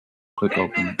quick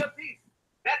open.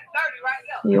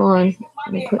 You on?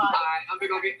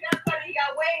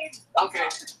 Okay.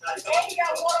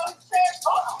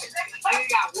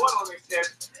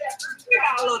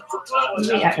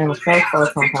 You acting so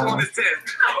sometimes.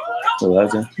 Who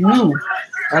was it? You.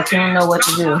 Like you don't know what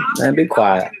to do. Man, be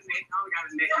quiet.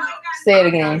 Say it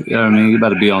again. You know what I mean? You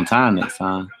better be on time next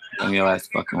time. When your ass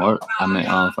fucking work. I mean,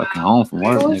 fucking home from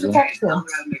work, Who did you text to?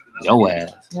 Your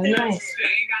ass. No, you ain't.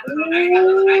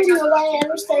 Nobody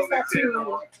ever says that to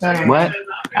me. What?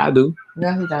 I do.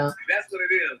 No, he don't. That's what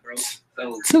it is, bro.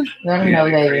 Let him know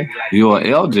later. Your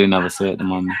LJ never said to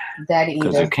mommy. Daddy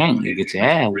Because either. you can't. You get your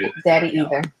ass whooped. Daddy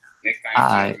either.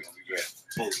 Alright.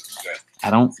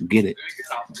 I don't get it.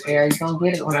 Yeah, you gonna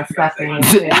get it when I slap you in your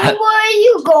face. Where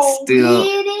you going? Still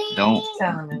Get it?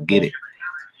 don't get it.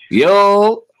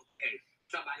 Yo.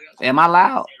 Am I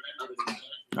loud?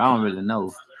 I don't really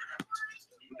know.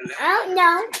 I don't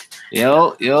know.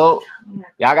 Yo.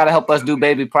 Y'all gotta help us do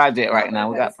baby project right now.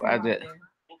 We got project.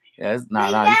 Yes, nah.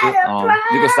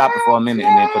 You can stop it for a minute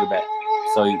and then put it back.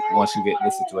 So once you get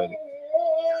this situated.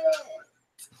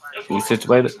 You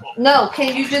situated? No,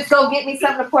 can you just go get me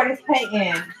something to pour this paint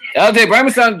in? LJ, bring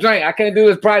me something to drink. I can't do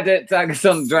this project until I get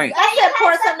something to drink. I said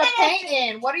pour something to paint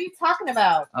in. What are you talking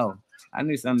about? Oh, I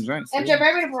need something to drink. In your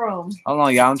baby room. Hold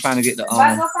on, y'all. I'm trying to get the Go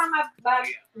find my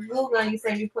glue gun you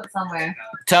said you put somewhere.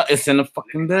 It's in the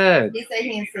fucking bag. He said he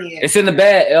didn't see it. It's in the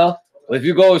bag, L. If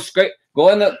you go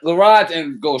in the garage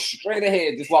and go straight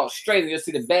ahead, just walk straight, and you'll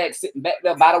see the bag sitting back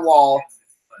there by the wall.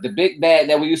 The big bag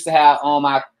that we used to have all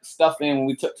my stuff in when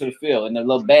we took to the field, in the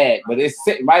little bag, but it's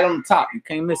sitting right on the top. You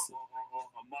can't miss it.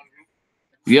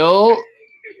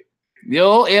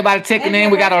 Yo, everybody checking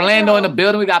in. We got Orlando in the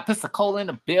building. We got Pensacola in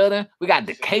the building. We got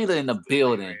Decatur in the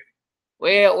building.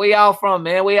 Where y'all from,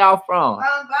 man? Where y'all from?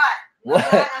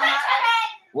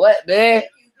 What, man?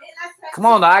 Come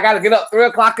on, now. I gotta get up 3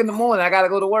 o'clock in the morning. I gotta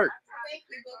go to work.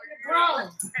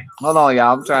 Hold on,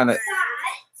 y'all. I'm trying to.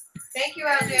 Thank you,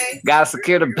 LJ. Gotta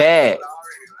secure the bag.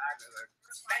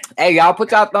 Hey, y'all,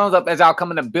 put y'all thumbs up as y'all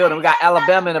come in the building. We got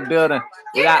Alabama in the building.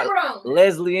 We got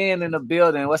Leslie Ann in the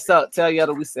building. What's up? Tell y'all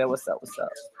that we said what's up.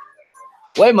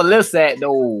 Where Melissa at,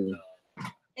 though?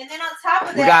 And then on top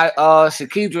of that, we got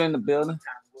Shakidra in the building.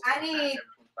 I need.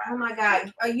 Oh my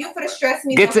God, are you for the stress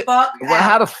me get the fuck? Well,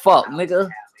 how the fuck, nigga?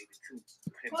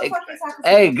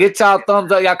 Hey, get y'all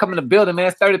thumbs up. Y'all come in the building, man.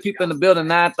 It's 30 people in the building.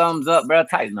 9 thumbs up, bro.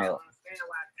 Tighten up.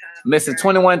 Missing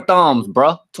 21 thumbs,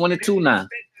 bro. 22 now.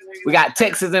 We got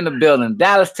Texas in the building.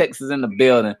 Dallas, Texas in the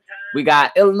building. We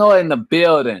got Illinois in the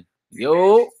building.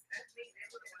 Yo.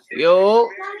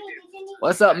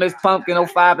 What's up, Miss Pumpkin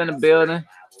 05 in the building?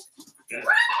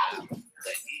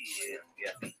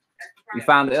 You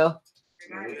found the L?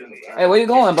 Hey, where you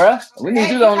going, bro? We need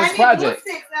you on this project.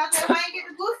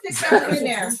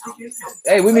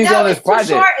 Hey, we need you on this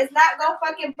project. It's not gonna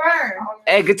fucking burn.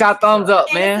 Hey, get y'all thumbs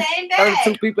up, man.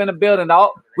 32 people in the building,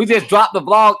 dog. We just dropped the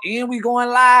vlog and we going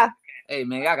live. Hey,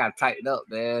 man, y'all gotta tighten up,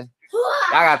 man.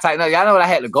 Y'all gotta tighten up. Y'all know what I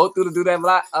had to go through to do that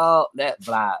vlog? That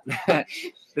vlog.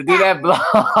 To do that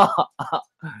vlog.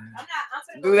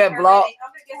 Do that vlog. I'm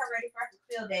gonna get her ready for the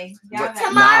field day.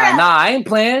 Nah, I ain't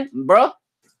playing, bro.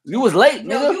 You was late, nigga.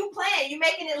 No, you playing. You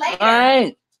making it later. I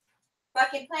ain't.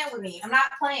 Fucking playing with me. I'm not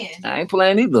playing. I ain't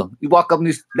playing either. You walk up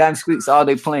down the streets all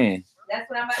day playing. That's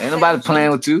what I'm about to Ain't nobody playing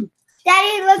with you.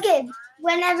 Daddy, look at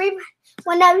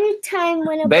whenever time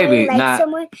when baby, like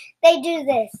someone, they do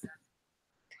this.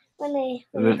 When they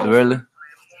really?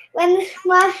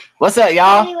 What's up,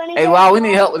 y'all? Hey, wow, we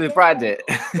need help with this project.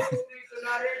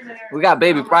 We got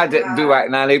baby project to do right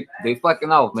now. They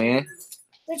fucking off, man.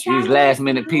 These last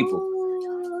minute people.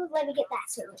 Let me get that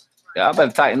soon. Y'all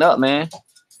better tighten up, man.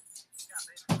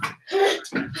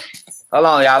 Hold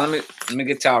on, y'all. Let me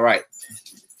get y'all right.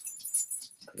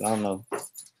 I don't know.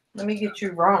 Let me get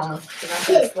you wrong. I'm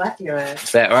gonna slap your ass.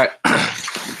 Is that right?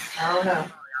 I don't know.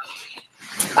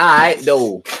 All right,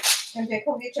 though. MJ,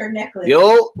 come get your necklace.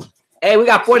 Yo. Hey, we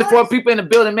got 44 people in the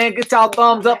building, man. Get y'all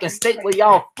thumbs up and state where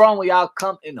y'all from, where y'all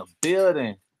come in the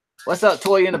building. What's up,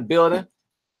 Toya in the building?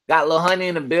 Got Lil Honey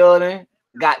in the building.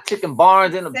 Got Chicken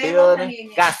Barnes in the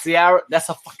building. Got Ciara. That's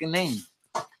her fucking name.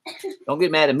 Don't get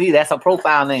mad at me. That's her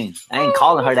profile name. I ain't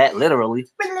calling her that literally.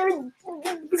 Comment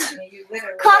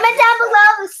down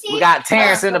below. See. We got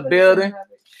Terrence in the building.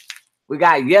 We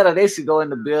got Yetta. They should go in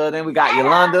the building. We got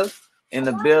Yolanda in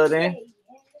the building.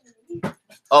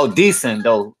 Oh, Decent,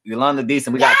 though. Yolanda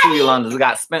Decent. We got 2 Yolandas. We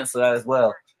got Spencer as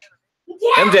well.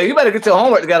 MJ, you better get your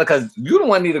homework together because you the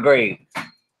one need a grade.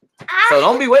 So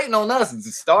don't be waiting on us.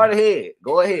 Just start ahead.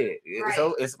 Go ahead. Right.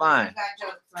 So it's fine.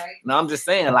 Jokes, right? No, I'm just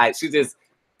saying, like, she just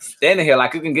standing here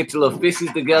like you can get your little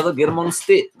fishies together, get them on the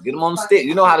stick. Get them on the stick.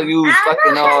 You know how to use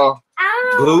fucking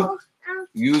glue?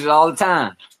 Use it all the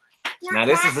time. Now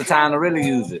this is the time to really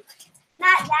use it.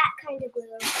 Not that kind of glue.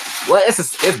 Well,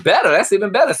 it's better. That's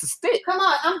even better. It's a stick. Come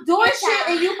on, I'm doing shit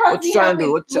and you supposed What you trying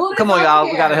to do? Come on, y'all.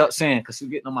 We gotta help Shan because she's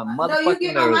getting on my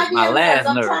motherfucking nerves. My last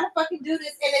I'm nerve. trying to fucking do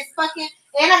this and it's fucking,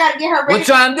 and I gotta get her ready. What you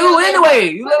trying to do anyway?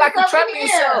 You look like you're trapping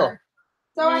yourself.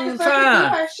 So I can fucking do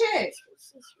her shit.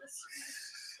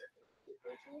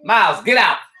 Miles, get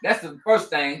out. That's the first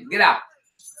thing. Get out.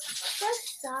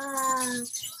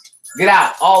 Get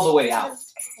out. All the way out.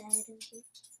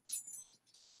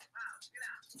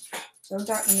 Don't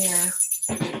drop the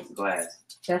mirror. Glass.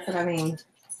 That's what I mean.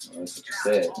 That's what you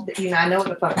said. You know, I know what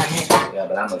the fuck I mean. Yeah,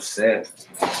 but I'm upset.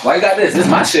 Why you got this? This is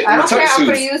my shit. I don't my care. church I'm shoes.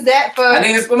 gonna use that for. I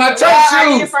need this for my church shoes. I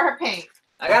need it for her paint.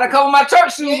 I gotta cover my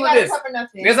church shoes You with ain't this. gotta cover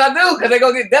nothing. Yes, I do, because they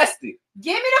gonna get dusty.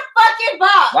 Give me the fucking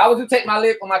box. Why would you take my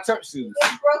lid for my church shoes?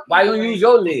 Why you don't use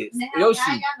your lids? Your shoes.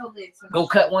 I ain't got no lids. Go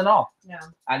cut one off. No.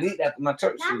 I need that for my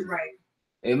church shoes. Right.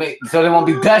 It make so they won't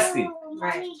be dusty.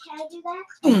 Right. Can I do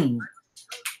that?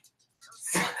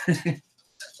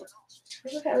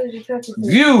 What the hell is your church?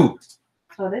 You,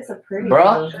 Oh, that's a pretty.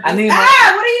 bro. I need my.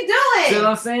 Ah, what are you See doing?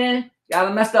 what I'm saying? Y'all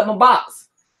done messed up my box.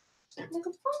 Nigga,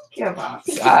 fuck your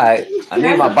box. All right, I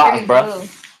need my box, bro. I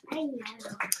know.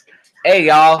 Hey,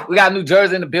 y'all, we got a new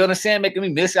jersey in the building. Shan making me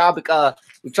miss y'all because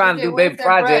we're trying to do baby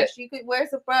project. You could. Where's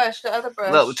the brush? The other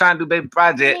brush. Look, we're trying to do baby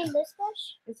project. Hey, this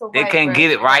brush? It's a They white can't brush.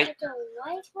 get it right. It's a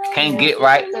white brush? Can't Yeah. get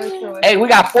right. So Hey, we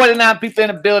got 49 people in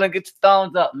the building. Get your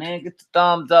thumbs up, man. Get your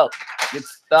thumbs up. Get your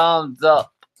thumbs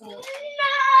up.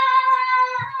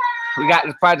 We got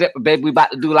this project, but baby, we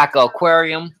about to do like an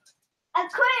aquarium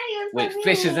Aquarium with for me.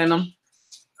 fishes in them.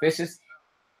 Fishes.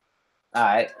 All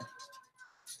right.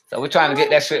 So we're trying to get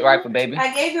that shit right for baby.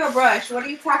 I gave you a brush. What are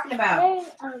you talking about? Oh,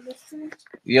 this one.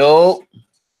 Yo,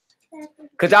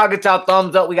 could y'all get y'all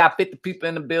thumbs up? We got 50 people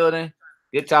in the building.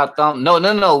 Get y'all thumb.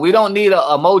 No. We don't need an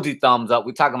emoji thumbs up.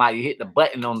 We're talking about you hit the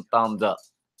button on the thumbs up.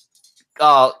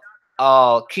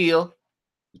 Kill.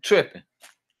 You tripping.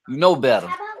 You know better.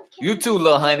 How about You too,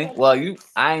 little honey. Well,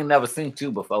 I ain't never seen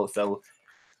you before, so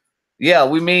yeah,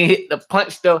 we mean hit the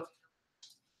punch the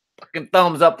fucking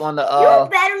thumbs up on the you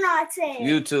better not say it.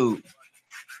 YouTube.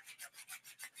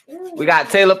 We got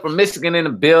Taylor from Michigan in the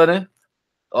building.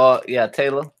 Yeah,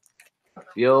 Taylor.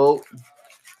 Yo.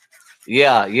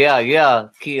 Yeah.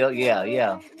 Kill.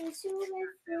 Yeah.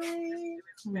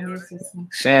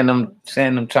 Shan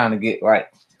them trying to get right.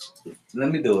 Let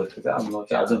me do it because I don't know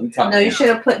what y'all doing. No, you should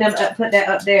have put that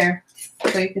up there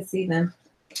so you can see them.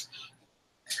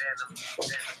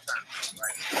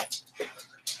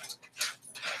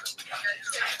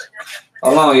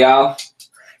 Hold on, y'all.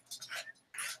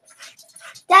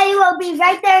 Daddy will be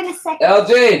right there in a second.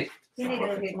 LG. You need to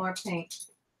go get more paint.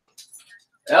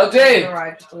 LG.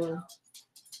 Garage glue.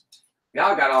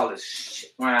 Y'all got all this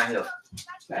shit around here.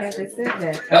 Yeah, they said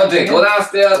that. LJ, go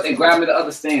downstairs and grab me the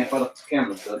other stand for the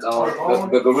camera.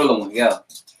 The gorilla one, yeah.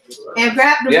 And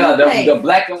grab the Yeah, blue paint. the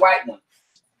black and white one.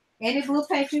 Any blue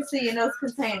paint you see in those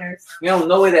containers. You don't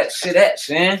know where that shit at,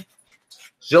 Shan.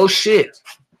 It's your shit.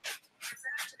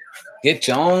 Get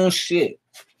your own shit.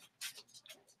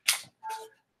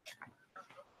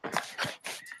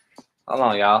 Hold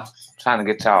on, y'all. Trying to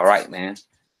get y'all right, man.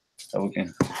 So we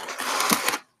can.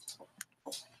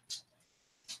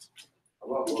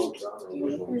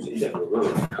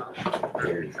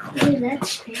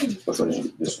 That's pink.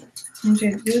 You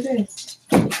should do this.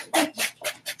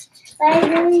 I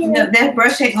really No, that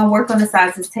brush ain't gonna work on the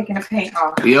sides. It's taking the paint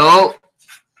off. Yo.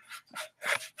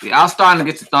 Y'all starting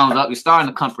to get your thumbs up. You're starting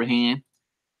to comprehend.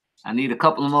 I need a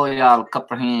couple more of y'all to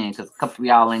comprehend because a couple of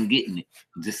y'all ain't getting it.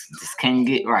 Just can't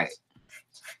get right.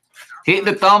 Hit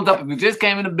the thumbs up if you just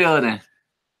came in the building.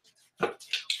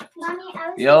 Mommy, I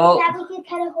was Yo. thinking that we could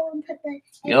cut a hole and put the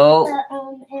Yo.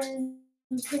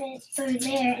 and put it through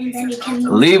there, and then you can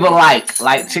Leave a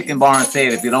like Chicken Barn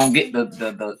said. If you don't get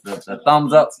the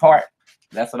thumbs up part,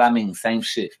 that's what I mean. Same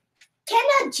shit. Can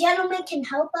a gentleman can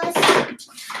help us?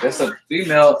 That's a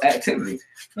female activity.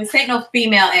 This ain't no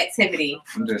female activity.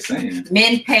 I'm just saying.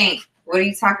 Men paint. What are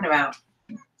you talking about?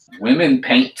 Women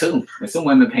paint too. There's some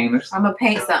women painters. I'm gonna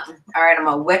paint something. All right, I'm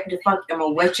gonna wet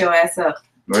your ass up.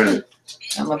 Really?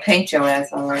 I'm gonna paint your ass.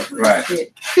 All right. Right.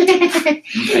 Shit.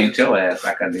 You paint your ass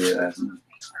like I did last night.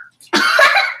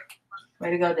 Way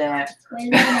to go, Dad. Way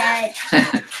to go, Dad.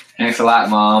 Thanks a lot,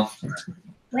 Mom.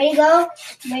 Way to go.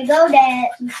 Way to go, Dad.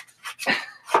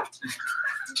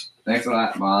 Thanks a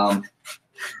lot, Mom.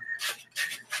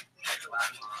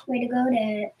 Way to go,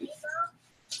 Dad.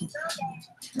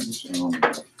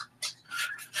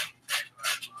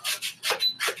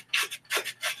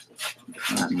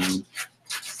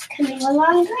 Coming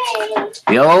along great.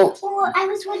 Yo, Well, I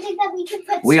was wondering that we could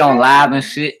put. we on live and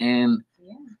shit and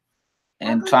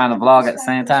Yeah. trying to vlog at the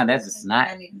same time. That's just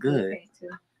not good.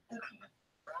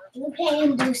 Blue paint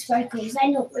and blue sparklers. I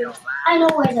know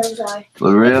where those are.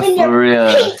 For real, for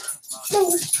real.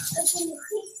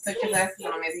 Put your glasses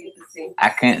on, maybe you can see. I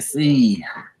can't see.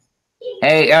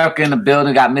 Hey, Erica in the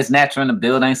building. Got Miss Natural in the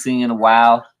building. Ain't seen you in a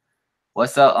while.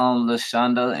 What's up,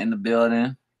 Lashanda in the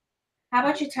building? How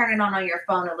about you turn it on your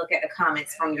phone and look at the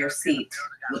comments from your seat?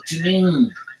 What you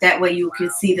mean? That way you can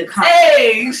see the comments.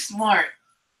 Hey, you smart.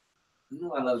 You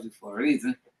know I love you for a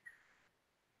reason.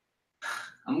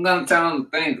 I'm gonna tell them the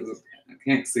thing because I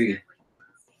can't see.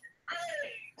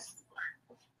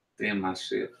 Damn my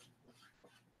shit.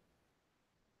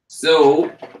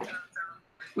 So,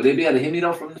 would they be able to hear me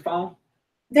though from the phone?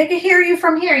 They can hear you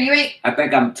from here. You ain't. I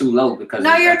think I'm too low because.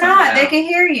 No, you're not. They can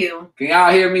hear you. Can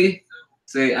y'all hear me?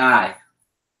 Say aye.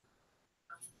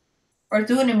 Or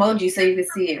do an emoji so you can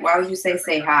see it. Why would you say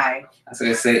hi? I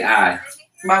said say aye.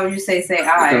 Why would you say Because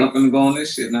aye? I'm gonna go on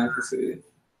this shit now. I can see it.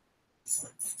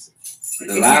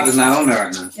 The live is not on there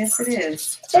right now. Yes, it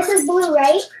is. This is blue,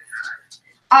 right?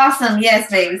 Awesome.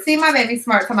 Yes, baby. See, my baby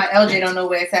smart. So my LJ don't know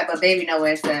where it's at, but baby know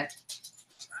where it's at.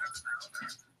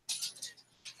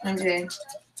 Okay.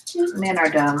 Men are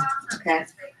dumb. Okay.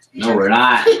 No, we're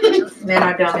not. Men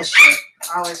are dumb as shit.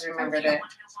 Always remember that.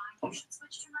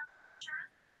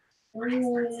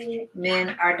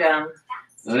 Men are dumb.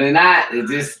 No, they're not. They're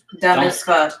just Dumb as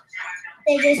fuck.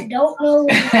 They just don't know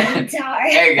what words are.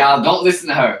 Hey, y'all, don't listen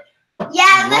to her.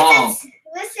 Yeah, Wrong.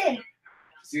 listen.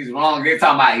 She's wrong. They're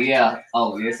talking about, yeah.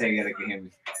 Oh, yes, hey, yeah, they can hear me.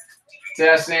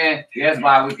 Tell Shan, yes,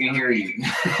 Bob, we can hear you.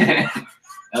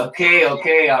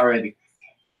 Okay, already.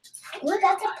 Look,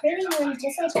 that's a pretty one,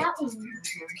 just like that one.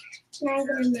 Now I'm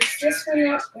gonna mix this one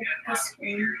up with this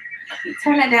one.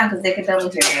 Turn that down because they can double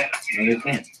hear that. No, they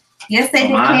can't. Yes, they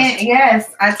can.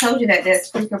 Yes, I told you that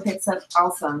speaker picks up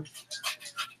awesome.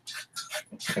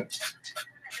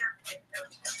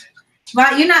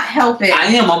 But you're not helping. I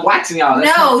am. I'm watching y'all.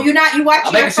 No, you're not. You watching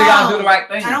I'm your making sure phone. y'all do the right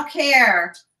thing. I don't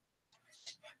care.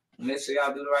 Make sure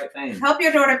y'all do the right thing. Help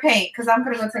your daughter paint because I'm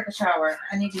gonna go take a shower.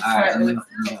 I need you to All right,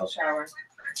 take a shower.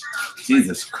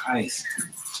 Jesus Christ.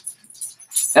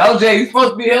 LJ, you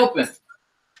supposed to be helping.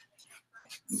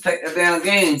 Take that damn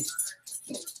game.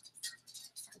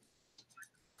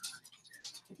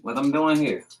 What I'm doing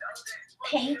here.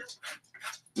 Okay.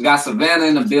 We got Savannah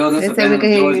in the building. They said Savannah, we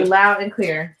can hear you Georgia. loud and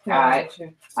clear. All right.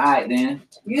 All right, then.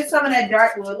 Use some of that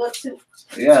dark blue. It looks too.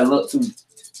 Yeah, look too.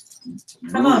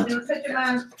 Come on, dude. Put your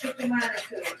mind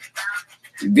into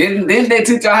it. Didn't they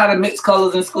teach y'all how to mix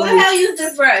colors in school? Who the hell used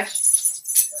this brush?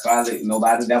 Probably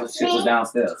nobody. That was shit was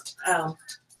downstairs. Oh.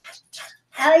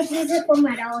 I always use it for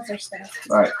my dolls or stuff.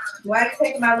 Right. Why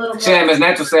take my little brush? Shan, Miss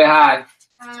Natural say hi.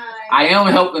 Hi. I am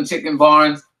helping Chicken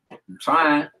Barnes. I'm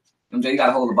trying. MJ, you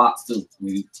gotta hold the box too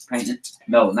when you painting.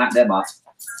 No, not that box.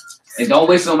 And don't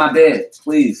waste it on my bed,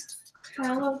 please.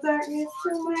 Hello, darkness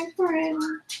to my friend.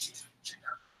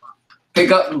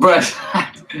 Pick up the brush.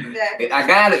 Exactly. I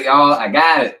got it, y'all. I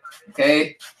got it.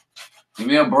 Okay? Give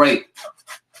me a break.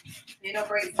 Ain't no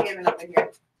breaks given over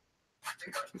here.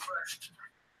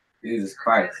 Jesus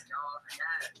Christ.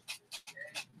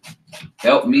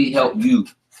 Help me help you.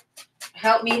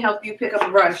 Help me help you pick up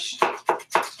a brush.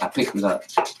 I picked it up.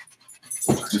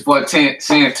 Before Shan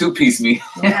two-piece me.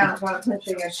 Yeah, I'm going to put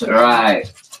you in your shoe.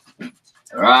 Right.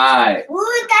 Right.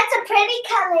 Ooh, that's a pretty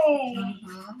color.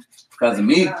 Mm-hmm. Because of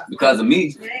me. Because of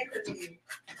me.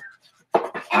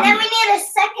 And then we need a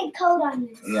second coat on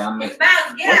this. Yeah, I mean.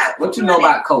 Yeah. What you know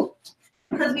about coat?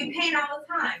 Because we paint all the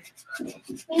time.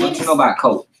 What you know about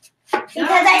coat? Because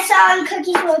I saw on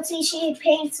Cookie Rosie she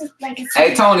paints like a.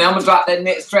 Hey Tony, I'm gonna drop that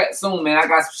next track soon, man. I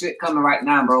got some shit coming right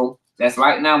now, bro. That's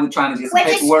right now. We're trying to get some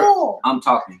Which paperwork. school? I'm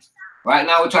talking. Right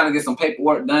now, we're trying to get some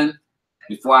paperwork done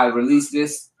before I release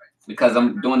this because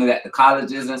I'm doing it at the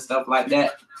colleges and stuff like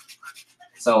that.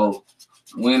 So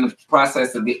we're in the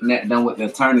process of getting that done with the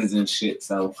attorneys and shit.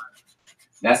 So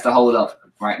that's the hold up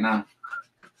right now.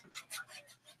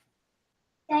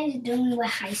 That is doing with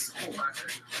high school.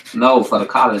 No, for the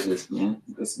colleges, man.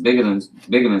 It's bigger than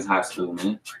high school,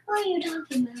 man. What are you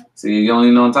talking about? See, you don't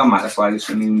even know what I'm talking about. That's why you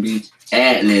shouldn't even be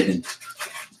ad-libbing.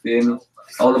 Feel me?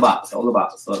 Hold the box,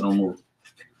 so it don't move.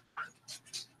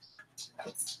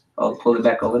 Oh, pull it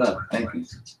back over there. Thank you.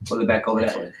 Pull it back over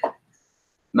that way.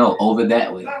 No, over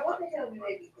that way. What the hell do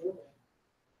they be doing?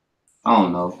 I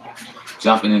don't know.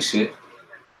 Jumping and shit.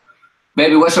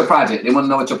 Baby, what's your project? They want to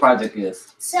know what your project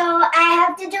is. So I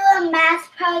have to do a math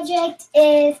project.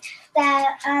 Is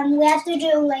that we have to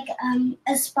do like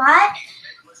a spot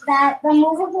that the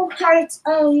movable parts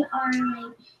are like, I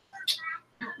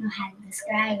don't know how to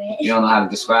describe it. You don't know how to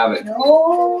describe it?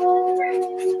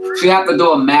 No. She have to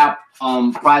do a math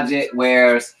project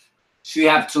where she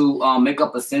have to make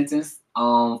up a sentence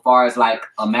far as like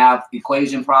a math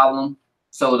equation problem.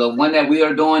 So the one that we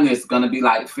are doing is gonna be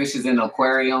like fishes in an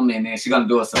aquarium, and then she's gonna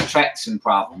do a subtraction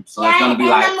problem. So it's gonna be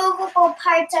like the movable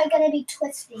parts are gonna be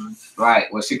twisting. right.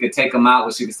 Well, she could take them out.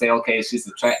 Where she could say, okay, she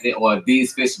subtracted, or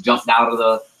these fish jumped out of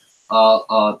the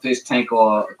fish tank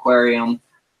or aquarium,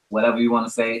 whatever you want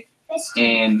to say,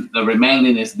 and the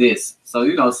remaining is this. So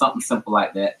you know, something simple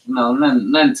like that. No,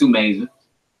 nothing too major.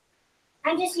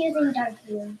 I'm just using dark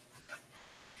blue.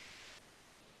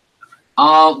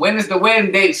 When is the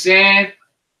wedding date, Shan?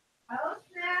 Oh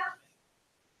snap!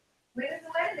 When is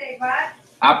the wedding date, Rod?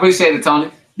 I appreciate it,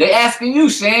 Tony. They asking you,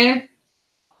 Shan.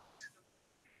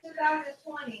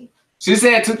 2020. She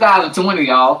said 2020,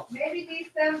 y'all. Maybe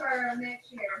December of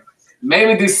next year.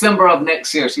 Maybe December of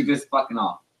next year. She just fucking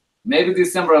off. Maybe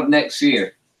December of next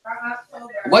year. Or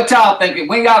October. What y'all thinking?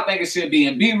 When y'all think it should be?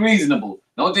 And be reasonable.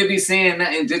 Don't just be saying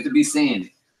nothing just to be saying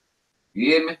it. You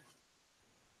hear me?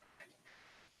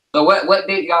 So what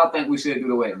date y'all think we should do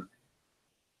the wedding?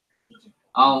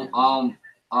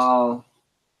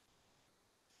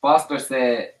 Foster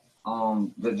said,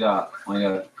 good job on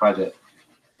your project.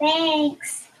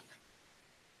 Thanks.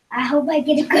 I hope I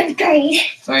get a good grade.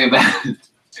 Sorry about it.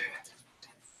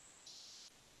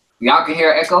 Y'all can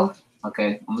hear echo?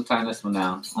 Okay, I'm gonna turn this one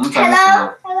down. I'm gonna turn this one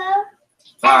down. Hello?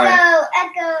 Sorry.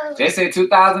 Echo. They say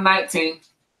 2019,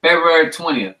 February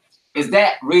 20th. Is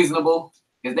that reasonable?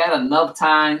 Is that enough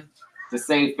time to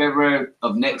say February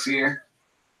of next year?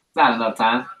 It's not enough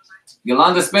time.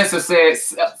 Yolanda Spencer said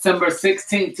September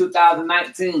 16,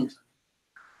 2019.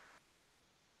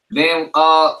 Then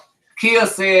Kia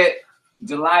said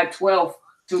July 12th,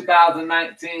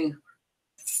 2019.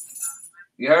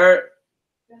 You heard?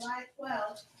 July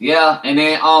 12th. Yeah, and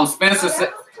then Spencer said.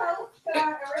 That was close to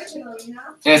our original, you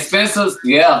know? And Spencer's,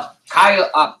 yeah,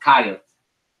 Kaya.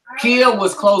 Kia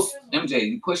was close. MJ,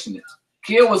 you pushing it.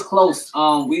 Kia was close.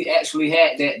 We actually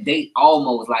had that date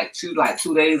almost like two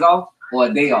days off or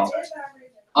a day off.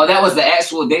 Oh, that was the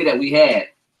actual day that we had.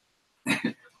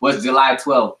 Was July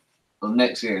 12th of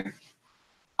next year.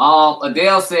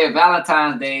 Adele said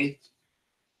Valentine's Day.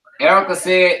 Erica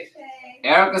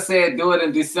said do it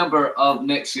in December of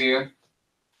next year.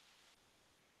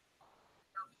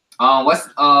 Ray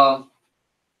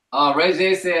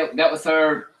J said that was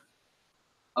her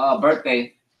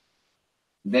birthday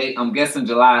date. I'm guessing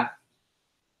July.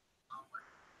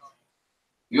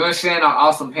 You and Shan are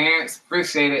awesome parents.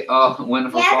 Appreciate it,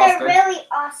 Winifred Foster. Yeah, they're really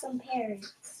awesome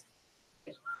parents.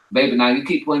 Baby, now you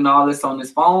keep putting all this on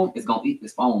this phone, it's gonna eat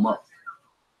this phone up.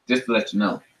 Just to let you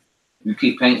know. You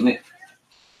keep painting it,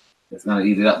 it's gonna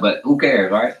eat it up. But who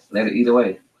cares, right? Let it eat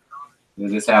away. You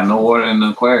just have no water in the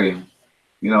aquarium.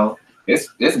 You know, it's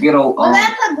ghetto.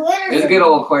 It's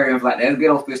ghetto aquariums like that. It's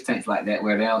ghetto fish tanks like that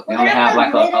where they only have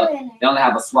like they only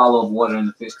have a swallow of water in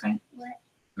the fish tank. What?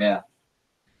 Yeah,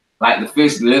 like the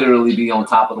fish literally be on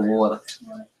top of the water.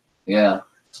 What? Yeah.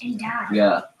 And die.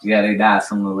 Yeah, they die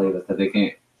sooner or later because they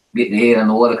can't get their head in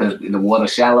the water because the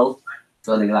water's shallow.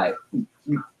 So they like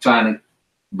trying to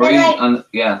breathe.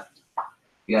 Yeah,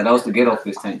 those the ghetto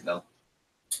fish tanks though.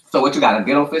 So what you got, a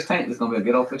ghetto fish tank? It's gonna be a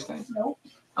ghetto fish tank? Nope.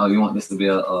 Oh, you want this to be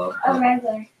a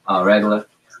regular. A regular?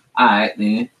 All right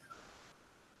then.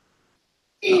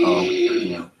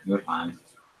 Yeah, you're fine.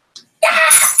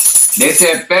 They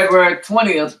said February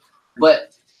 20th,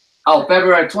 but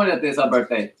February 20th is her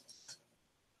birthday.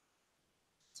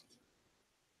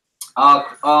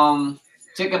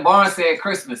 Chicken Barn said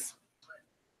Christmas.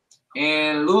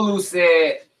 And Lulu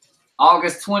said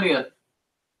August 20th.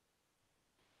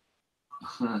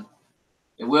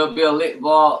 It will be a lit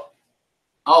vlog.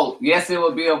 Oh, yes, it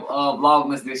will be a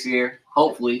vlogmas this year.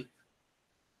 Hopefully.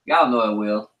 Y'all know it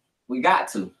will. We got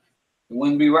to. It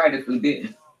wouldn't be right if we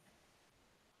didn't.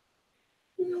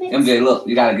 MJ, look,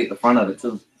 you got to get the front of it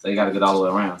too. So you got to get all the way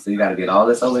around. So you got to get all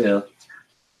this over here.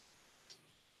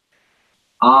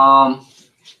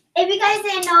 If you guys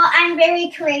didn't know, I'm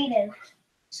very creative.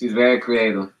 She's very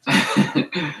creative.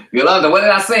 Yolanda, what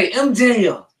did I say? MJ.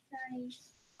 Sorry.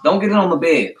 Don't get it on the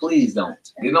bed. Please don't.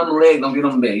 Get it on the leg. Don't get it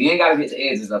on the bed. You ain't got to get the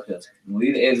edges up here.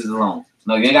 Leave the edges alone.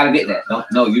 No, you ain't got to get that.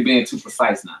 No, you're being too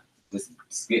precise now. Just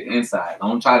get inside.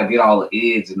 Don't try to get all the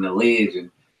edge and the ledge and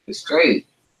it's straight.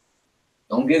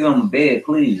 Don't get it on the bed,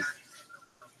 please.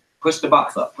 Push the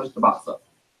box up. Push the box up.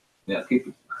 Yeah, keep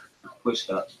it pushed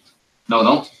up. No,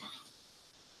 don't.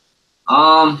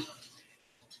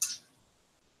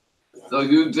 So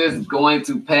you just going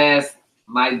to pass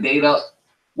my date up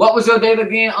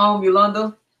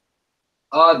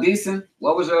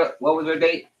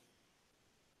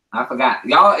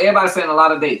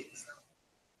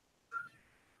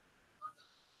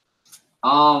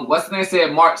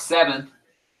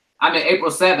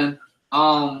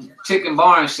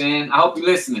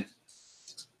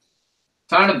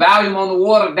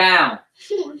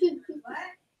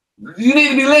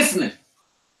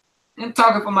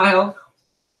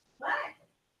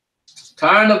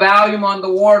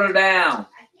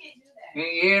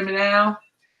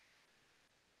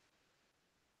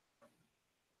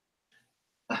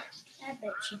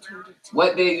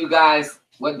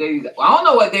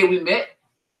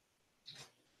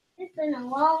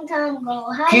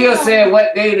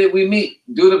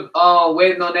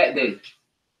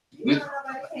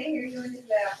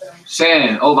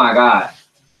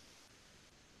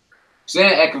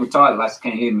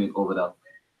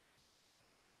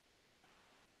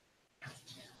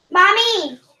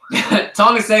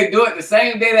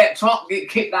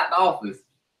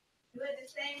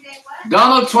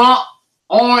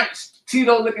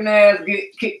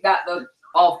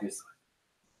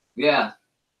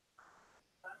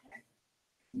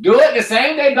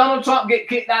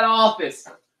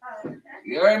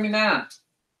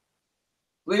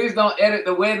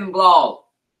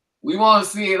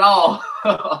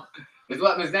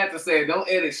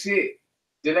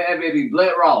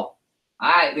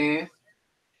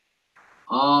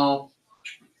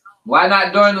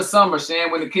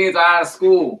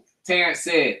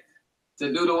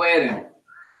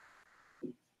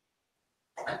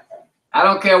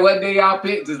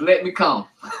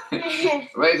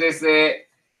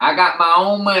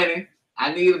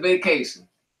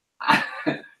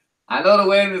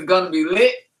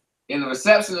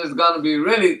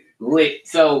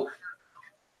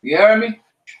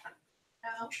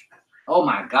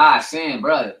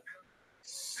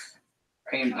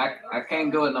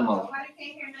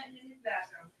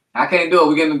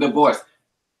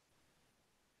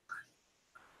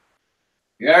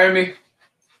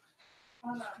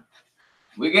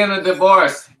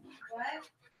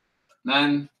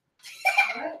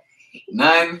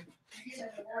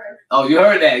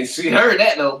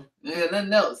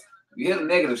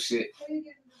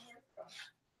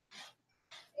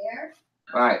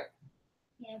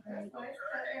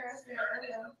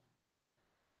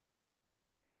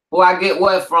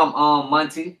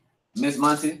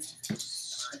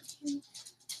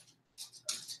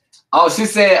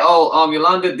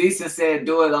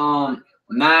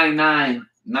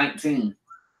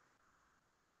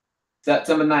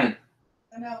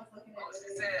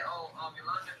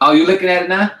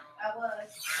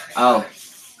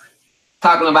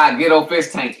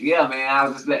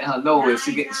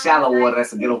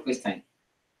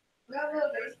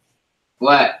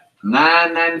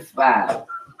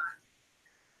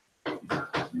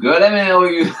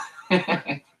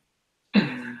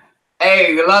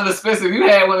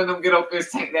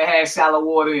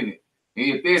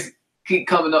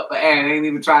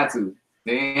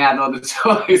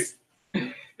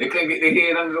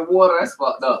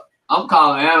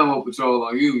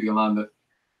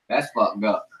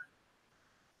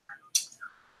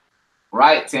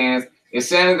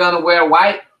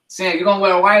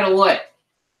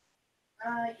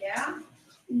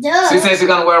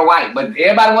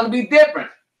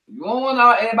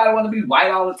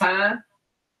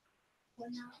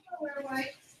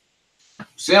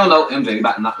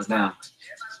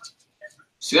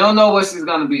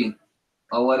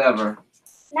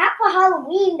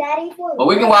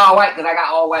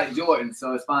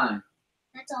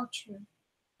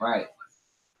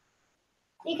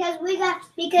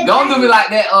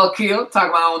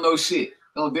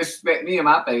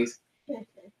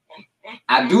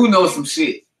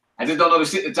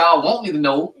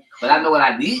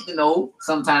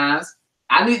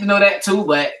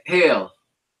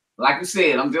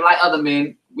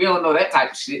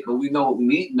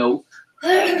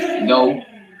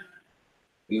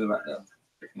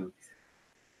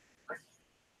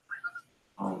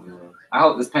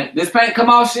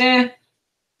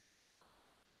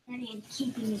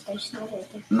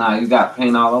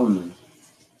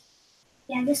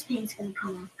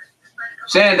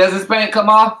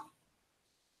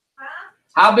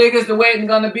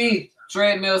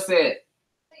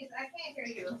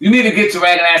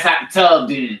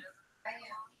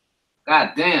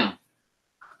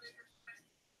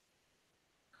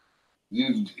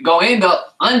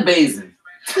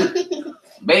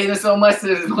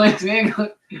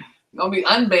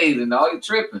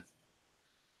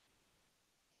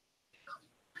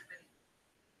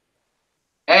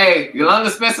Hey, Yolanda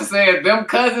Spencer said, them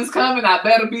cousins coming, I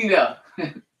better be there.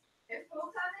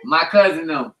 My cousin,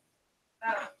 them.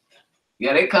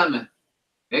 Yeah, they coming.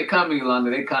 They coming,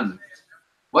 Yolanda, they coming.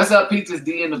 What's up, Peaches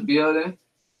D in the building?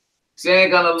 She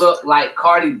ain't gonna look like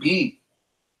Cardi B.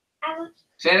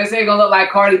 Shannon say gonna look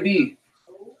like Cardi B.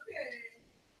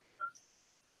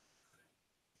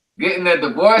 Getting a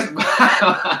divorce.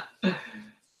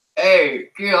 Hey,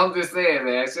 kid, I'm just saying,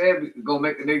 man. Shannon gonna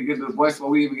make the nigga get the divorce before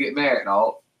we even get married,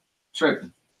 dog.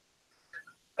 Tripping.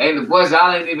 Hey, the boys,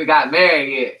 y'all ain't even got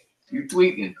married yet. You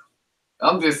tweaking.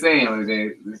 I'm just saying, man,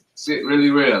 this shit really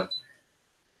real.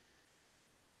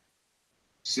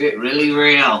 Shit really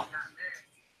real.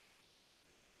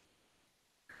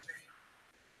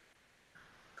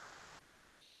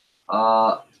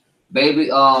 Baby,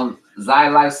 Zai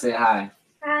Life said hi.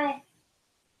 Hi.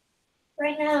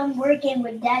 Right now I'm working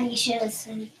with daddy shows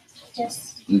and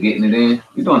just... You getting it in?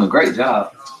 You're doing a great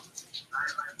job.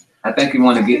 I think you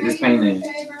want to get this paint in.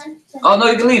 Oh, no,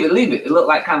 you can leave it. Leave it. It look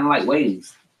like kind of like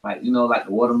waves. Like, you know, like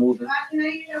the water moving.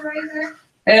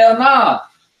 Hell nah.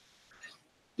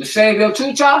 To shave your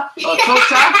chucha or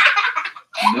chocha?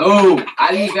 No.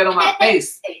 I use that on my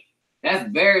face. That's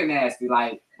very nasty.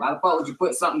 Like, why the fuck would you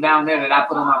put something down there that I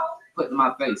put in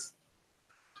my face?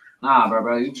 Nah,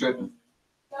 bro, you tripping.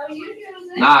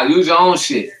 Nah, use your own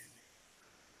shit.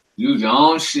 Use your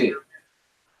own shit.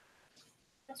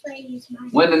 That's why I use mine.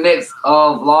 When the next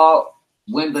vlog,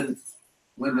 when the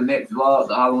next vlog,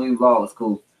 the Halloween vlog was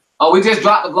cool. Oh, we just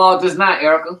dropped the vlog just now,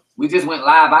 Erica. We just went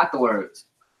live afterwards.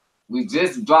 We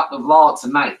just dropped the vlog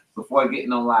tonight before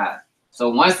getting on live. So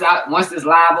once this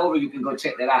live over, you can go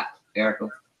check that out, Erica.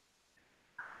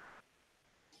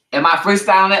 Am I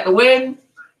freestyling at the wedding?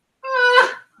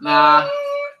 Nah.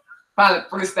 Probably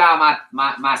freestyle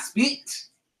my speech,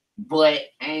 but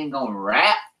I ain't gonna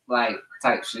rap like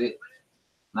type shit.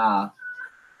 Nah.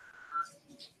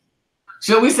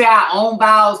 Should we say our own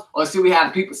vows or should we have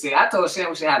the people say it? I told Shan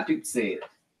we should have the people say it.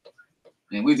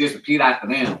 And we just repeat after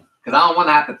them. Because I don't want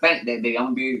to have to think that day.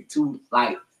 I'm going to be too,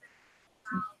 like,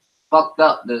 fucked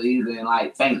up to even,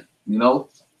 like, think, you know?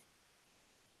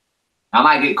 I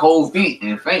might get cold feet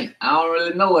and faint. I don't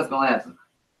really know what's going to happen.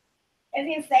 If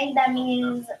you faint, that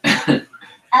means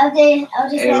I'll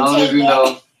just As long as you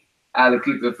know how to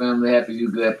keep your family happy, you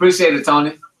good. Appreciate it,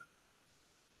 Tony.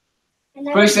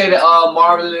 Appreciate it,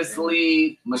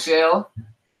 marvelously, Michelle.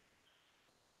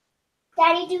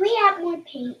 Daddy, do we have more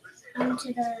paint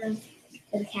onto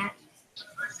the cat?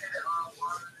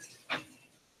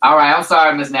 All right, I'm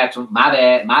sorry, Miss Natural. My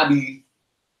bad. My B.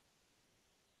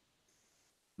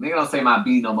 Nigga don't say my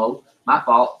B no more. My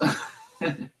fault.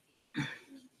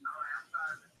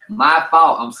 My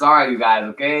fault. I'm sorry, you guys,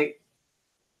 okay?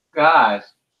 Gosh,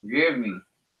 forgive me.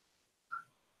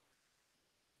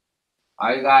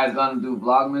 Are you guys gonna do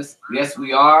Vlogmas? Yes,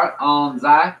 we are.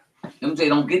 Zai. MJ,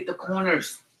 don't get the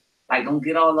corners. Like, don't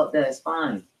get all up there. It's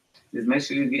fine. Just make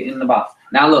sure you get in the box.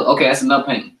 Now look, okay, that's enough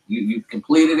painting. You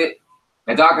completed it.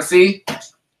 As y'all can see,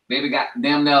 baby got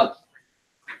damn near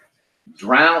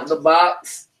drowned the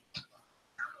box.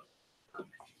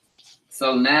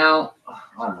 So now, oh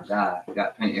my God, I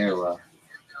got paint everywhere.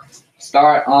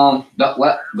 Start go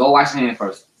wash your hand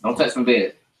first. Don't touch my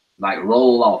bed. Like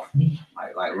roll off.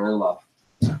 Like roll off.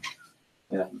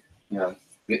 Yeah.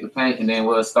 Get the paint and then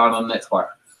we'll start on the next part.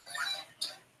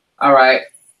 All right.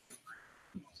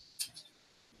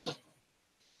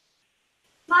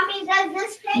 Mommy, does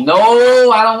this paint?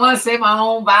 No, I don't want to say my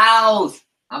own vows.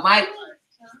 I might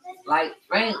like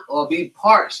faint or be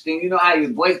parched. And you know how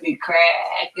your voice be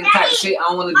cracking type shit. I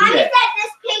don't want to do that. Mommy said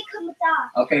this paint comes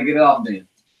off. Okay, get it off then.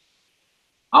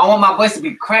 I don't want my voice to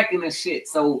be cracking and shit.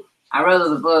 So I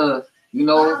rather, you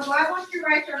know. Why won't you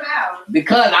write your vows?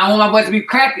 Because I don't want my voice to be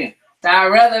cracking. So I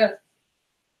rather.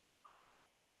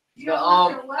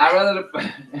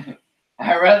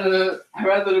 I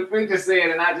rather the preacher say it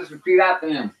and I just repeat after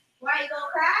him. Why you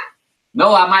gonna cry?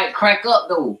 No, I might crack up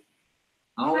though.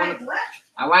 I don't want to. What?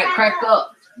 I might crack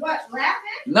up. What? Laughing?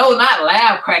 No, not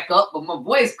laugh, crack up, but my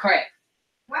voice crack.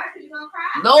 Why? Cause you gonna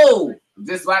cry? No,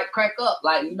 just like crack up.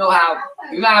 Like you know how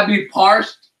be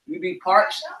parched. You be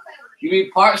parched. You be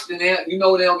parched, and then you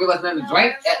know they don't give us nothing to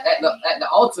drink at the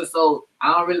altar. So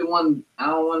I don't want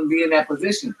to be in that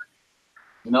position.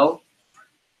 You know.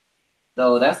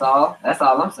 So that's all. That's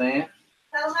all I'm saying.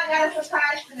 Tell them I got a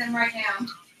surprise for them right now.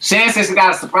 Shan says she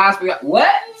got a surprise for you. What?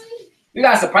 You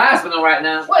got a surprise for them right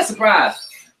now? What surprise?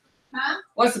 Huh?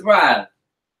 What surprise?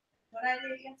 What I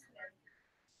did yesterday.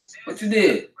 What you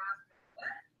did?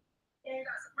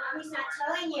 Mommy's not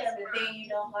telling you. The thing you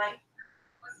don't like.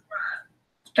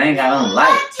 Thing I don't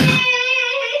like.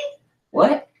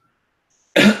 What?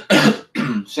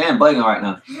 Shan bugging right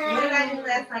now. What did I do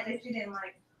last night that you didn't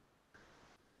like?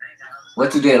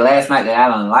 What you did last night that I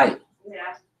don't like?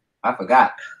 Yeah. I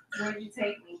forgot. Where'd you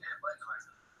take me?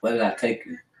 Where did I take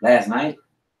you? Last night?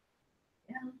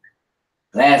 Yeah.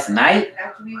 Last night?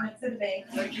 After we went to the bank,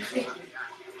 where'd you take me?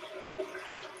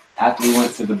 After we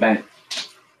went to the bank.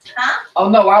 Huh? Oh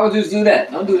no, why would you do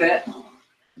that? Don't do that.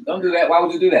 Don't do that. Why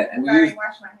would you do that? And we Sorry, use,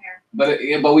 wash my hair.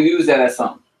 but we use that as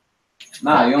something.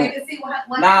 Nah, you don't.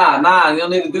 Nah, you don't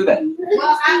need to do that.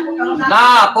 Well,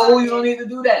 Nah, fool, you don't need to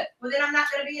do that. Well, then I'm not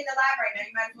gonna be in the live right now.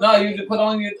 You might as well. No, you just put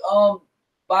on your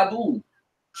Badu.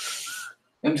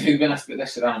 MJ, better spit that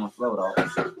shit out on the floor though.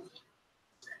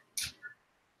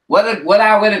 What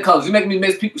our wedding colors? You making me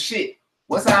miss people's shit.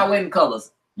 What's our wedding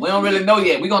colors? We don't really know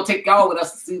yet. We're gonna take y'all with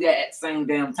us to see that at the same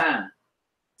damn time.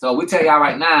 So we tell y'all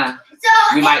right now, So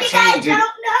we might if you guys change it.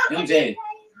 don't know, MJ,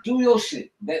 do your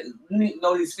shit. That, you need to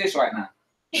know these fish right now.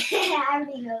 I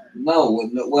already know. No,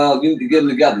 well, you need to get them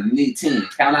together. You need 10.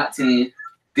 Count out 10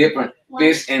 different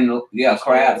fish and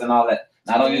crabs and all that.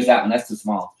 Now don't use that one. That's too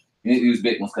small. You need to use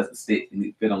big ones because the stick. You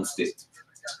need to fit on the stick.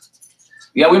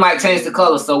 Yeah, we might change the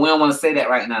color, so we don't want to say that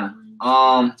right now.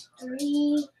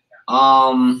 3,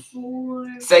 4.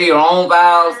 Say your own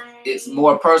vows. It's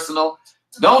more personal.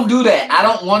 Don't do that. I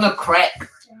don't want to crack.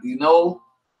 You know.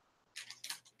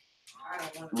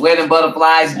 Wedding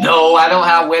butterflies? No, I don't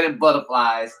have wedding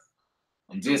butterflies.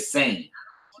 I'm just saying.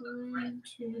 1,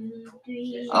 2,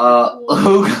 3.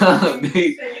 Who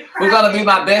gonna be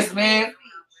my best man?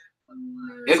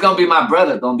 It's gonna be my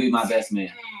brother. Gonna be my best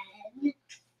man.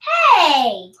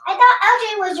 Hey, I thought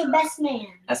LJ was your best man.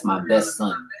 That's my best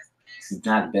son. He's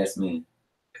not the best man.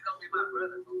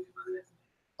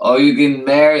 Oh, you getting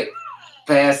married?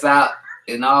 Pass out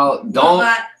and all? Don't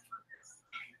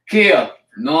kill.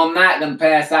 No, I'm not gonna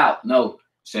pass out. No,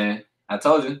 Shan. I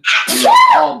told you. You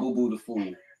are all boo-boo the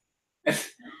fool.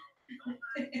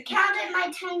 Counted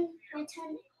my 10.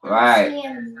 Right.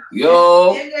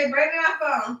 Yo. MJ, bring me my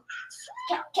phone.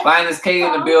 Finest K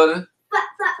in the building.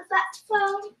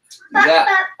 Yeah,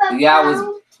 I was.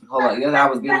 Hold on. Yeah, I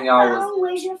was giving y'all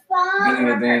Where's your phone? getting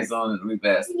a dance on the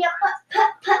repass.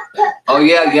 Oh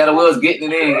yeah, the wheels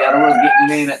getting it in. The wheels getting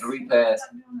it in at the repass.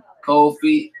 Cold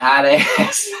feet, hot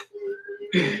ass.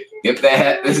 If that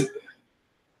happens,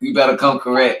 you better come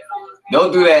correct.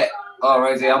 Don't do that. All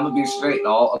right, Jay, I'm gonna be straight,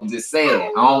 though. I'm just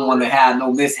saying, I don't want to have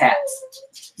no mishaps.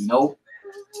 You know,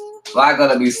 so I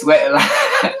gotta be sweating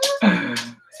like,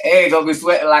 ain't gonna be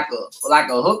sweating like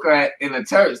a hooker in the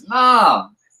church. Nah,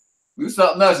 do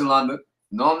something else, London.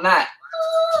 No, I'm not.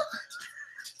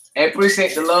 Hey,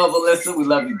 appreciate the love, Alyssa. We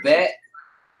love you back.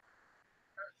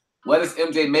 What is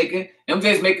MJ making?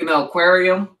 MJ's making an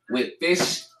aquarium with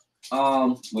fish,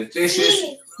 with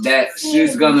fishes that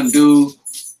she's gonna do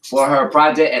for her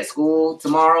project at school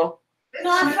tomorrow. No,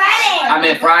 on Friday. I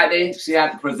mean Friday. She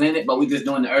had to present it, but we just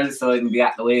doing it early so it can be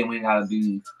out the way and we ain't gotta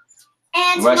be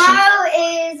And rushing. tomorrow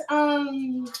is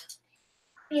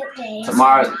field day.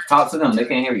 Tomorrow, talk to them. They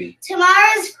can't hear you.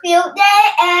 Tomorrow's field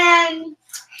day and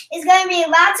it's gonna be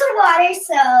lots of water,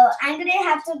 so I'm gonna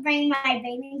have to bring my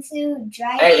bathing suit,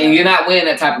 dry. Hey, and you're not wearing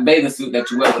that type of bathing suit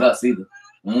that you wear with us either.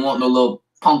 We don't want no little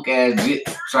punk ass jit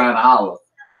trying to holler.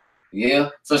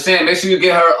 Yeah. So Shan, make sure you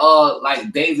get her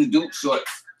like Daisy Duke shorts.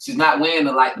 She's not wearing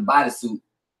the bodysuit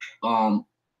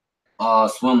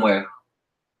swimwear.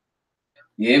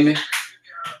 You hear me?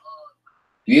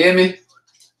 You hear me?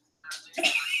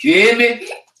 You hear me?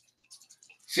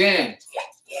 Shan.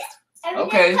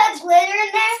 Okay. Put glitter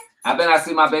in there. I bet I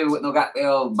see my baby with no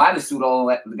goddamn bodysuit on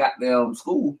at the goddamn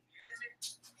school.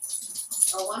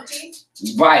 Oh, one piece?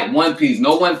 Right, one piece.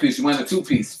 No one piece. You want a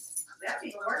 2-piece. That's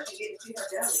even worse. You get to see her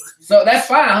belly. So that's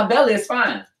fine. Her belly is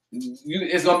fine.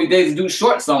 It's gonna be Daisy Duke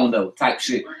shorts on though, type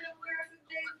shit.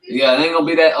 Yeah, it ain't gonna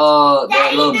be that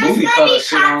that little booty color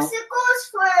shit on.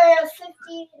 Popsicles for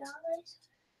 $50.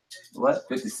 What?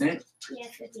 50 cents? Yeah,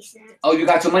 50 cents. Oh, you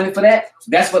got your money for that?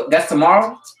 That's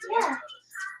tomorrow? Yeah.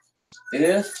 It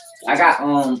is? I got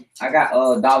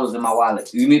dollars in my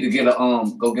wallet. You need to get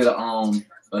go get a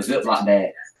Ziploc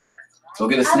bag. Go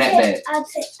get a snap bag. I'll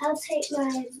take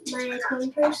my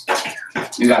coin purse.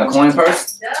 You got a coin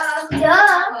purse?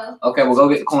 Yeah. Okay, well go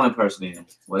get the coin purse then.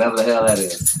 Whatever the hell that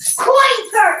is. Coin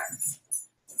purse.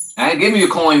 I ain't give me your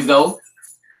coins though.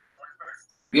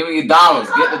 Give me your dollars.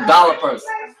 Get the dollar purse.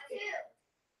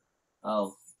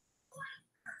 Oh.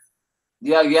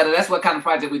 Yeah, that's what kind of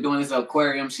project we're doing. This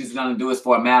aquarium. She's gonna do is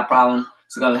for a math problem.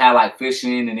 She's gonna have like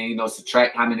fishing and then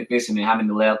subtract how many fish and then how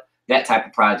many left. That type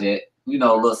of project. A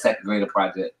little second grader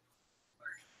project.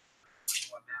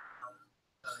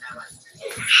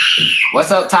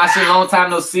 What's up, Tasha? Long time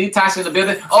no see. Tasha in the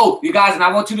building. Oh, you guys, and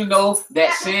I want you to know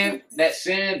that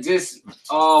Shan just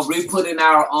re-put in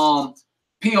our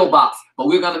P.O. box, but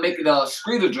we're gonna make it a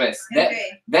street address.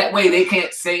 That way they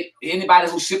can't say anybody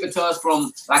who's shipping to us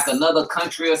from like another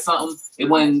country or something. It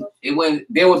when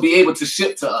they would be able to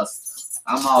ship to us.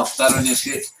 I'm all stuttering and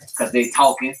shit because they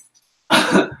talking.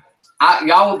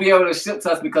 Y'all will be able to ship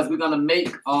to us because we're gonna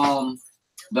make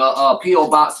the P.O.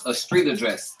 box a street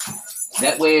address.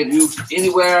 That way, if you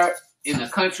anywhere in the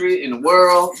country, in the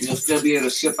world, you'll still be able to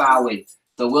ship our way.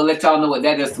 So we'll let y'all know what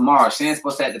that is tomorrow. Shan's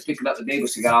supposed to have to pick it up today, but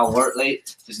she got all work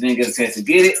late, so she didn't get a chance to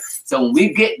get it. So when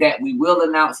we get that, we will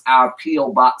announce our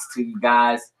P.O. box to you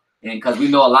guys. And because we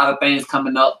know a lot of things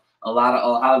coming up, a lot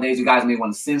of holidays, you guys may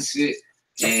want to send shit,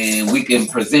 and we can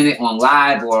present it on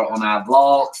live or on our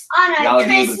vlogs. Y'all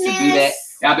be able to do that.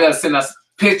 Y'all be able to send us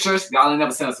pictures. Y'all ain't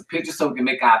never send us a picture so we can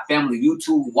make our family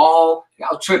YouTube wall.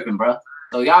 Y'all tripping, bro.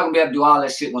 So y'all gonna be able to do all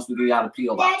that shit once we get y'all the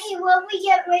P.O. box. Daddy, when we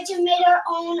get rich and made our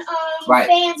own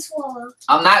fans wall.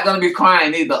 I'm not gonna be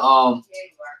crying either. I'm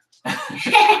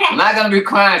not gonna be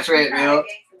crying, Treadmill.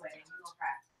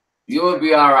 You will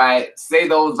be all right. Say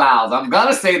those vows. I'm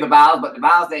gonna say the vows, but the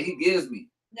vows that he gives me.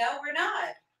 No, we're not.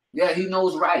 Yeah, he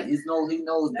knows right. He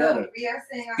knows better. We are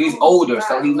saying He's older,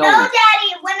 so he knows. No,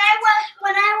 Daddy. When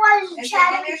I was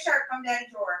chatting, give me a shirt from Daddy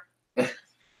drawer.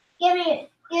 Give me.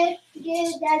 Give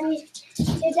Daddy.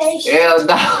 Give Daddy. Hell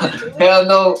no. Hell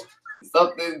no.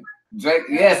 Something drink.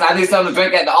 Yes, I need something to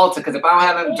drink at the altar because if I don't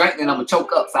have nothing to drink, then I'm gonna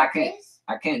choke up. So I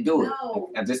can't do it.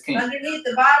 No. I just can't. Underneath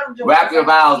the bottle drawer. Wrap your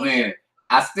vows, man.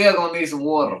 I still gonna need some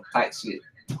water type shit.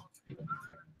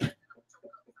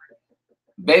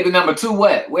 Baby number 2,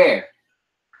 what? Where?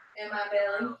 In my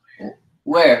belly.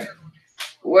 Where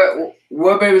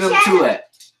baby number 2 at?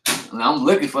 I'm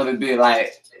looking for the bit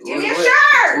like. Give me a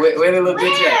shirt. Where the little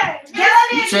bitch at?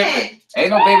 You tripping? Ain't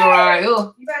no baby around here.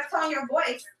 You better tone your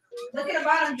voice. Look at the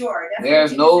bottom drawer.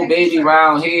 There's no baby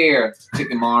around here,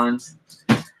 Chicken Marnes.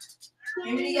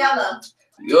 Give me the yellow.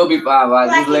 You'll be fine, right?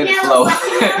 Just let it flow.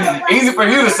 Easy for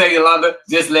you to say, Yolanda.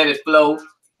 Just let it flow.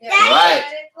 Yeah, right.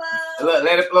 Let it flow. Look,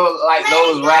 let it flow like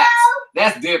those raps.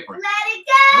 That's different. Let it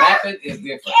go. Rapping is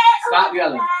different. Stop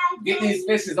yelling. Get these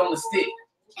fishes on the stick.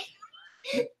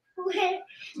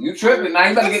 You tripping now?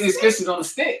 You better get these fishes on the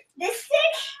stick. This stick?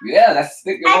 Yeah, that's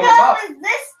the stick you're I talking thought about. it was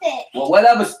this stick. Well,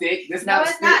 whatever stick. This No, not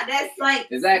it's stick. not. That's like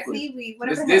Exactly. seaweed.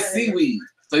 This seaweed.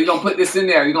 So you're gonna put this in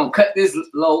there. You're gonna cut this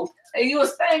low. Hey, you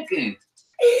was thinking.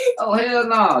 Oh hell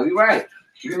no, you're right.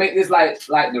 You can make this like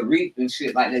the reef and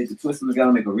shit like that. You can twist them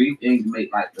together, make a reef, and you can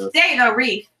make like the. There you go,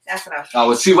 reef. That's what I was. Oh,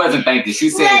 well, she wasn't thinking. She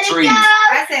said Let it trees. go.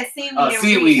 I said seaweed. Oh,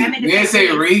 seaweed. I meant to You didn't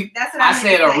say reef. That's what I I meant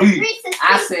said to a say. reef. Reese's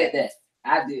I Pieces. said that.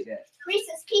 I did that.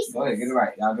 Reese's Pieces. Go ahead, get it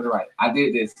right. Y'all get it right. I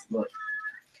did this. Look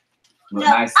No.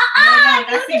 nice. No, I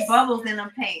you see just- bubbles in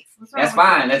them paints. What's wrong That's with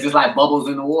fine. you? That's just like bubbles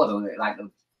in the water, like a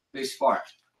fish fart.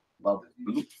 Bubbles.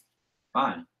 Bloop.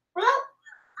 Fine. Bloop.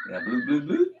 Yeah, bloop, bloop,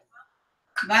 bloop.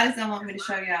 Why does someone want me to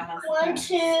show you all my 1, surprise?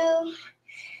 2,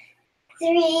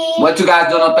 3. What you guys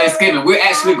doing on Thanksgiving? We're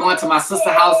actually going to my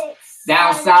sister's house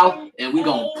down south, and we're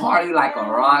going to party like a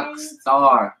rock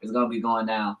star. It's going to be going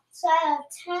down. So I have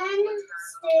 10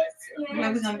 sticks. Why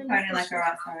are we gonna be partying like a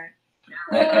rock star?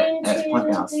 At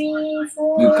Point House. 3,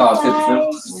 4, You call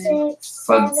 5, 57? 6,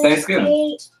 For 7, Thanksgiving.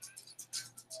 8,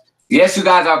 Yes, you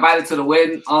guys are invited to the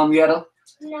wedding, Yetta.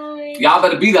 9. Y'all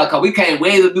better be there, because we came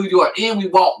way to New York, and we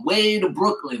walked way to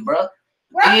Brooklyn, bro.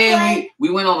 And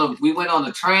Brooklyn. we went on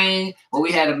the train where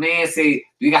we had a man say,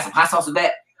 "You got some hot sauce with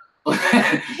that?"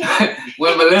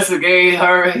 When Melissa gave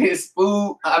her her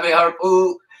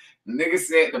food, the nigga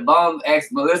said the bum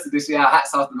asked Melissa did she have hot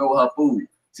sauce to go with her food.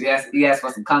 He asked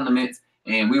for some condiments,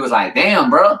 and we was like, "Damn,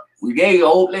 bro, we gave you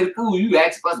old lady food. You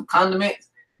asked for some condiments,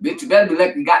 bitch. You better be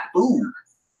lucky you got the food."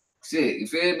 Shit, you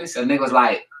feel me? So the nigga was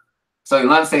like, so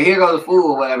Yolanda said, "Here goes the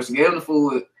food," or whatever. She gave him the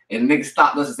food. And the nigga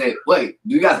stopped us and said, "Wait,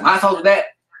 do you got some hot sauce with that?"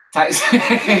 Type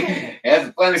shit. That's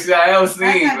the funniest shit I ever seen,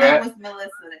 I thought bro. that was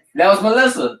Melissa. That was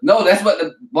Melissa. No, that's what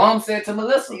the bomb said to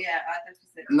Melissa. Yeah, I thought you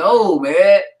said. No,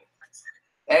 man.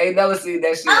 I ain't never seen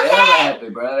that shit Okay. ever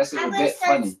happen, bro. That shit I'm was gonna that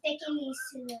start funny. sticking these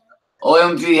to them.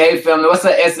 OMG, hey family. What's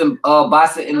up, SM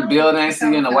Bossa in the building? I ain't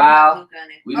seen you in a while.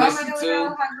 We missed you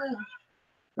too.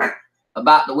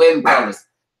 About the wedding colors.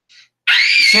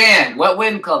 Shan, what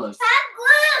wedding colors?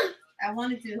 Hot glue. I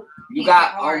wanted to. You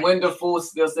got a window full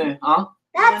still saying, huh?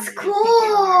 That's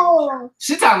cool.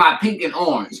 She talking about pink and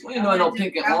orange. We ain't doing no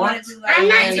pink and orange. I'm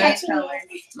not Indian, touching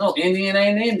it. No, Indian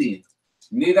ain't Indian.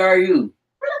 Neither are you.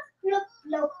 Look,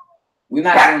 look. We're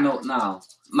not doing no.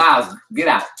 Miles, get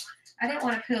out. I didn't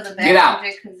want to peel the Get out.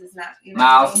 back because it's not. You know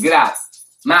Miles, what I mean? get out.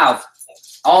 Mouth.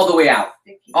 All the way out.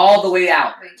 All the way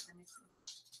out. Wait, let me see.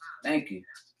 Thank you.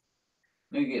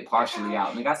 Let me get partially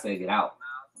out. Nigga, I said get out.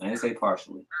 I didn't say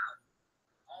partially.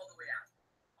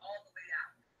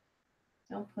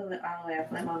 Don't pull it all the way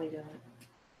up. Let mommy do it.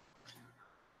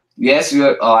 Yes,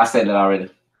 you're. Oh, I said that already.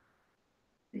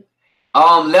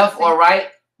 Left or right?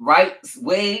 Right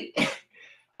way.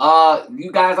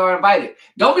 You guys are invited.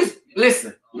 Don't be.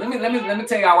 Listen. Let me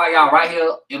tell y'all why y'all right here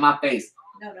in my face.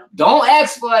 No. Don't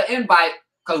ask for an invite,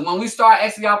 cause when we start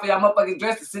asking y'all for y'all motherfucking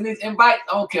dress to send these invites,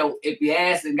 I don't care if you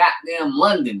ass in goddamn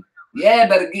London. Yeah,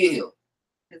 better get here.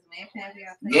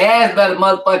 Yeah, better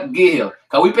motherfucking get here.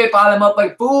 Cause we pay for all that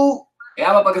motherfucking food.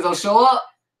 Y'all motherfuckers don't show up.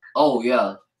 Oh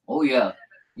yeah.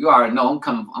 You already know I'm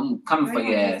coming for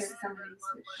your ass.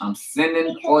 I'm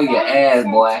sending for your ass,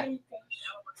 boy.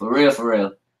 For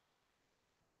real.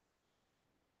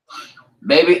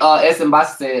 Baby, S and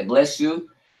Boss said, bless you.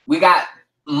 We got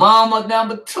Mama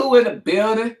number 2 in the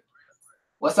building.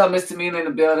 What's up, Miss Tamina in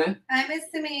the building? Hi, Miss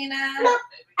Tamina. Look,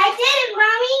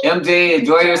 I did it, Mommy. MJ,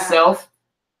 enjoy yourself.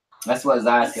 That's what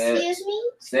Zai said. Excuse me?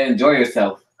 Say enjoy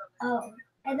yourself. Oh,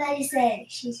 I thought you said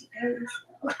she's nervous.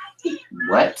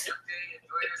 What?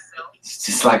 It's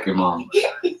just like your mom.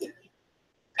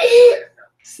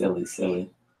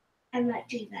 Silly. I'm not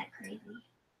doing that crazy.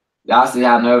 Y'all see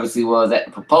how nervous he was at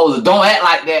the proposal. Don't act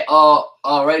like that,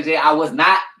 Ray J. I was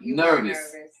not nervous.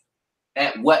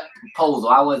 At what proposal?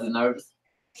 I wasn't nervous.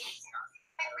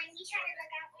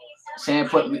 Shan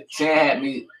had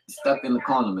me stuck in the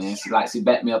corner, man. She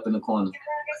backed me up in the corner.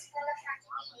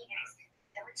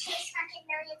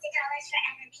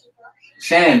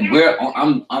 Shan,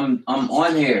 I'm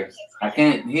on here. I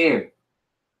can't hear.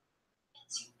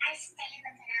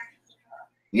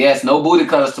 Yes, no booty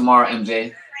colors tomorrow,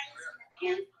 MJ.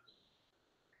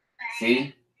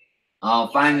 See?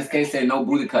 Finance case said no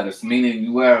booty cutters, meaning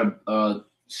you wear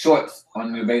shorts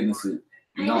on your bathing suit.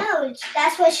 I know,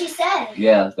 that's what she said.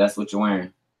 Yeah, that's what you're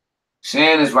wearing.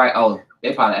 Shan is right. Oh,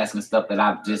 they probably asking stuff that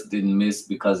I just didn't miss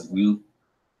because you.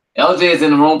 LJ is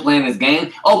in the room playing this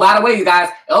game. Oh, by the way, you guys,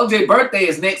 LJ's birthday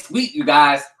is next week, you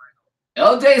guys.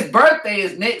 LJ's birthday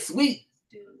is next week.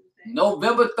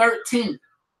 November 13th,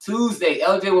 Tuesday.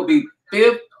 LJ will be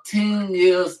 15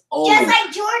 years old. Just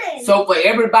like Jordan. So for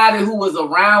everybody who was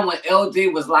around when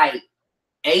LJ was like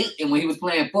 8 and when he was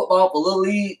playing football for Little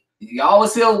League, y'all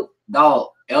was still, dog,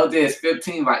 LJ is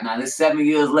 15 right now. This 7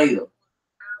 years later.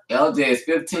 LJ is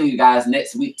 15, you guys,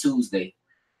 next week, Tuesday.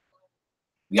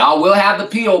 Y'all will have the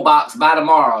P.O. box by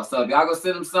tomorrow. So if y'all go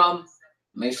send him something,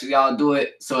 make sure y'all do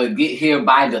it so it get here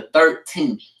by the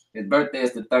 13th. His birthday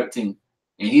is the 13th.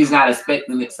 And he's not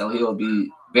expecting it, so he'll be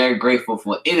very grateful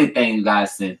for anything you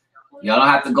guys send. Y'all don't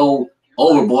have to go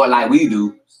overboard like we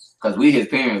do, because we his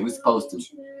parents. We're supposed to.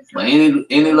 But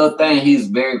any little thing, he's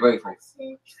very grateful.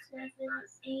 6, 7,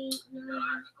 8,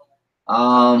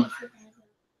 9.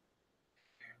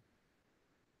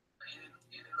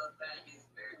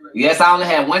 Yes, I only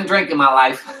had one drink in my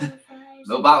life.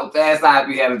 So about fast I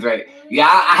be had a drink. Yeah,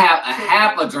 I have a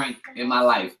half a drink in my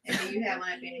life. And then you have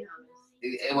my baby.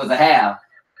 It was a half.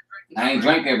 I ain't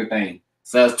drank everything.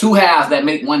 So it's 2 halves that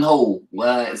make 1 whole.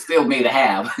 Well, it still made a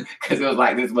half because it was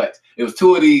like this much. It was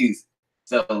 2 of these.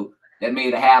 So that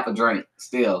made a half a drink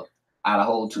still out of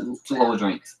whole two whole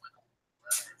drinks.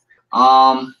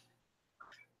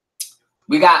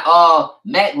 We got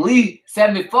Matt Lee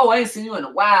 74. I ain't seen you in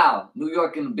a while. New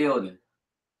York in the building.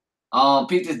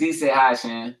 Peaches D said hi,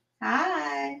 Shan.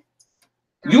 Hi.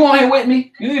 You on here with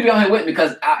me? You need to be on here with me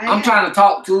because I'm trying to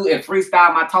talk to and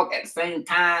freestyle my talk at the same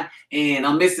time, and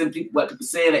I'm missing what people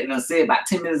said that I said about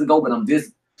 10 minutes ago, but I'm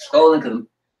just scrolling because I'm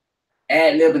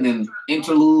ad-libbing and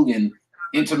interlude and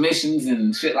intermissions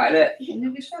and shit like that.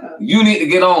 You need to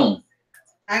get on.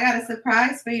 I got a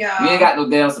surprise for y'all. You ain't got no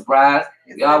damn surprise.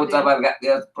 Y'all would talk about got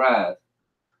damn surprise.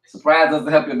 Surprise us to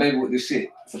help your baby with this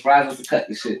shit. Surprise us to cut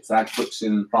this shit so I can put shit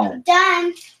in the phone.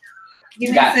 Done.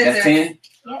 You got that's 10?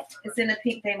 Yep. It's in the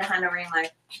pink thing behind the ring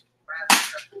light.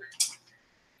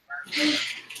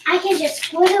 I can just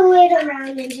twiddle it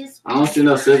around and just. I don't see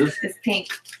no scissors. It's pink.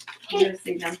 You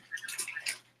see them.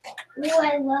 Ooh,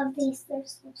 I love these. They're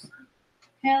so sweet.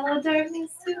 Hello, darkness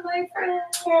to my friend.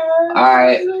 Hello,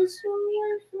 Alright. darkness to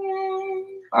my friend.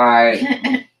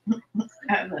 Alright.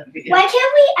 I love you. Why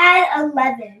can't we add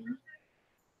 11?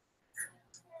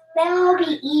 Then it'll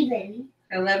be even.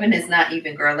 11 is not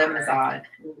even, girl. 11 is odd.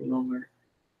 Oh, Lord.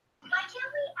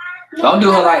 Don't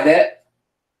do her like that.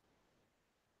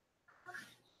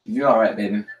 You're all right,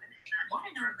 baby.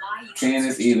 10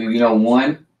 is even. You know,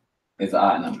 1 is an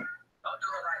odd number.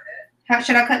 How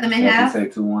should I cut them in So if half? you say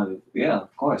 2 1s, yeah,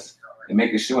 of course. And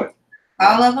make it short.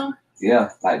 All of them? Yeah,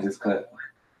 like just cut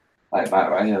Like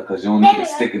about right here, because you don't need it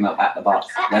sticking up out the box.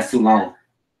 That's too long.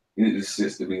 You need the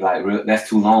shits to be like real. That's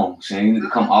too long, Shane. You need to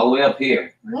come all the way up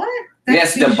here. What?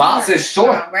 Yes, the box is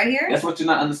short. Right here? That's what you're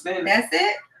not understanding. That's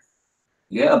it?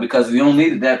 Yeah, because you don't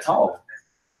need it that tall.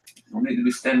 You don't need to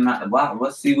be standing out the bottom.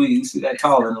 Let's see where you see that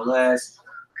tall in the last.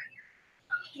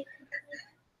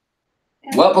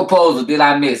 What proposal did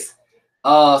I miss?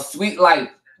 Sweet Life.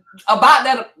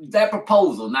 About that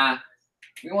proposal. Now,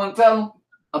 you want to tell them?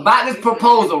 About this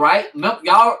proposal, right?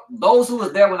 Y'all, those who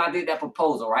was there when I did that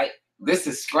proposal, right? This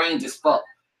is strange as fuck.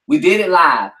 We did it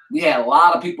live. We had a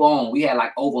lot of people on. We had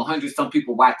like over 100 some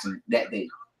people watching that day.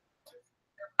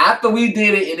 After we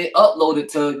did it and it uploaded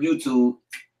to YouTube,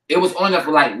 it was on there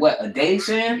for like what, a day,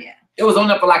 Shan? Yeah. It was on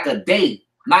there for like a day.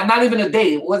 Not even a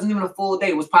day. It wasn't even a full day.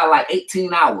 It was probably like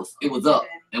 18 hours. It was up.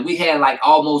 And we had like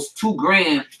almost 2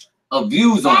 grand of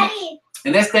views on it.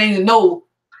 And next thing you know,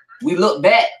 we look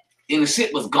back and the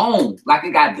shit was gone. Like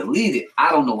it got deleted. I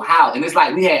don't know how. And it's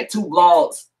like we had 2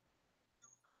 blogs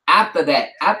after that.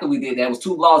 After we did that, it was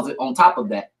 2 blogs on top of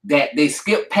that they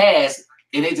skipped past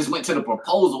and they just went to the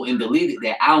proposal and deleted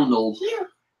that. I don't know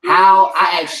how.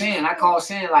 I asked Shan. I called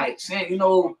Shan like, Shan, you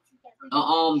know,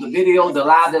 the video, the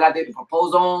live that I did the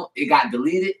proposal on, it got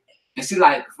deleted. And she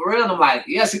like, for real? And I'm like,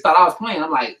 yeah, she thought I was playing.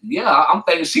 I'm like, yeah, I'm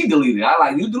thinking she deleted it. I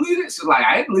like, you deleted it? She's like,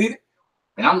 I ain't deleted it.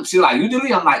 And she like, you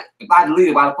deleted it? I'm like, if I deleted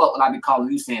it, why the fuck would I be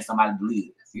calling you saying somebody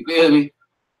deleted it? You feel me?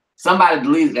 Somebody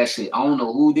deleted that shit. I don't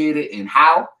know who did it and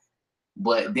how,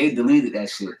 but they deleted that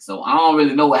shit. So I don't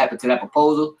really know what happened to that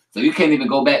proposal. So you can't even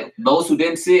go back. Those who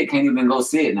didn't see it can't even go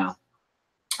see it now.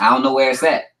 I don't know where it's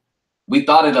at. We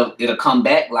thought it'll come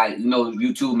back, like, you know,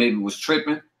 YouTube maybe was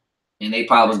tripping and they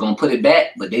probably was gonna put it back,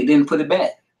 but they didn't put it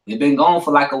back. It's been gone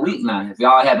for like a week now. If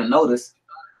y'all haven't noticed,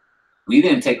 we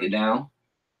didn't take it down.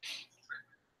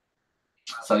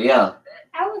 So yeah.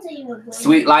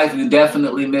 Sweet Life, you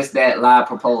definitely missed that live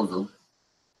proposal.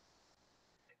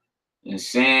 And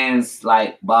Shan's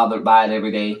like bothered by it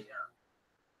every day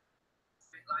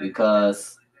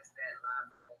because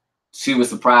she was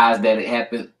surprised that it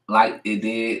happened like it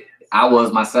did. I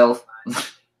was myself.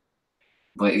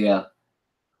 But yeah.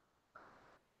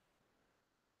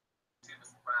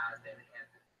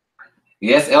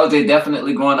 Yes, LJ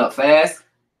definitely growing up fast.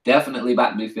 Definitely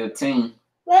about to be 15.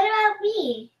 What about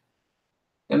me?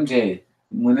 MJ,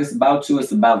 when it's about you,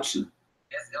 it's about you.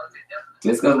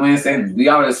 Just because we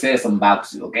already said something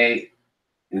about you, okay?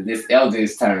 It's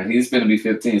LJ's turn. He's going to be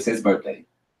 15. It's his birthday.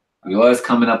 Yours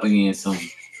coming up again soon.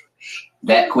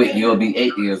 That quick, you'll be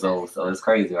 8 years old. So it's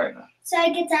crazy right now. So I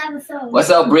get to have a phone.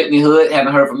 What's up, Brittany Hood?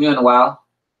 Haven't heard from you in a while.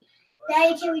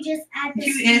 Daddy, can we just add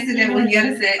this? You answered that when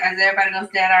Yoda said, is everybody going to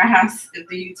stay at our house if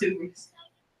the YouTubers?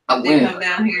 They come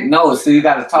down here. No, so you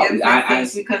got to talk. We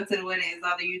come to the wedding. Is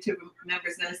all the YouTuber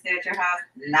members going to stay at your house?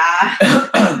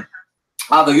 Nah.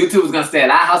 All the YouTubers going to stay at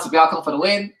our house if y'all come for the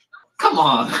wedding? Come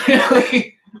on.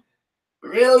 Really?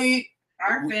 Really?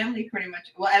 Our family pretty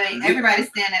much. Well, I mean, everybody's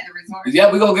staying at the resort. Yeah,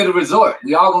 we going to get a resort.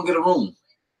 We all going to get a room.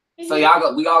 So we all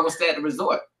going to stay at the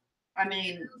resort. I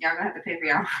mean, y'all gonna have to pay for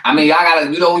y'all. I mean, y'all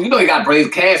gotta, you know, you gotta raise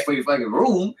cash for your fucking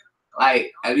room.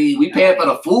 Like, I mean, we paying for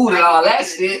the food and all that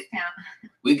shit.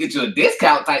 We get you a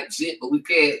discount type shit, but we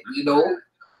can't, you know.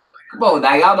 Come on,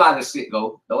 now y'all know how this shit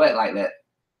go. Don't act like that.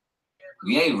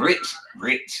 We ain't rich.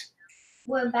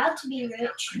 We're about to be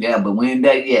rich. Yeah, but we ain't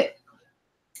that yet.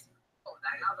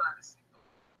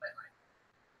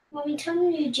 Mommy, tell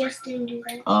me you just didn't do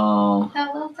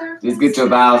that. Just get your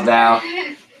vows down.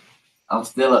 I'm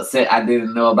still upset I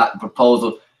didn't know about the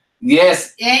proposal.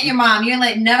 Yes. And your mom. You didn't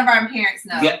let none of our parents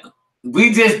know. Yeah.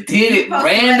 We just did it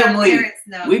randomly.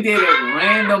 We did it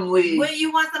randomly. Well, you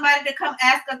want somebody to come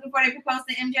ask us before they propose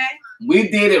to MJ? We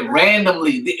did it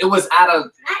randomly. It was out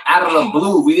of the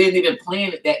blue. We didn't even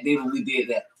plan it that day when we did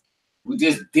that. We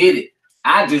just did it.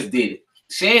 I just did it.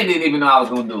 Shan didn't even know I was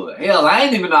gonna do it. Hell, I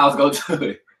didn't even know I was gonna do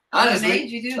it. Honestly, what made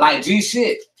you do like G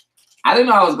shit. I didn't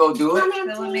know I was gonna do it. So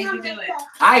what made you do it?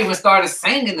 I even started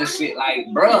singing the shit like,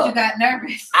 bruh. You got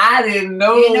nervous. I didn't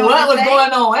know what was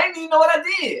going on. I didn't even know what I did.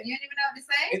 You didn't even know what to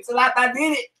say? Until after I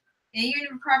did it. And you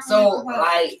didn't properly so, propose.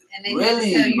 like, and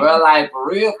really, bro, like, for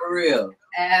real.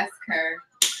 Ask her.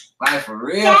 Like, for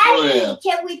real, Daddy, for real.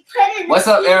 Can we put in What's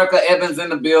up, Erica Evans in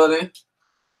the building?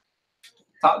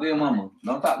 Talk to your mama.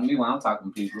 Don't talk to me when I'm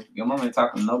talking to people. Your mama ain't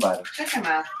talking to nobody. Shut your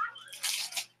mouth.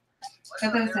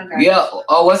 Yeah.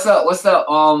 Oh, what's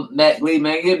up, Matt Lee,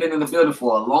 man? You've been in the building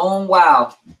for a long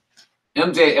while.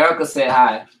 MJ, Erica said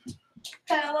hi.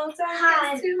 Hello,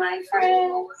 hi to my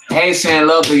friend. Hey, Shan,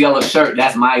 love the yellow shirt.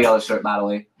 That's my yellow shirt, by the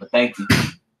way. But thank you.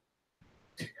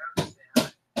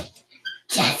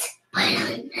 Just put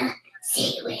on the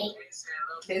seaweed.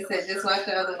 They said just watch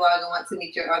the other vlog and want to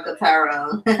meet your Uncle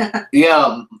Tyrone.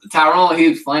 Yeah, Tyrone,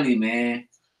 he's funny, man.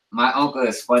 My uncle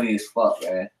is funny as fuck,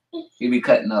 man. He be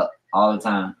cutting up all the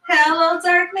time. Hello,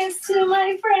 darkness to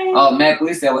my friend. Oh, Mac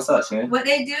Lee said, what's up, Sharon? What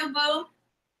they do, boo?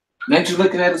 Ain't you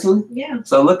looking at it too? Yeah.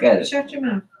 So look at it. Shut your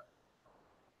mouth.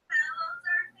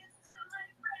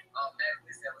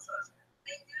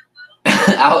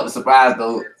 I was surprised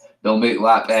though. Don't make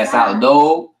Rock pass out.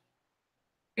 No.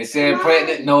 Is Sharon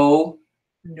pregnant? No.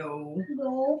 No.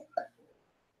 No.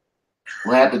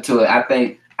 What happened to it? I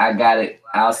think I got it.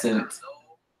 I'll send it.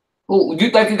 Who you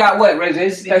think you got what, Ray J?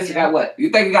 You think you got what? You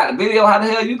think you got the video? How the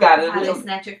hell you got it? How they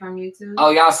snatch it from YouTube? Oh,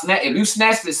 y'all snatch. If you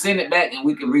snatched it, send it back and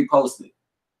we can repost it.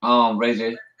 Ray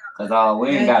J. Cause we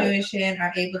ain't got it. You and Shan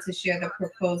are able to share the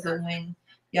proposal when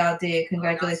y'all did.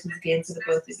 Congratulations again to the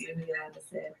both of you. Yolanda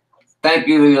said. Thank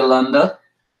you, Yolanda.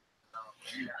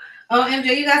 Oh,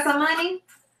 MJ, you got some money?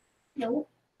 No.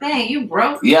 Dang, you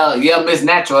broke. Yeah, Miss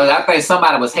Natural. I think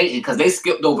somebody was hating because they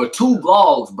skipped over 2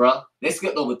 vlogs, bro. They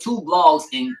skipped over 2 vlogs,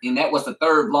 and that was the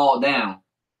 3rd vlog down.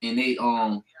 And they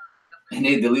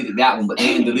deleted that one, but they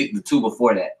didn't delete the 2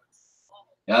 before that.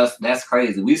 That's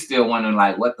crazy. We still wondering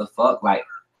like, what the fuck? Like,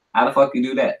 how the fuck you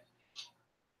do that?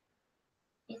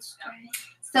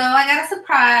 So I got a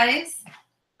surprise.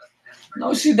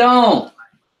 No, she don't.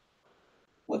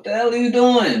 What the hell are you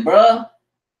doing, bro?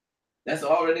 That's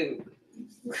already.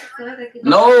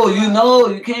 No,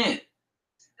 you can't.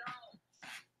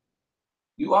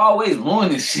 You always ruin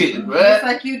this shit, bro. Just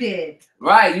like you did.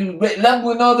 Right, you left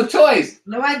with no other choice.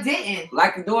 No, I didn't.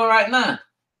 Like you're doing right now.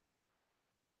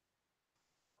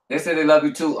 They said they love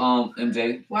you too,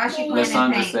 MJ. Why is she playing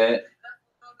in paint? Said.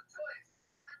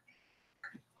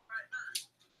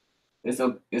 It's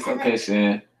okay,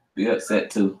 Shan. Be upset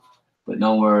too. But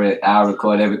don't worry, I'll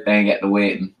record everything at the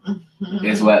wedding.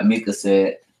 Is what Mika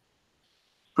said.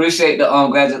 Appreciate the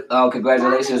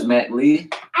congratulations, Matt Lee.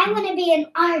 I'm gonna be an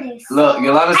artist. Look, so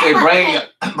Yolanda say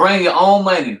bring your own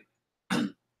money.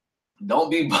 Don't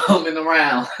be bumming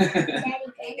around. They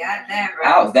got that right.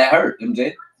 Ouch, that hurt,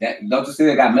 MJ. Don't you see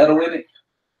they got metal in it?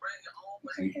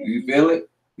 You feel it?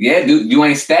 Yeah, dude, you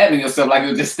ain't stabbing yourself like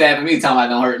you just stabbing me. Talking about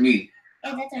don't hurt me.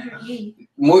 It doesn't hurt me.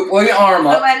 Pull your arm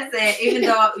up. Somebody said, even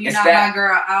though you're not my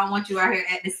girl, I don't want you out here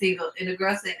acting single. And the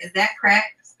girl said, is that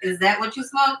crack? Is that what you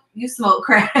smoke? You smoke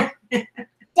crack. Daddy,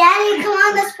 come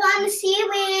on, let's plant the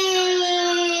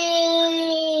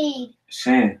seaweed.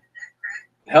 Shan,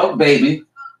 help baby,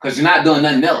 because you're not doing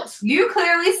nothing else. You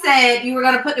clearly said you were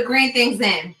going to put the green things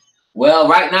in. Well,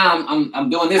 right now I'm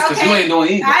doing this because you ain't doing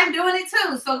either. I'm doing it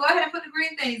too. So go ahead and put the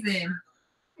green things in.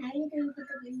 How are you going to put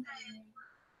the green things in?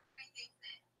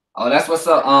 Oh, that's what's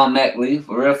up, Mac Lee.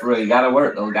 For real. You gotta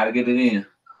work though. Gotta get it in.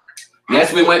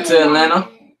 Yes, we went to Atlanta.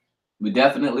 We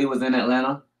definitely was in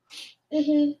Atlanta.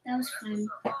 That was fun.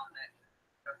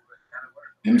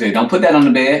 MJ, don't put that on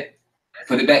the bed.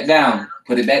 Put it back down.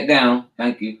 Put it back down.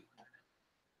 Thank you.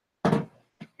 I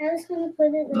was gonna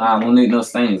put it. Nah, we don't need no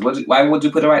stains. Why would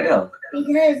you put it right there?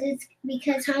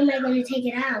 Because how am I gonna take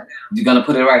it out? You're gonna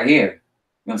put it right here.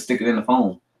 You're gonna stick it in the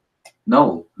phone.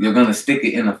 No, you're gonna stick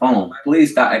it in the phone.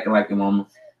 Please stop acting like your mama.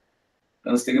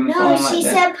 Gonna stick it in the phone like that. No, she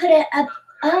said put it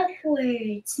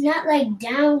upwards, not like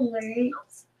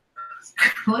downwards.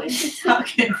 What is she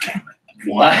talking about?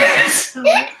 What?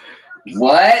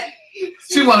 What?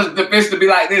 She wanted the fish to be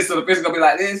like this, so the fish is gonna be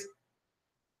like this?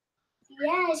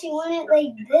 Yeah, she wanted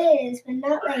like this, but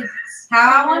not like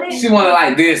how I want it. She wanted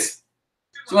like this.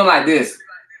 She wanted like this.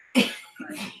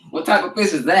 What type of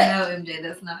fish is that? No, MJ,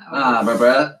 that's not. Nah,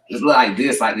 bro. It's like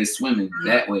this swimming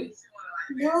that way.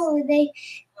 No.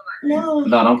 No,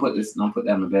 don't put this. Don't put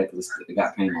that in the bag because it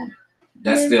got paint on it.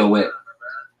 That's still wet.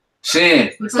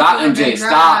 Shan, stop, MJ.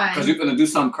 Stop, because you're gonna do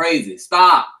something crazy.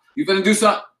 Stop. You're gonna do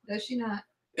something. Does she not?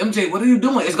 MJ, what are you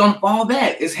doing? It's gonna fall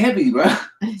back. It's heavy, bro.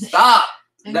 Stop.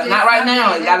 Not right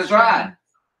now. It gotta dry.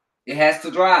 It has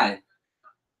to dry.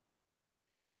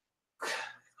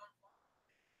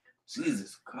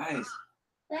 Jesus Christ.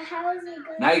 But how is it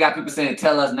going? Now you got people saying,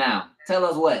 tell us now. Tell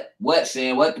us what? What,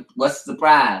 Shan? What's the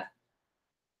surprise?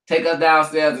 Take us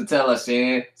downstairs and tell us,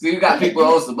 Shan. See, you got people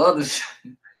on some other shit.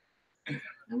 I'm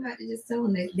about to just tell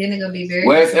them. Then they're going to be very...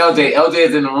 Where's LJ? LJ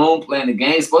is in the room playing the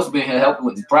game. He's supposed to be in here helping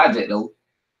with the project, though.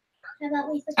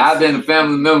 I've been a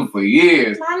family member for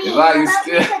years. Mommy, how about we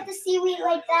put the seaweed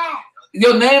like that?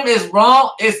 Your name is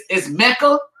wrong. It's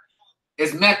Mecca.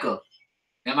 It's Mecca.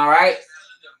 Am I right?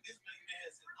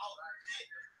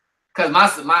 Because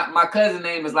my cousin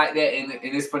name is like that and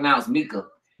it's pronounced Mika.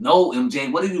 No,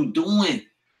 MJ, what are you doing?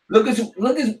 Look at you.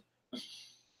 Look at.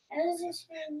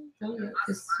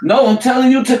 No, I'm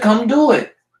telling you to come do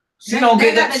it. She don't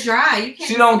get the dry. You can't.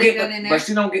 She don't get the, but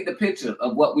she don't get the picture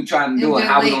of what we trying to do and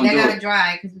how we gonna do it. They gotta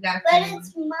dry because we gotta. But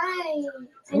it's mine,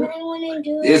 and I want to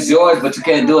do it. It's yours, but you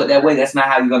can't do it that way. That's not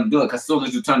how you're gonna do it. Cause as soon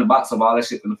as you turn the box over, all that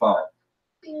shit gonna fall.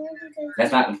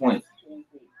 That's not the point.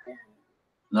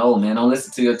 No, man, don't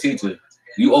listen to your teacher.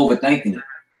 You overthinking it.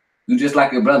 You just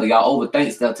like your brother. Y'all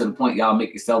overthink stuff to the point y'all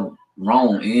make yourself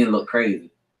wrong and look crazy.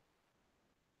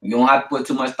 You don't have to put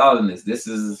too much thought in this. This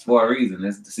is for a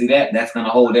reason. See that? That's gonna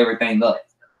hold everything up.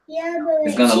 Yeah, but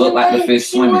it's gonna look like the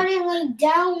fish swimming. She wanted like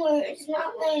downwards,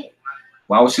 not like.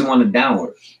 Why would she want it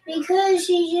downward? Because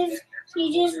she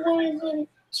just wanted to.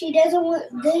 She doesn't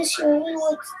want this. She only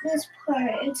wants this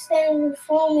part instead of the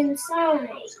foam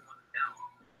inside.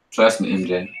 Trust me,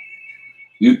 MJ.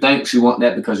 You think she want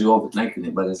that because you're overthinking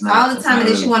it, but it's not. All the time, and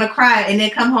then she want to cry, and then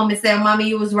come home and say, "Mommy,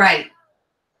 you was right."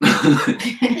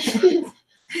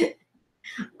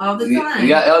 All the time. You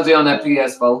got LJ on that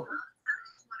PS4.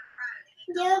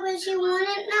 Yeah, but she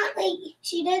wanted not like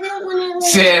she doesn't want to.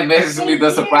 Like, Shan messaged me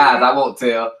the surprise. I won't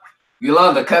tell.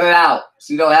 Yolanda, cut it out.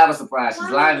 She don't have a surprise. She's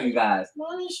lying to you guys.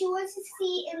 Mommy, she wants to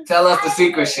see inside. Tell us the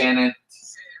secret, Shannon.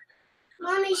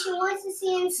 Mommy, she wants to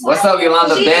see inside. What's up,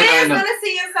 Yolanda? She is gonna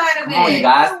see inside of it. Come on, you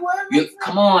guys.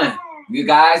 Come on, you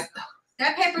guys.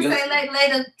 That paper say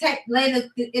lay the.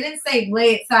 It didn't say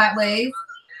lay it sideways.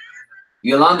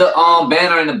 Yolanda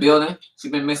banner in the building. She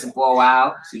been missing for a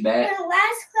while. She back. Her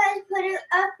last class put her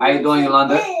up. How you doing,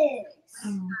 Yolanda?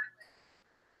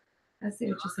 I see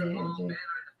what you said, MJ.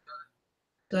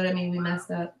 So that means we messed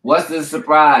up. What's the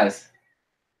surprise?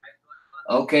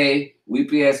 Okay, we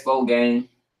PS4 game.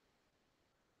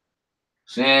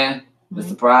 Shan, the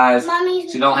surprise. Mommy,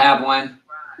 she don't have one.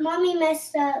 Mommy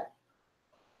messed up.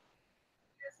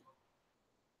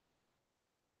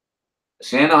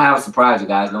 Shan don't have a surprise, you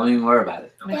guys. Don't even worry about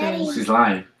it. Daddy, she's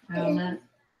lying. Daddy,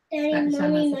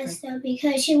 Mommy messed up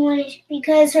because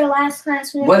her last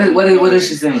class. What is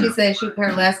she saying? She said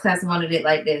her last class wanted it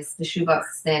like this: the shoebox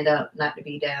to stand up, not to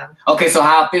be down. Okay, so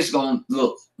how a fish gonna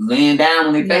look? Laying down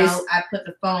when they face? No, I put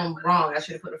the foam wrong. I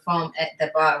should have put the foam at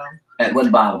the bottom. At what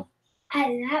bottom? At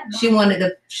that bottom. She wanted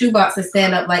the shoebox to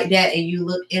stand up like that, and you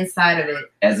look inside of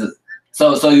it.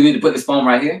 So you need to put this foam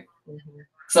right here. Mm-hmm.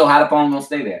 So how the foam gonna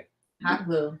stay there? Hot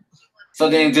glue. So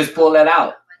then just pull that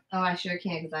out. Oh, I sure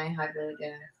can because I ain't hot glue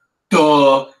again.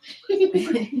 Duh.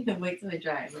 Wait till it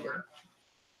dries.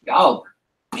 Y'all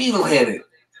beetle headed.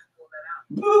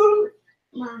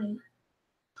 Mommy.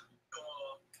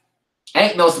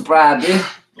 Ain't no surprise, bitch.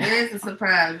 There is a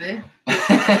surprise, bitch.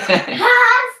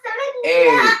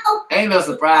 Hey, ain't no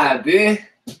surprise, bitch.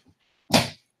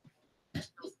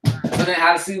 So then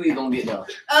how the seaweed gonna get there?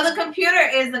 Oh, the computer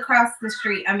is across the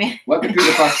street. I mean, what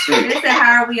computer across the street? They said,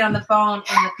 how are we on the phone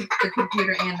and the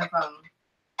computer and the phone?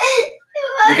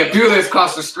 The computer is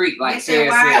across the street, like Shan said.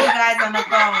 Why are you guys on the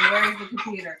phone? Where is the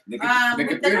computer? The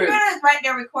computer is right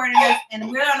there recording us, and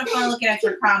we're on the phone looking at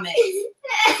your comments.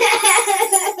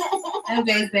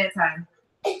 MJ's bedtime.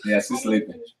 Yeah, she's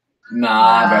sleeping.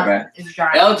 Nah, baby. It's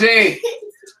dry. LG.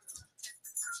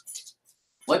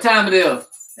 What time it is?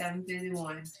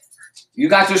 7:51. You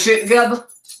got your shit together?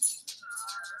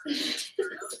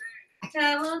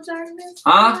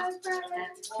 Huh?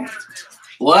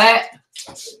 What?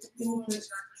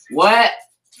 What?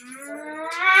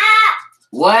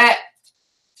 What?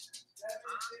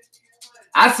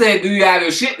 I said, do you have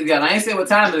your shit together? I ain't say what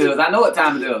time it is. I know what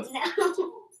time it is.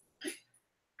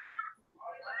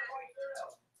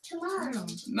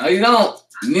 No, you don't.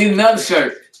 You need another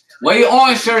shirt. Where your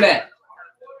orange shirt at?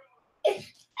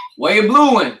 Where your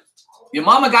blue one? Your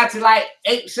mama got you like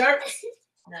 8 shirts?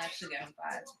 No, she got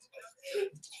 5.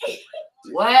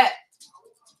 What?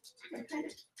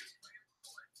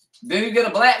 Did you get a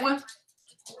black one?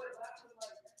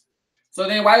 So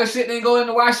then why your shit didn't go in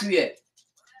the washer yet?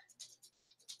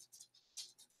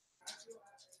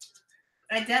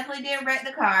 I definitely didn't wreck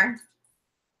the car.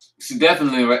 She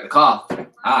definitely wrecked the car. All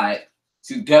right.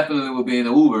 She definitely would be in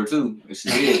the Uber too if she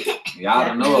did. Y'all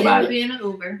don't know about it. Be in an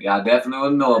Uber. Y'all definitely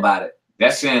wouldn't know about it.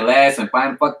 That shit last and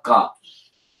find the fucking car.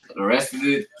 For the rest of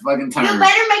the fucking term. You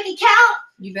better make it count.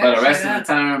 You better. For the rest of the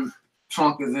term,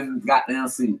 trunk is in the goddamn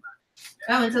seat.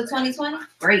 Oh, until 2020?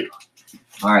 Great.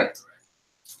 All right.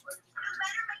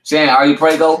 Shan, are you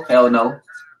prego? Hell no.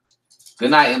 Good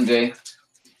night, MJ.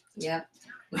 Yep.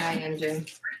 Good night, MJ.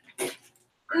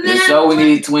 This show we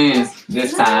need twins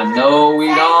this time. No, we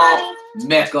don't.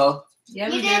 Mecca. Yeah,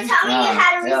 you didn't tell me you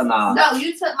had a Reese's. No,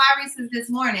 you took my Reese's this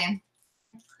morning.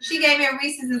 She gave me a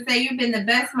Reese's and said, "You've been the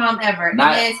best mom ever." And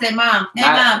then said, "Mom,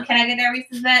 Mom, can I get that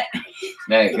Reese's back?"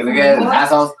 Hey, can I get it?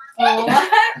 Assholes.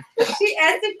 She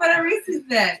asked me for the Reese's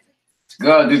back.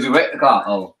 Girl, did you wreck the car?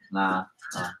 Oh, nah.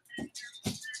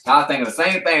 I was thinking the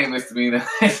same thing, Mr. Mina.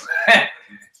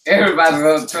 Everybody's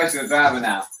going to trust your driver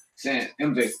now. Saying,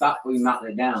 MJ, stop before you knock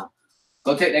that down.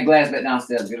 Go take that glass back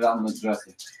downstairs. Get it off my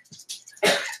dresser.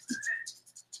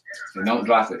 And don't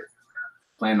drop it.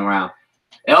 Playing around.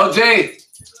 LJ!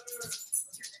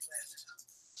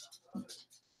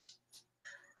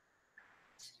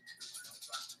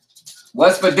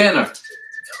 What's for dinner?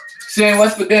 Shane,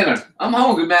 what's for dinner? I'm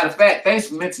hungry, matter of fact. Thanks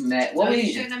for mentioning that. What we eating?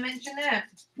 You shouldn't have mentioned that.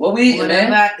 What we eating,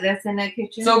 man? That's in that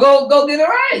kitchen. So go get it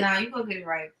right. No, you go get it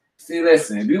right. See,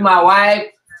 listen, if you my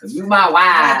wife,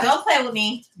 Don't play with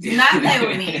me. Do not play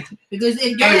with me. Because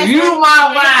if you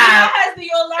my wife,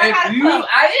 you'll learn how to cook.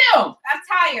 I am. I'm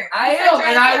tired. I am,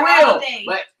 and I will.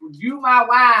 But you my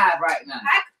wife right now.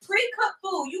 I pre-cooked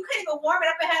food. You couldn't even warm it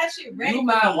up and have that shit ready. You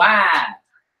my wife.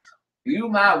 You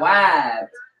my wife.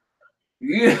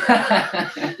 You,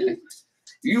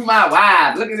 you my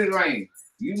wife. Look at this ring.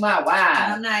 You my wife.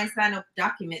 I'm not signed no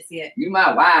documents yet. You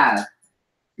my wife.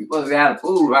 You supposed to have the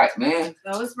food right, man.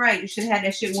 Oh, it's right. You should have had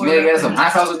that shit warmed up. Yeah, get some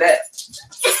hot sauce with that.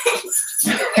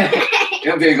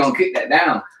 Them bitch gonna kick that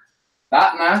down.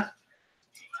 Stop now.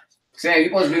 Saying you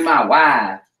supposed to be my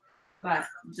wife. But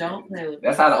don't play with me.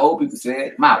 That's how the old people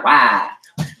said. My wife.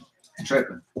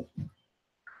 Tripping.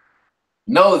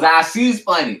 No, Zai, she's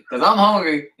funny. Because I'm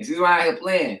hungry and she's around here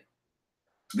playing.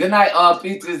 Good night,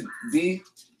 Peaches D.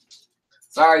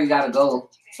 Sorry you gotta go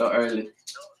so early.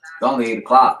 It's only 8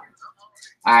 o'clock.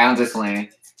 Alright, I'm just playing.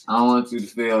 I don't want you to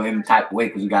feel any type of way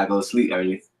because you gotta go to sleep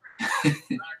early.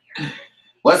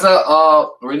 What's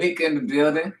up, Renika in the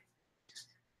building?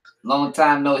 Long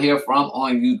time no hear from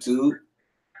on YouTube.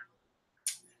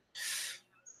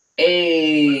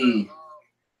 Hey.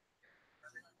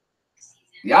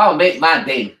 Y'all make my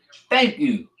day. Thank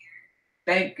you.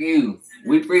 Thank you.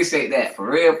 We appreciate that. For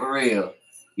real, for real.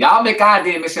 Y'all make our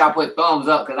day and make sure y'all put thumbs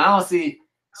up because I don't see.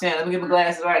 Shan, let me get my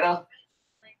glasses right now.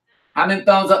 How many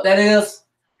thumbs up that is?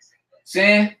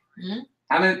 Shan?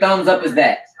 How many thumbs up is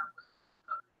that?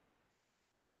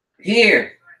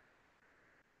 Here.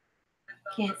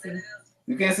 Can't see.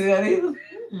 You can't see that either?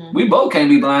 We both can't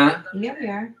be blind. Yeah, we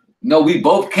are. No, we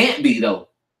both can't be though.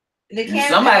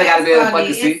 Somebody got to be able to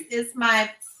fucking see. It's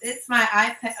my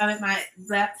iPad. I mean, my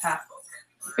laptop.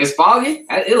 It's foggy.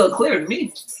 It look clear to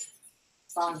me.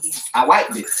 Foggy. I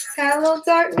wiped it. Hello,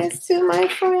 darkness to my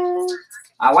friend.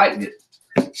 I wiped it.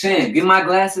 Shan, give my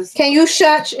glasses. Can you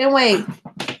shut and wait?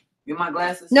 Give my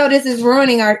glasses. No, this is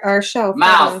ruining our show.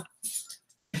 Mouth.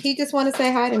 He just want to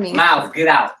say hi to me. Mouth, get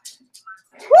out.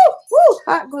 Woo, woo.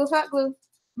 Hot glue, hot glue.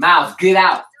 Mouth, get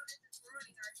out.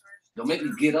 Don't make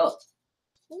me get up.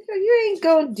 You ain't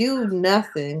gonna do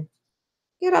nothing.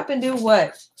 Get up and do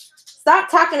what? Stop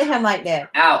talking to him like that.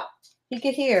 Out. He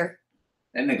could hear.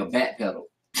 That nigga backpedal.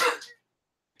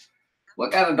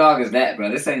 What kind of dog is that, bro?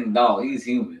 This ain't a dog. He's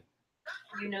human.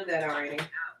 You know that already.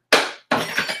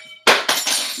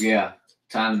 Yeah.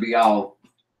 Trying to be all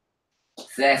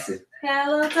sassy.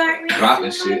 Hello, darkness.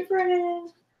 Dropping shit.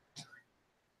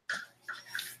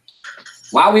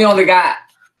 Why we only got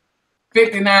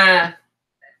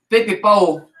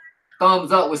 54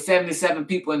 thumbs up with 77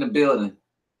 people in the building?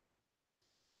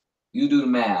 You do the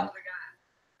math.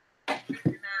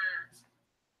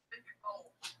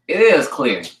 It is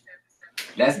clear.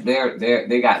 That's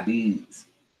they got these.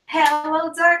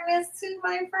 Hello, darkness to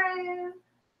my friend.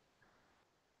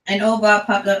 And Bob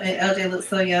popped up and LJ looks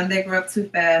so young. They grew up too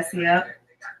fast. Yep.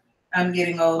 I'm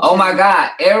getting old. Oh my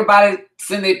God. Everybody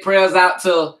send their prayers out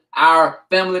to our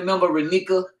family member,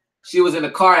 Renika. She was in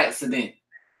a car accident.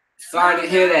 Sorry to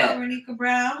hear that. Renika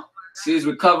Brown. She's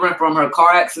recovering from her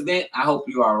car accident. I hope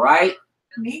you are right.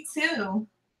 Me too.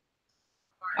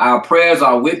 Our prayers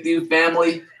are with you,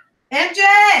 family.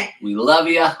 MJ! We love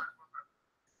you.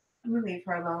 I'm gonna leave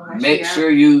her alone. Make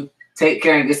sure you take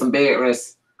care and get some bed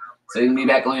rest so you can be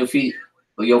back on your feet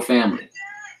for your family.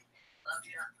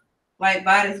 White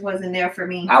bodies wasn't there for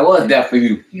me. I was there for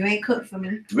you. You ain't cooked for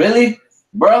me. Really?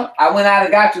 Bro, I went out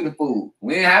and got you the food.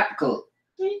 We didn't have to cook.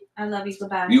 I love you.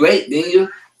 Goodbye. You ate, didn't you?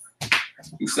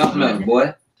 You something else,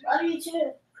 boy. Love you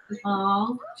too.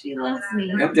 Oh, she loves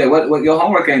me. MJ, what your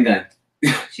homework ain't done?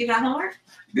 She got homework?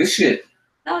 This shit.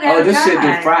 No, this shit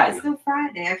due Friday. It's due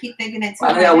Friday. I keep thinking that too.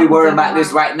 Why the hell we worrying about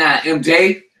this right now,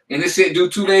 MJ? And this shit do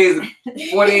 2 days,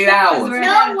 48 hours.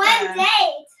 No, 1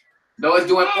 day. No, it's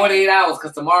doing 48 hours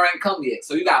because tomorrow ain't come yet.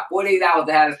 So you got 48 hours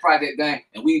to have this project done,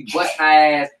 and we bust our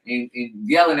ass and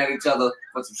yelling at each other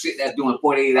for some shit that's doing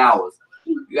 48 hours.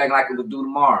 You acting like it was due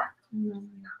tomorrow.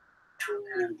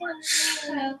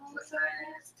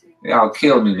 Y'all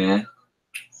killed me, man.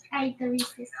 I can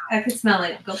smell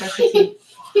it. Go brush your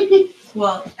teeth.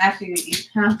 Well, after you eat.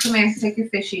 Huh? Come here. Take your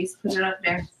fishies. Put it up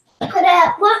there. Put it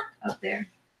up. What? Up there.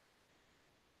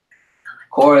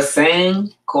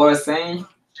 Coruscant.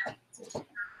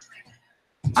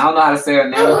 I don't know how to say her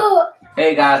name.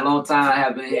 Hey guys, long time I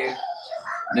have been here.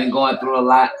 Been going through a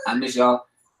lot. I miss y'all.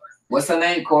 What's her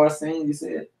name? Coruscant, you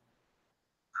said?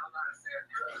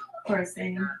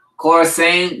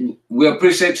 Coruscant. We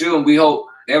appreciate you and we hope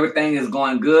everything is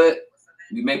going good.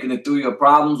 You're making it through your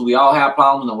problems. We all have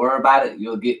problems. Don't worry about it.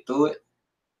 You'll get through it.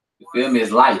 You feel me?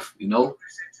 It's life, you know?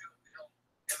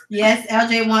 Yes,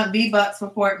 LJ want V-Bucks for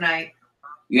Fortnite.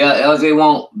 Yeah, LJ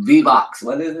want V-Box.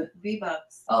 What is it?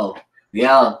 V-Bucks. Oh,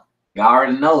 yeah. Y'all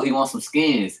already know he wants some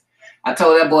skins. I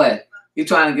told that boy, he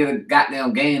trying to get a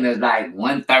goddamn game that's like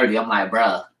 130. I'm like,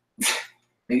 bruh.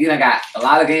 You done got a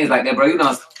lot of games like that, bro. You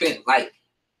done spent like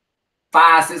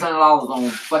 $500-$600 on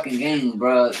fucking games,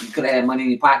 bro. You could have had money in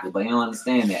your pocket, but you don't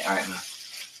understand that right now.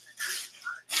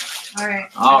 All right.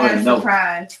 I already know.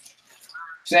 Surprise.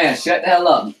 Shan, shut the hell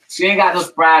up. She ain't got no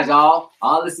surprise, y'all.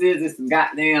 All this is some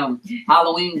goddamn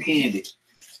Halloween candy.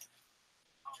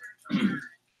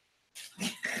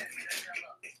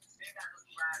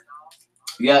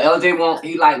 Yeah, LJ won't.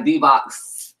 He like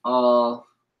D-Box.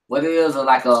 What it is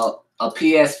like a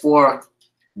PS4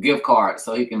 gift card,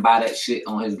 so he can buy that shit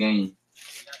on his game.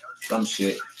 Some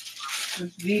shit.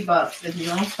 V-Bucks. If you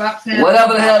don't stop saying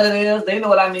whatever the hell it is, they know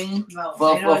what I mean. No,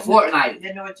 for Fortnite.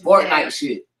 They know what you Fortnite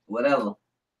shit. Whatever.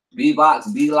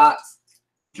 V-Box, D-Locks,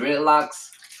 Dreadlocks,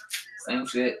 same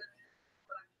shit.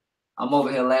 I'm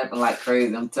over here laughing like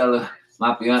crazy. I'm telling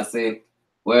my fiance,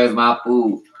 where's my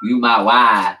food? You my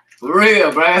wife. For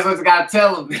real, bro. That's what you gotta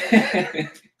tell him. I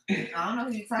don't know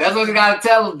who you talking That's what you gotta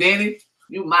tell him, Danny.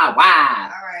 You my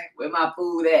wife. All right. Where my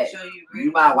food at? Show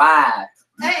You my wife.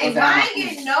 Hey, why ain't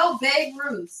getting no Babe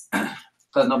Ruth?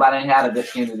 Because nobody ain't had a good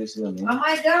candy this year, man. Oh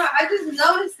my God, I just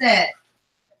noticed that.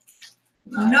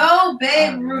 No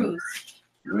Babe Ruth.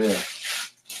 Real.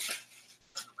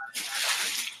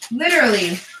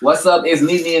 Literally. What's up? Is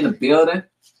Nene in the building?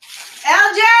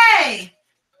 LJ!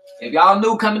 If y'all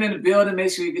new coming in the building,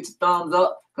 make sure you get your thumbs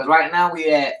up. Because right now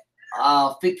we at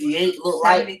 58 look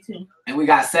 72. like. And we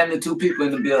got 72 people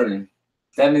in the building.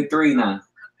 73 now.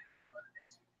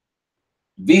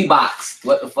 V-Box.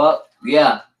 What the fuck?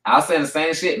 Yeah. I was saying the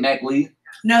same shit, Mac Lee.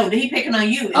 No, he picking on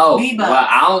you. It's V-Bucks. Well,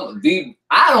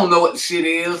 I don't know what the shit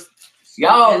is.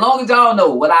 Y'all, as long as y'all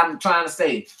know what I'm trying to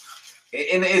say.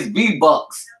 And it's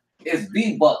V-Bucks. It's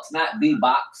V-Bucks, not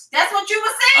V-Box. That's what you were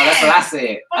saying. Oh, that's what I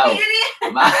said.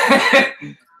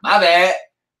 My bad.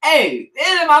 Hey,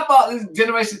 it ain't my fault. This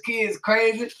generation of kids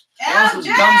crazy. That's some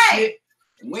dumb shit.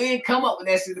 We ain't come up with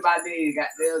that shit about these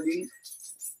goddamn these.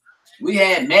 We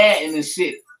had Madden and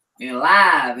shit and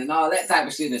live and all that type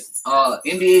of shit.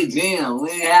 NBA Jam. We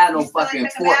ain't had no fucking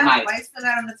Fortnite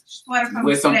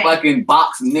with some fucking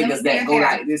box niggas that go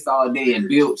like this all day and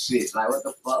build shit. Like what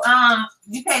the fuck?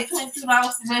 You paid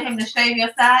 $22 for him to shave your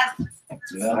side.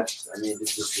 Yeah, I mean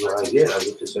this is what I get.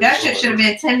 That shit should have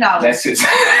been $10. That shit.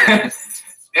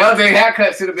 LJ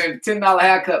haircut should have been $10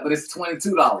 haircut, but it's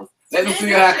 $22. Let me see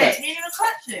your haircut. He didn't even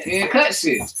cut shit. He didn't cut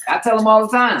shit. I tell him all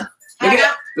the time.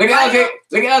 Look at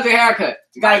LJ haircut.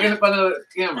 You gotta get in front of the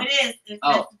camera. It is.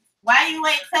 Why you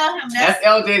ain't tell him that? That's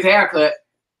LJ's haircut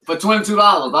for $22.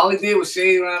 All he did was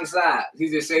shave around the side. He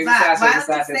just shaved the side, Why shaved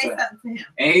the don't side, you say shaved the side. something to him?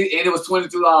 And it was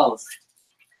 $22.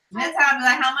 Next time, be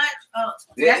like, how much? Oh,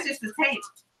 that's just the tape.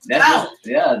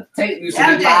 Tape used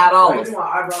to be $5.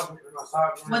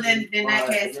 Well, then in that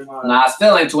case, Nah,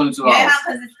 still ain't $22. yeah,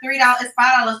 because it's $3. It's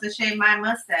 $5 to shave my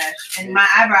mustache and my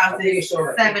eyebrows is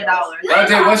 $7.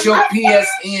 LJ, what's your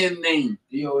PSN name?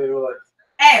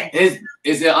 Hey,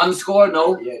 is it underscore?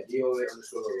 No. Yeah, DOA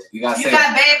underscore. You gotta you say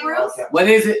got Babe Ruth? What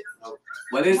is it? No.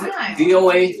 What is Why? it?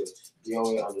 DOA.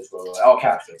 DOA underscore. All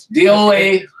caps.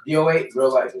 DOA. DOA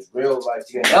real life. It's real life.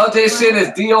 LJ shit is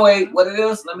DOA. What it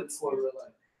is? Let me Real life.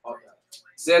 Okay.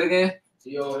 say it again.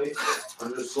 DOA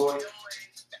underscore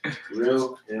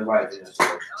real and life.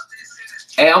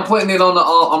 Hey, I'm putting it on the.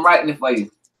 I'm writing it for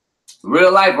you.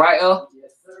 Real life, right, L?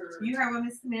 Yes, sir. You heard what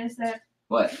Mr. Man said?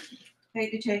 What?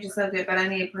 Hate to change the subject, but I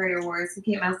need prayer words to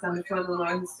keep my son before the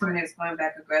Lord. His students going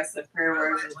back aggressive. Prayer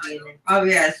words and healing. Oh,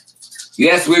 yes.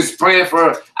 Yes, we're praying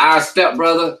for our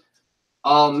stepbrother,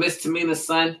 Miss Tamina's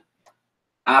son.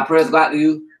 Our prayers go out to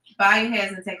you. Bow your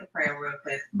heads and take a prayer real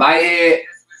quick. Bow your head.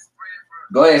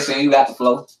 Go ahead, Shane. You got the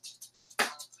flow.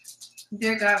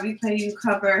 Dear God, we pray you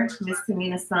cover Miss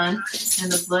Tamina's son in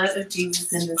the blood of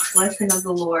Jesus and this blessing of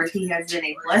the Lord. He has been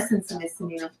a blessing to Miss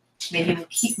Tamina. May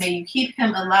you keep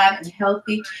him alive and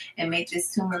healthy and make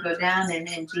this tumor go down and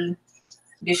be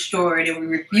destroyed. And we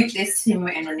rebuke this tumor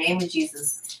in the name of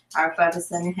Jesus, our Father,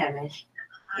 Son in heaven.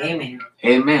 Amen.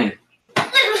 Amen.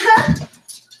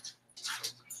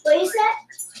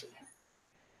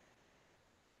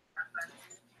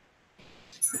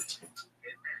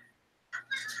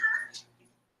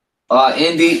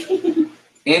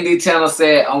 Indie Channel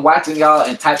said, I'm watching y'all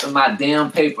and typing my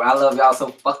damn paper. I love y'all so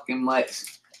fucking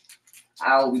much.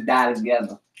 I hope we die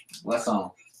together. What's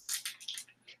on?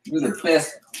 You the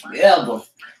best ever.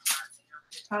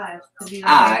 Hi, to be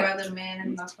my brother, man,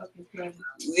 and my fucking brother.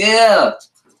 Yeah.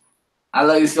 I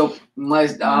love you so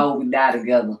much. I hope we die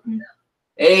together.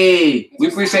 Hey, we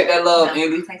appreciate that love,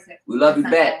 Indy. We love you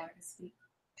back.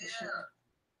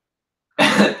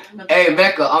 Hey,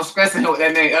 Mecca, I'm stressing with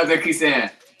that name. Other keep saying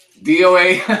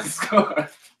DOA score.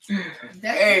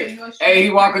 Hey, he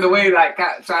walking away like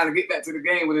trying to get back to the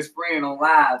game with his friend on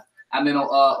live. I mean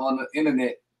on the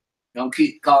internet. Don't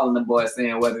keep calling them boys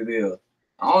saying what it is.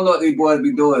 I don't know what these boys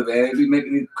be doing, man. They be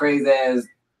making these crazy ass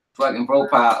fucking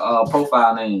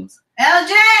profile names.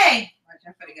 LJ!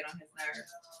 I'm gonna get on his nerves.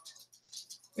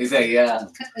 He said, yeah.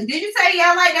 Did you say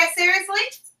y'all like that seriously?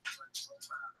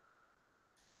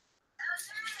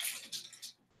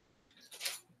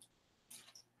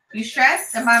 You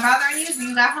stressed? Am I bothering you? Do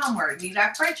you got homework? Do you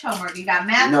got French homework? Do you got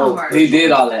math homework? He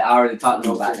did all that. I already talked to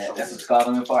him about that. That's what called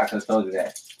him in part. I just told you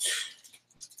that.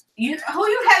 Who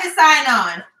you have it sign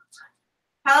on?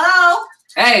 Hello?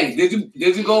 Hey, did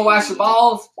you go wash your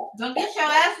balls? Don't get your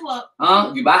ass whooped.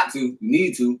 Huh? You about to. You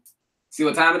need to. See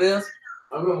what time it is?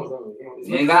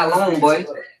 You ain't got long, boy.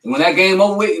 And when that game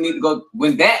over with, you need to go.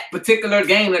 When that particular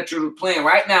game that you're playing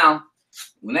right now,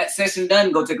 when that session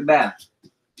done, go take a bath.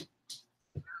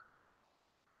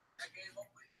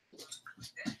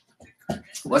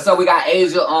 What's up? We got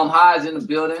Asia Hodge in the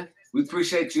building. We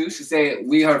appreciate you. She said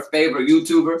we her favorite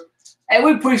YouTuber. Hey,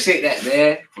 we appreciate that,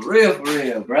 man. For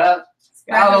real, bro.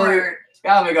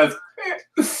 Y'all make us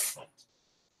it's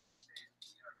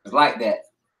like that.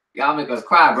 Y'all make us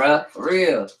cry, bro. For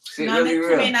real. Shit really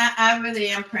real. I mean, I really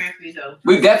am praying for you, though.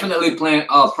 We definitely praying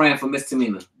for Miss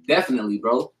Tamina. Definitely,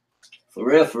 bro. For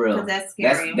real. That's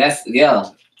scary. That's yeah.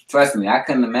 Trust me, I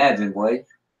couldn't imagine, boy.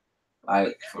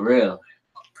 Like, for real.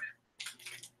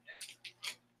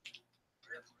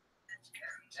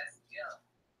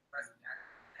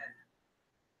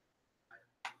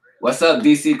 What's up,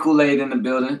 DC Kool-Aid in the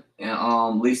building?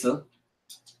 And Lisa.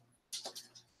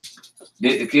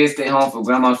 Did the kids stay home for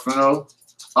grandma's funeral?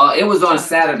 It was on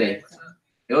Saturday.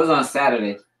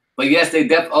 But yes, they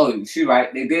she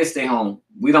right. They did stay home.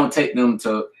 We don't take them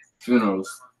to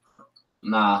funerals.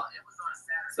 Nah.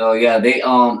 So yeah, they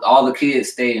all the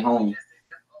kids stayed home.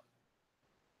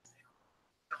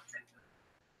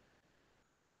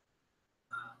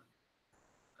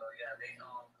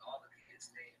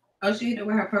 Oh, she had to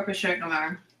wear her purple shirt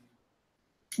tomorrow.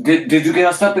 Did you get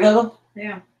our stuff together?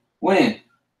 Yeah. When?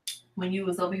 When you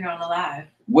was over here on the live.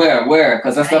 Where?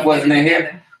 Because that stuff wasn't in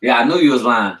here. Yeah, I knew you was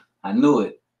lying. I knew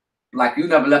it. Like, you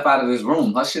never left out of this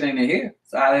room. Her shit ain't in here.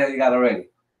 So how the hell you got it ready?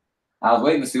 I was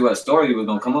waiting to see what story you was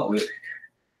gonna come up with.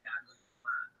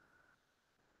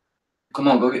 Come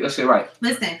on, go get that shit right.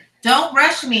 Listen, don't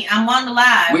rush me. I'm on the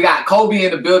live. We got Kobe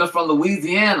in the building from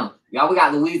Louisiana. Y'all, we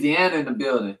got Louisiana in the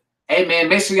building. Hey man,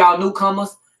 make sure y'all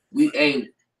newcomers. We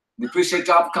appreciate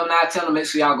y'all for coming out. Tell them make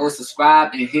sure y'all go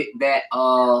subscribe and hit that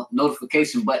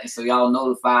notification button so y'all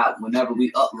notified whenever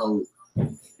we upload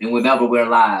and whenever we're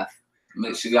live.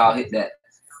 Make sure y'all hit that.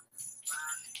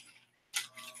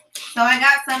 So I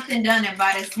got something done and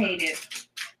Vitus hated.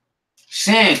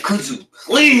 Shan, could you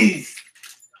please?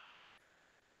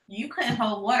 You couldn't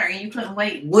hold water and you couldn't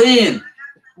wait. When?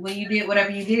 When you did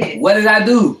whatever you did. What did I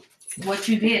do? What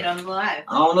you did on the live.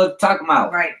 I don't know what to talk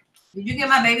about. Right. Did you get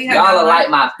my baby hair? Y'all are like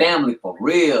my family for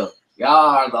real. Y'all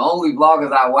are the only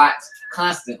vloggers I watch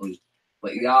constantly.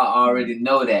 But y'all already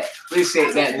know that.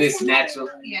 Appreciate that, Miss Natural.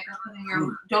 Yeah,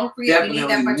 don't forget we need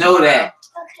that for know that.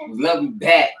 Okay. We love you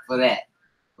back for that.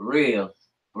 For real.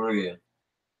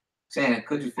 Shannon,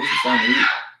 could you fix me something to eat?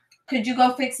 Could you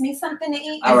go fix me something to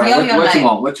eat? All right, what you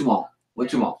want? What you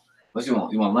want?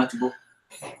 You want Lunchable?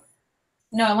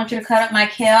 No, I want you to cut up my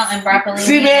kale and broccoli.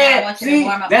 See, man. I want you to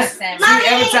warm up my sandwich.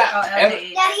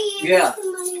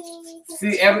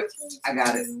 See, every time. I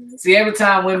got it. See, every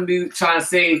time women be trying to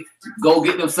say, go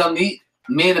get them something to eat,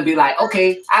 men will be like,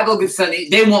 okay, I go get something to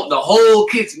eat. They want the whole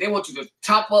kitchen. They want you to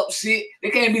chop up shit. They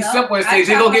can't be simple and say,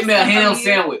 they go get me a ham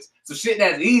sandwich. Some shit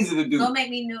that's easy to do. Go make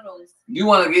me noodles. You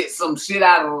want to get some shit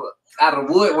out of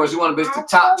wood, where you want to be to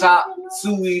chop,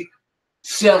 suey,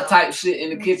 chef type shit in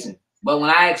the kitchen. But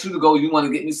when I ask you to go, you want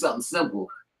to get me something simple.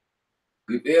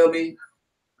 You feel me?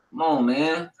 Come on,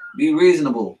 man. Be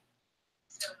reasonable.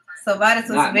 So Vitus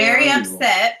was very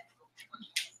upset.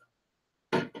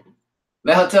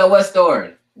 Let her tell what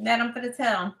story? That I'm gonna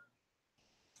tell.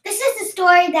 This is the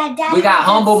story that Dad. We got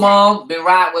Humble Mom, been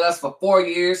riding with us for 4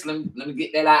 years. Let me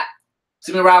get that out.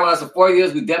 She's been riding with us for 4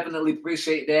 years. We definitely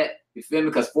appreciate that. You feel me?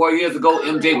 Because 4 years ago,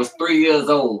 MJ was 3 years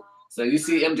old. So you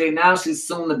see MJ now, she's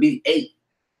soon to be 8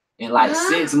 in like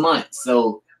 6 months.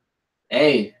 So,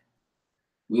 hey,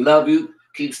 we love you.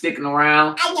 Keep sticking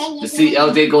around to see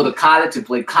LJ go to college and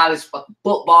play college fucking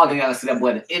football. Then y'all see that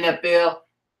boy in the NFL.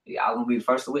 Y'all gonna be the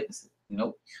first to witness it, you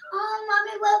know? Oh,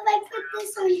 Mommy, what if I put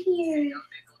this on here?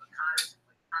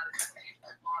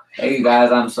 Hey, you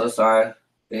guys, I'm so sorry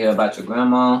to hear about your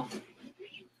grandma.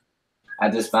 I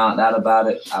just found out about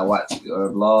it. I watch your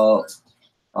vlog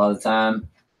all the time.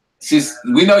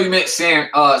 We know you meant Shannon,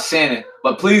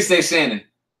 but please say Shannon.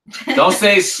 Don't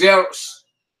say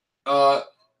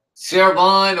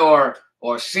Saavn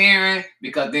or Sharon,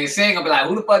 because then Sharon gonna be like,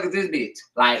 who the fuck is this bitch?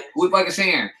 Like, who the fuck is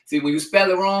Sharon? See, when you spell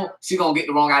it wrong, she gonna get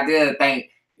the wrong idea and think,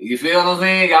 you feel what I'm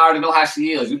saying? Y'all already know how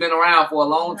she is. You've been around for a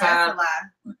long time.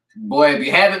 Boy, if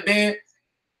you haven't been,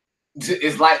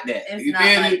 it's like that. It's you not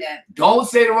feel like me? that. Don't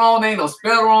say the wrong name, don't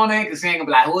spell the wrong name, because she ain't gonna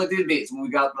be like, who is this bitch? When we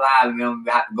got the live, you know,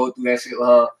 we have to go through that shit with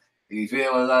her. You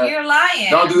feel what I'm saying? You're lying.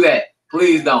 Don't do that.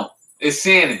 Please don't. It's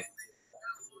Shannon.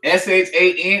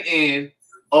 SHANNON.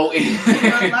 You're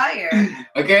a liar.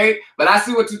 Okay? But I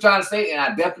see what you're trying to say, and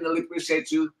I definitely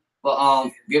appreciate you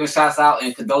for giving shouts out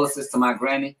and condolences to my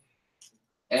granny.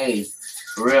 Hey,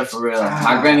 for real, for real.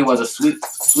 My granny was a sweet,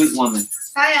 sweet woman.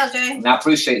 Hi, LJ. And I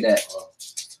appreciate that.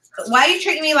 Why you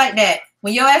treating me like that?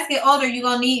 When your ass get older, you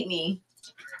gonna need me.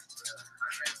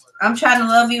 I'm trying to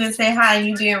love you and say hi, and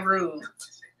you being rude.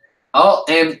 Oh,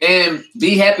 and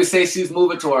be happy say she's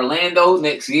moving to Orlando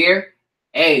next year.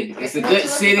 Hey, it's a good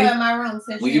city.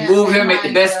 When you move here, make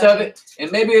the best of it.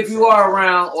 And maybe if you are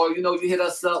around, or you know, you hit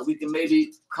us up, we can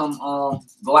maybe come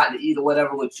go out to eat or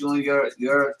whatever with you and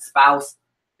your spouse.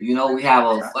 You know, we have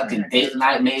a fucking date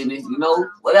night, maybe. You know,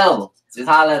 whatever. Just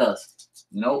holler at us.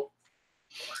 You know.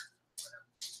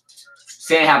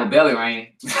 She ain't have a belly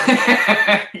ring.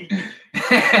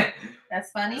 That's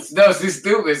funny. No, she's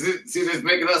stupid. She's just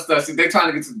making up stuff. They trying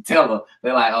to get you to tell her.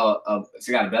 They're like, oh,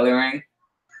 she got a belly ring.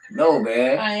 No,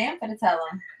 man. I am gonna tell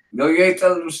him. No, you ain't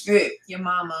telling them shit. Your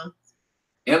mama.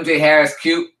 MJ Harris,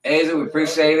 cute. Asia, we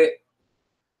appreciate it.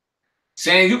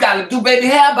 Shane, you got to do baby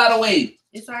hair, by the way.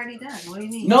 It's already done. What do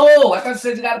you mean? No, I thought you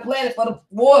said you got to plant it for the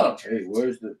water. Hey,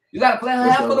 where's the? You got to plant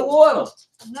her hair for the water.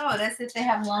 No, that's if they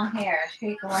have long hair.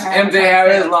 She can wear her MJ hair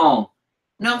is long.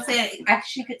 No, I'm saying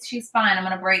she's fine. I'm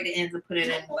gonna braid the ends and put it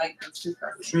in like the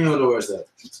toothbrush. You don't know where's that?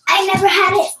 I never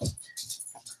had it.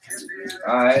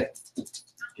 All right.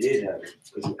 Did have it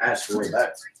because you asked for it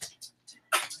back.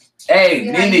 Hey,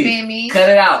 You being Nene, mean? cut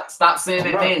it out. Stop saying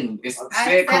that name. It's I said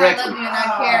said I correctly. love you and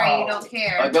I care and you don't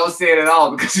care. Or don't say it at all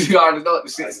because you already know what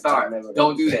the shit start.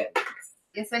 Don't do that.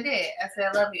 Yes, I did. I said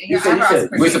I love you. And You your said- eyebrows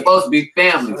We're pretty. supposed to be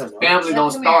family. Family Now,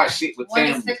 don't come start here. shit with One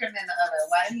is family. thicker than the other.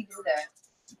 Why did he do that?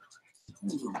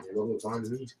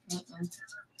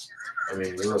 I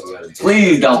mean, you look at it.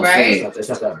 Please don't Right? say it. It's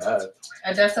not that bad.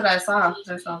 That's what I saw.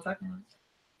 That's what I'm talking about.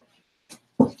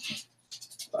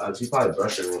 He probably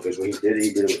brushed it because when he did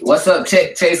it with What's up,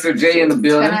 Chaser J in the Can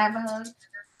building? I have a hug?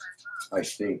 I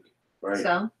stink, right?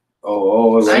 So?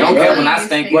 Oh, I don't care when I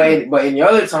stink. But in the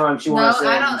other times, you No, want to say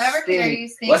I don't ever care you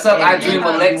stink. What's up, I Give me Dream a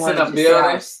hug. Alexa in the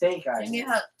building? Stink, Give me a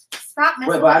hug. Stop messing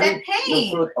Wait, with but I that didn't.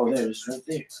 paint. Oh, there it is, right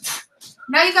there.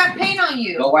 Now you got paint on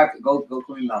you. Go wipe it. Go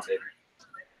clean it off, baby.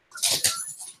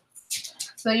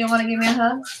 So you want to give me a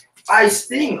hug? I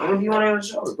stink. I'm gonna be on the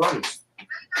shower, promise.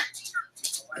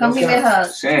 Come give me a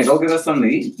hug. Shane, go get us something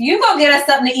to eat. You go get us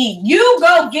something to eat. You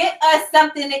go get us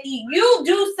something to eat. You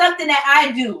do something that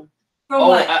I do. For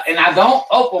what? And I don't.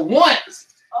 Oh, for once.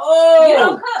 Oh. You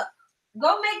don't cook.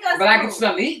 Go make us But I get food.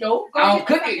 something to eat though. Go I don't get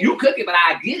cook something it. to You eat. cook it, but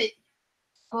I get it.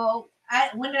 Well,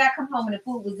 when did I come home and the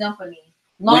food was done for me?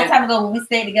 Long When? time ago when we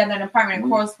stayed together in an apartment in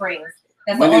When? Coral Springs.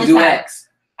 That's When the did only you time. ask?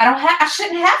 I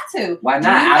shouldn't have to. Why Do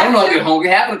not? you I don't have know if to? you're hungry.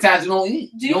 Half of the times you don't eat.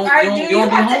 Do You you, don't have be to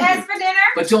hungry. ask for dinner?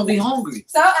 But you don't be hungry.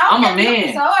 So I'm a I don't care.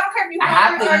 man. So I don't care if you I have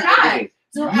hungry to or eat not. today.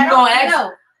 So You I don't ask.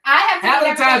 No, I have to Half eat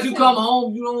of the times you everything come too.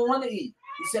 home, you don't want to eat.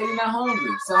 You say you're not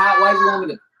hungry. So why you want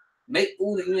me to make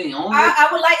food and you ain't hungry? I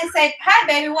would like to say, hi,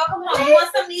 baby, welcome home. You want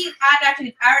something to eat? I got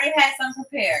you. I already had something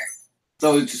prepared.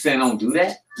 So you saying don't do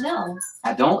that? No.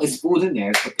 I don't. It's food in there.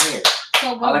 It's prepared.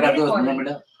 So go All I get gotta it do is for warm me. it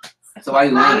up. So why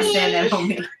you I lying? understand that on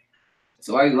me.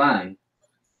 So why you lying?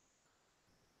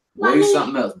 Boy, you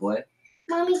something else, boy.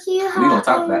 Mommy, can you We gonna help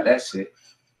talk about that shit.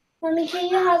 Mommy, can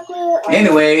you help me?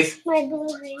 Anyways, My blue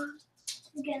ring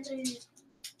together.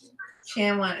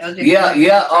 Chan want LJ.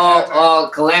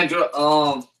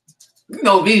 Calandra, you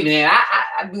know me, man.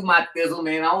 I do my thizzle,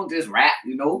 man. I don't just rap,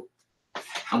 you know.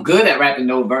 I'm good at rapping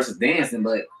though versus dancing,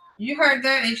 but You heard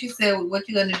that, and she said, "What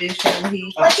you gonna do,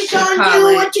 Shirley?" What you gonna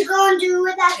do? What you gonna do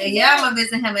with that? Yeah, I'm gonna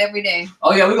visit him every day.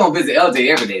 Oh yeah, we're gonna visit LJ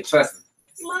every day. Trust me.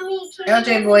 Mommy,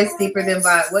 LJ voice deeper than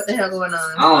Bot. What the hell going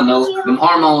on? I don't know. Them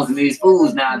hormones in these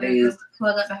foods nowadays.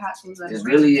 Plug up the hot foods. It's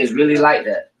really like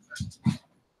that.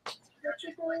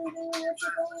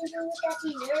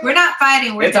 We're not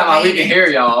fighting. We're They talking about we debating. can hear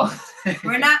y'all.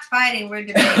 We're not fighting. We're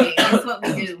debating. That's what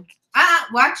we do.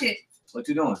 Watch it. What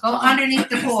you doing? Go underneath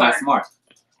the It's cord. not smart.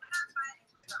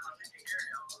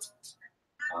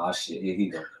 Oh shit, here he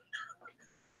go.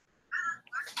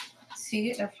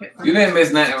 See it? You didn't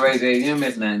miss nothing, Ray J. You didn't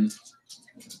miss nothing.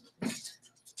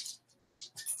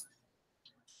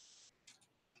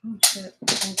 Oh shit!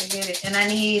 I forget it. And I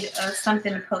need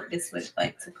something to poke this with,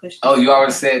 like to push. Oh, you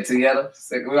already said together?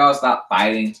 We all stop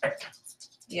fighting.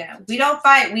 Yeah, we don't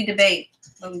fight. We debate.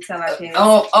 What we tell our kids.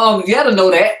 You gotta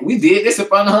know that. We did this in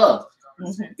front of her.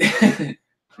 Mhm.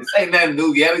 This ain't nothing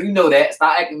new, yeah. You know that.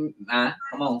 Stop acting. Nah,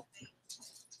 come on.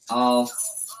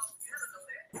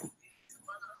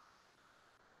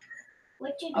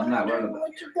 What you I'm gonna not do? worried about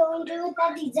What you gonna do with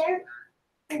that dessert?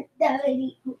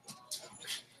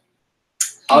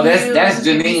 Oh, that's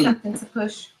Give me Janine. something to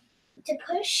push. To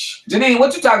push? Janine,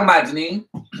 what you talking about, Janine?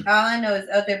 All I know is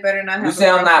out there better not have. You say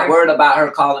I'm not worried about her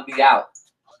calling me out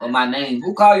on my name.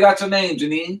 Who called you out your name,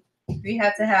 Janine? We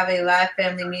have to have a live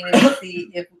family meeting to see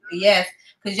if yes,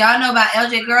 because y'all know about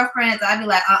LJ girlfriends. I'd be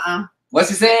like, What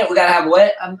she said? We gotta have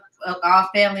what? All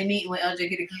family meeting when LJ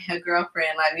get a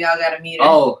girlfriend. Like we all gotta meet her.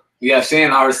 Oh, yeah,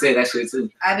 Shannon already said that shit too.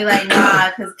 I'd be like, nah,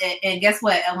 because and guess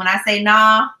what? And when I say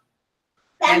nah,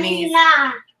 That means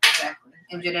nah. exactly.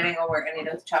 And that ain't gonna work. I need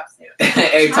those chopsticks.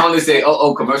 Hey, Tony said,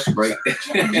 oh, commercial break.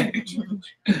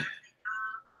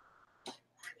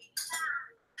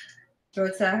 Go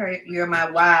tell her you're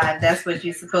my wife. That's what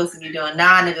you're supposed to be doing.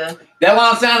 Nah, nigga. That's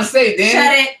what I'm trying to say, Dan.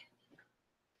 Shut it.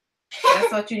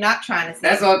 That's what you're not trying to say.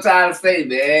 That's what I'm trying to say,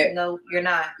 man. No, you're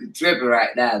not. You tripping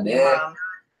right now, man.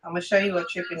 I'm gonna show you what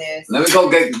tripping is. Let me go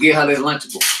get her this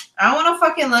Lunchable. I don't want no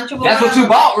fucking Lunchable. That's what you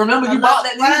bought. Remember you bought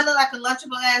that? Why I look like a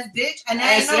Lunchable ass bitch? And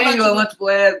I ain't there ain't saying you a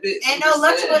Lunchable ass bitch. Ain't no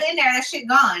Lunchable in there. That shit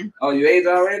gone. Oh, you ate it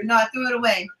already? No, I threw it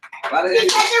away. Why the hell?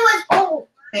 Because it was old.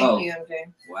 Thank you,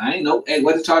 MJ. Well, I ain't know. Hey,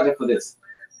 what you charging for this?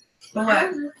 For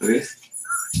what? For this?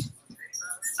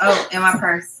 Oh, in my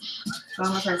purse. Go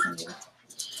in my purse and do.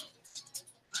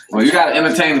 Well, you gotta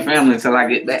entertain the family until I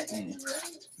get back.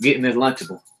 Getting this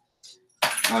Lunchable.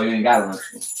 Oh, you ain't got a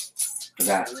Lunchable.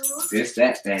 Forgot. It's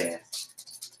that fast.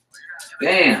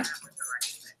 Damn.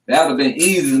 That would have been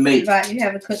easy to make. But you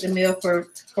haven't cooked a meal for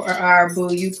our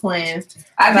boo. You playing.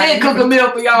 I did cook a meal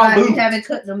for y'all, boo. You haven't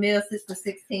cooked a meal since the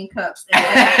 16 cups.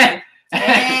 Exactly.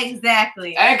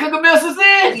 Exactly. I ain't cook a meal since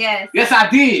then? Yes. Yes, I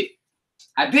did.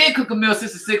 I did cook a meal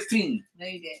since the 16. No,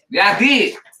 you did. Yeah, I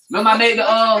did. Remember I made the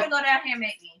What you gonna go down here and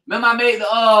make me? Remember I made the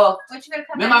What you gonna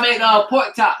come remember I down made the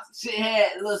pork chops. Shit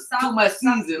had a little too much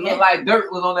season. Looked like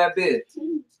dirt was on that bed. But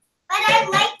I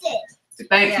liked it.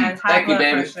 Thank you. Thank you,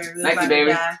 baby. Thank you,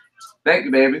 baby. Thank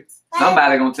you, baby.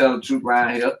 Somebody gonna tell the truth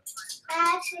right here.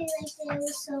 I actually liked it. It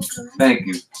was so good. Thank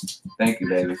you. Thank you,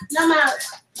 baby. No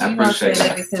mouth. I appreciate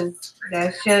that. Because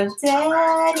that's your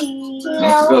daddy.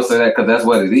 I'm supposed to say that because that's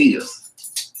what it is.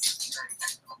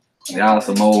 Y'all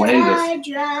some old haters.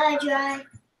 Dry.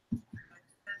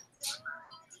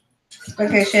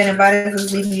 Okay, Shannon, Bodies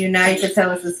is leaving you now. You can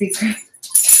tell us a secret.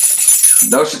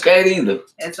 No, she can't either.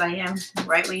 Yes, I am.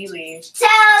 Right when you leave.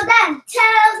 Tell them the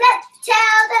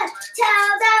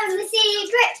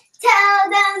secret. Tell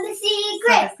them the So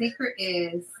secret. the secret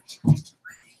is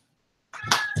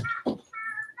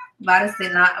Bodies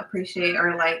did not appreciate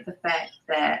or like the fact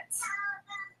that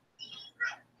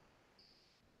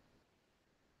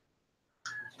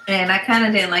and I kind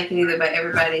of didn't like it either, but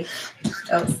everybody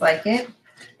else liked it.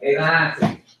 Hey,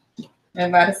 lied.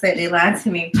 Everybody said they lied to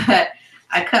me, but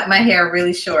I cut my hair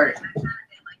really short.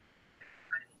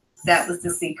 That was the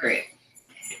secret.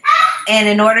 And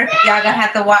in order, y'all gonna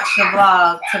have to watch the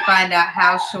vlog to find out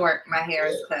how short my hair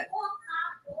is cut,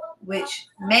 which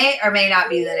may or may not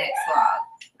be the next vlog.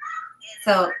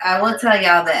 So I will tell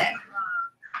y'all that.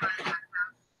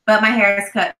 But my hair is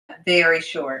cut very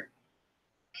short.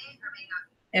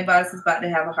 And Boss is about to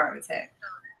have a heart attack.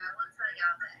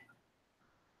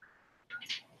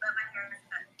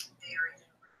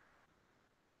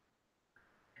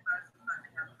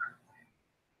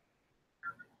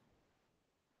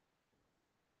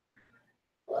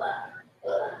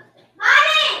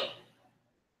 Mommy!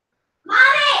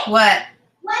 What?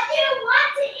 What do you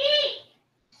want to eat?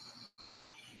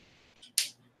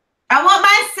 I want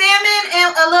my salmon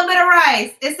and a little bit of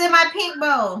rice. It's in my pink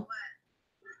bowl.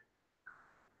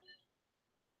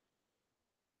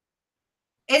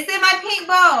 It's in my pink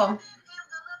bowl.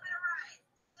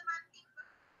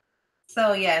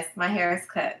 So yes, my hair is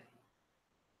cut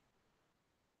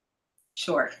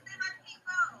short.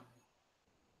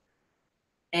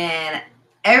 And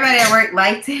everybody at work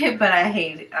liked it, but I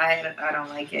hate it. I don't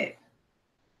like it.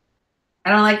 I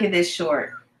don't like it this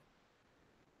short.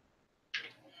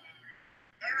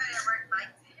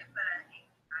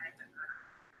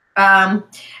 I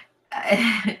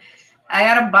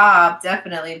got a bob,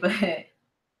 definitely, but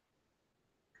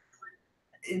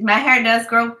my hair does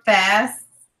grow fast.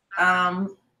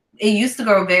 It used to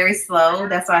grow very slow.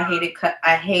 That's why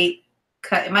I hate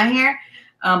cutting my hair.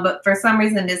 But for some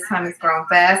reason, this time it's growing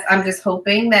fast. I'm just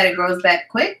hoping that it grows back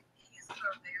quick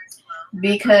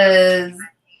because,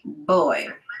 boy,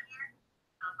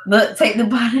 look, take the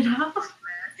bonnet off.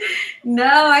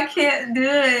 No, I can't do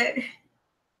it.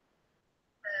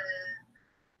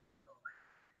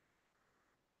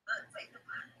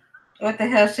 What the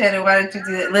hell, Shannon? Why did you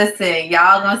do that? Listen,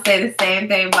 y'all gonna say the same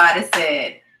thing Bada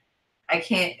said. I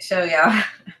can't show y'all.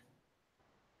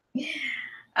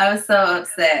 I was so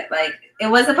upset. Like, it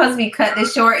wasn't supposed to be cut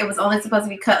this short. It was only supposed to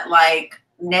be cut like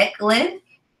neck length.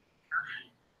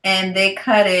 And they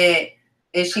cut it,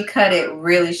 and she cut it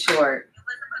really short.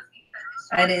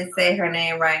 I didn't say her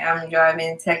name right. I'm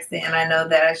driving, texting, and I know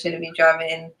that I shouldn't be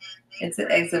driving into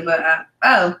the exit, but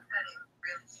oh.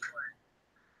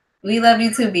 We love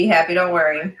you too, Be Happy. Don't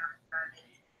worry.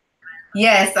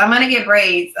 Yes, I'm going to get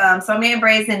braids. So I'm going to get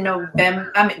braids in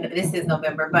November. I mean, this is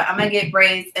November, but I'm going to get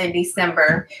braids in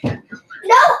December. No,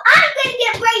 I'm going to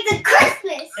get braids at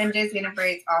Christmas. I'm just getting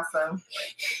braids also. I'm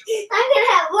going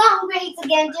to have long braids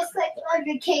again, just like on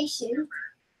vacation.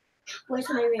 Where's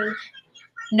my ring?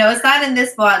 No, it's not in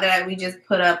this vlog that we just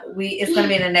put up. It's going to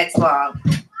be in the next vlog.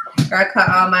 I cut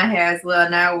all my hair as well.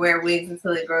 Now I wear wigs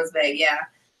until it grows back. Yeah.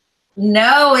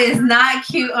 No, it's not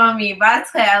cute on me. But I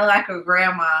tell you, I look like a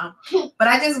grandma. But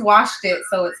I just washed it,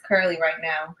 so it's curly right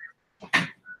now.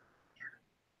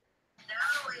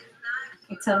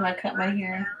 You tell them I cut my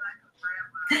hair.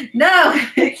 No.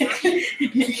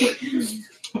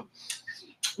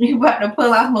 You about to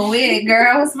pull off my wig,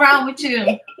 girl. What's wrong with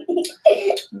you?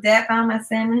 Dad found my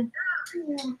salmon.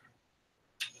 I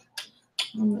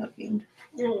love you.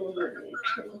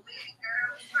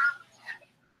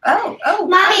 Oh.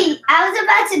 Mommy, I was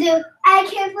about to do, I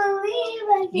can't believe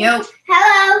I did. Yo.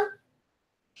 Hello.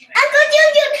 Uncle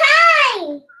Juju, hi.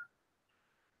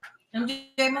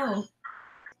 MJ, move.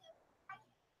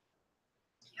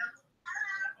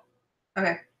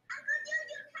 Okay.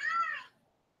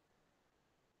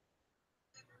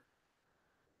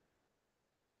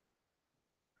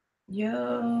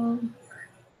 Yo.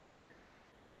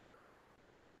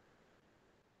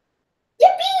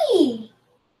 Yippee.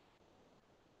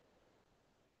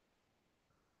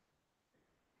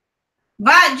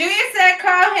 But Junior said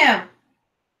call him.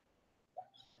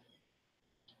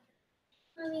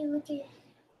 Mommy, look at it.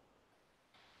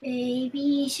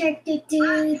 Baby shark do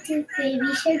do do,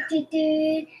 baby shark do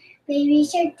do, baby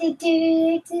shark do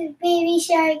do do, baby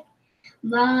shark.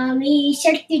 Mommy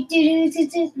shark do do do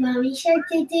do, mommy shark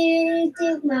do do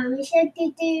do, mommy shark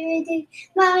do do do,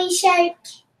 mommy shark.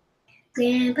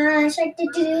 Grandpa shark do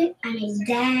do, I mean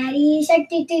daddy shark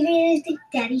do do do,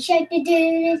 daddy shark do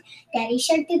do, daddy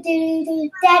shark do do,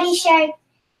 daddy shark.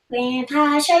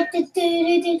 Grandpa shark do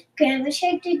do do, grandma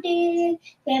shark do do,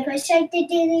 grandpa shark do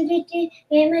do do,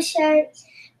 grandma shark.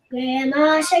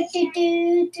 Grandma shark do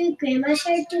do do, grandma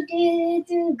shark do do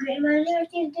do, grandma shark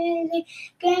do do,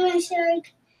 grandma shark.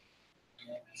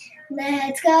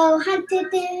 Let's go hunt do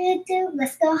do do,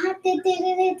 let's go hunt do do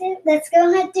do, let's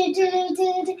go hunt do do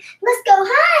do, let's go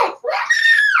hunt.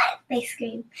 They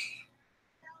scream.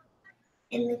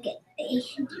 And look at they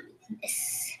do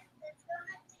this.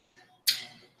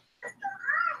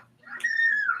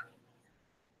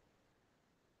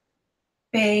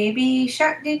 Baby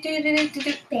shark do do do do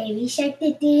do. Baby shark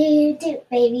do do do,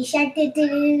 baby shark do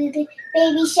do do,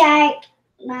 baby shark.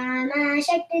 Mama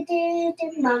shark do do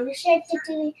do, mama shark do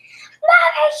do,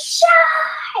 mama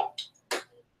shark.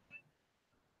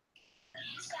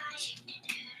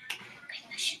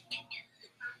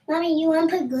 Mommy, you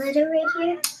want to put glitter right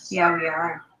here? Yeah, we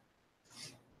are.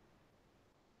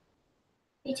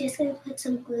 We're just gonna put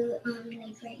some glue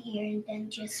like right here and then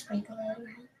just sprinkle it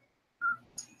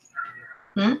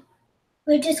around.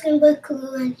 We're just gonna put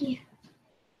glue on here.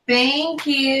 Thank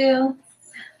you.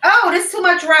 Oh, this is too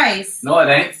much rice. No, it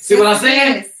ain't. See what I'm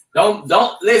saying?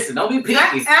 Don't listen. Don't be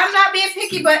picky. I'm not being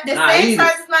picky, but the same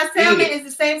size as my salmon is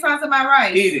the same size as my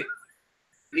rice. Eat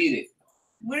it.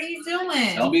 What are you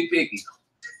doing? Don't be picky.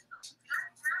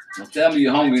 Don't tell me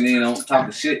you're hungry and then don't talk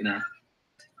the shit now.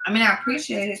 I mean, I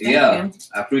appreciate it. Thank you.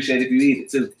 I appreciate if you eat it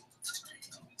too.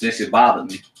 This shit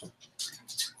bothered me.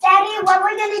 Daddy, what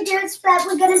we're gonna do is that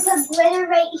we're gonna put glitter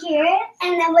right here,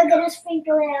 and then we're gonna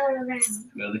sprinkle it all around.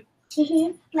 Really?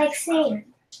 Like sand.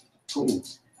 Cool.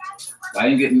 Why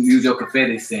you didn't use your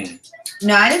confetti sand?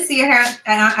 No, I didn't see your hair.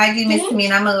 I do miss me,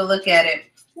 and I'm gonna look at it.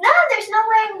 No, there's no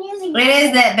way I'm using it. It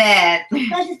is that bad.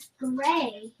 Because it's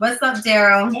gray. What's up,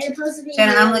 Daryl? It's supposed to be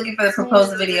Shannon, I'm looking for the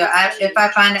proposal video. If I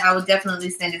find it, I will definitely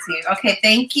send it to you. Okay,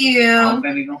 thank you. I don't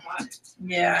think you're gonna find it.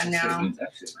 Yeah, I know.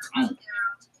 That shit.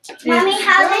 Mommy,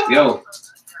 how did Yo.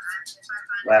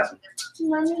 Laughing.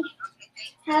 Mommy,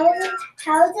 how is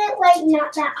it like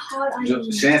not that hard on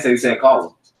you? Shan said you said call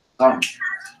him. Call him.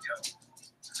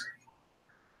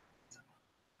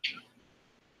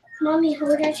 Mommy,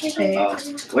 hold on to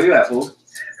Where you at, fool?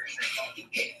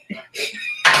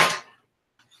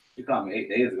 You called me 8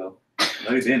 days ago.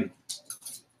 No, you didn't.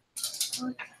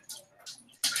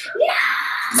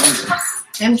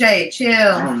 MJ, chill.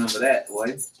 I don't remember that,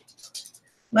 boy.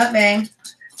 What, babe?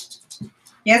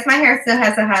 Yes, my hair still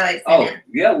has the highlights in it.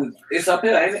 Yeah, it's up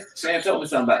here, ain't it? Shan told me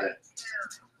something about that.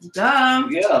 Duh.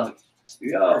 Yeah,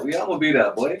 I'm gonna be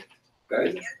there, boy.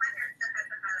 Crazy.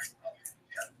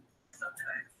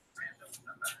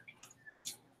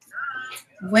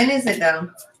 When is it though?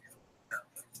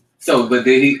 So, but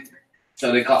did he?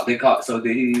 So they caught. So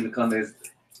did he even come as?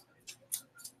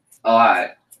 Oh, all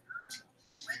right.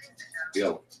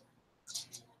 Yo.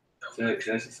 I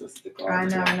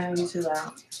know, you too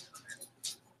loud.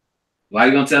 Why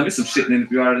you gonna tell me some shit then if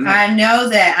you already know? I know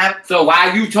that. So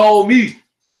why you told me?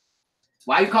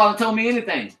 Why you calling and told me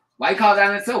anything? Why you call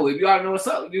down and tell? If you already know what's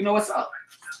up, you know what's up.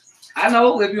 I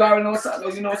know if you already know what's up,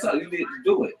 you know what's up. You need to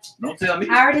do it. Don't tell me.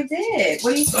 I already did.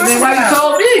 What are you So talking then why about? you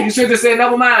told me? You should have said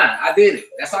never mind. I did it.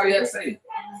 That's all you had to say.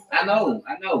 I know.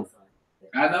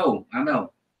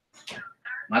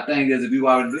 My thing is if you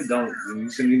already did, don't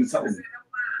you shouldn't even told me.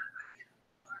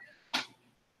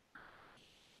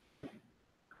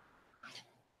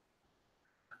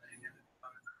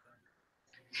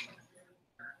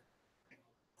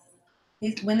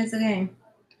 When is the game?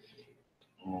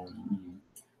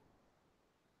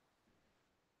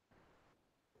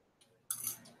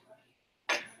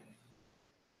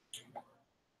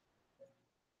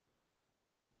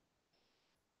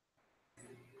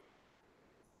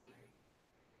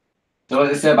 So what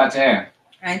did it say about your hair?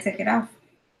 I didn't take it off.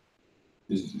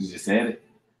 You just said it?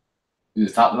 You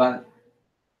just talked about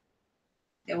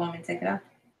They want me to take it off.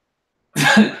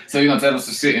 it? So you're gonna tell us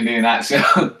some shit and then not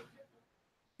show?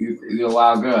 You're a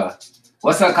wild girl.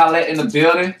 What's up, Colette in the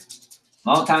building?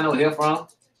 Long time no hear from.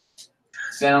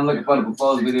 Saying I'm looking for the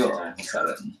proposed video. Oh, I saw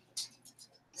that.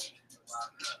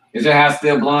 Is your hair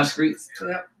still blonde streaks?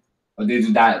 Yep. Or did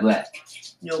you dye it black?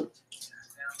 Nope.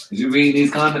 Did you read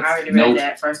these comments? I already read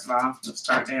that, first of all. Let's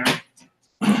start there.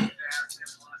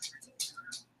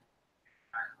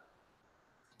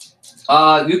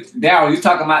 Daryl, you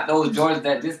talking about those Jordans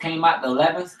that just came out, the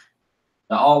 11s?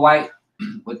 The all white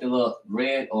with the little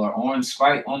red or orange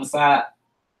stripe on the side?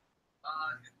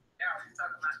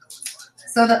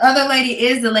 So the other lady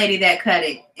is the lady that cut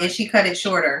it, and she cut it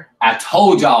shorter. I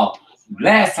told y'all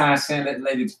last time Shan let the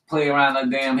lady play around her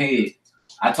damn head.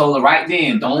 I told her right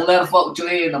then, don't let her fuck with your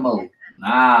head no more.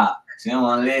 Nah, she don't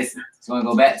want to listen. She want to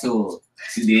go back to her.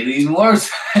 She did it even worse.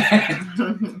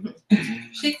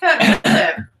 She cut me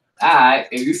clip. All right,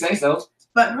 if you say so.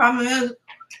 But the problem is,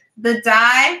 the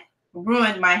dye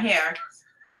ruined my hair.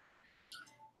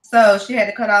 So she had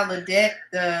to cut all the dead.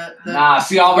 Nah,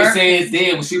 she always says it's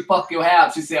dead. When she fuck your hair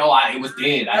up, she said, "Oh, it was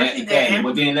dead. I had to cut it."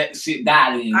 But then let the shit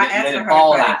die. Then let it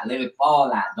fall out. Let it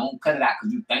fall out. Don't cut it out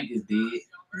because you think it's dead.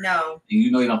 No. And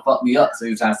you know you don't fuck me up, so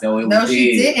you're trying to say, "Oh, it was dead." No,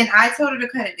 she didn't. I told her to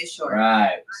cut it this short.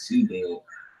 Right, she did.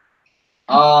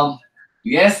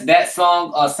 Yes, that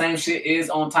song, same shit is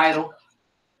on Tidal.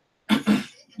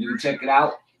 You can check it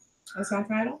out. What's on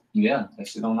Tidal? Yeah, that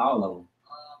shit on all of them.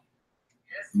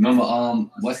 Remember,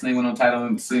 what's the name went on Tidal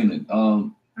and seen it?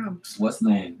 What's the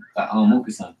name?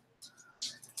 Mookie's son.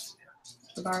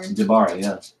 Jabari,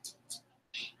 yeah.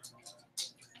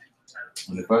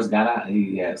 When it first got out,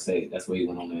 he had say that's where he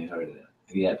went on there and heard of that.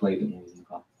 He had played it when he was in the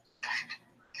car.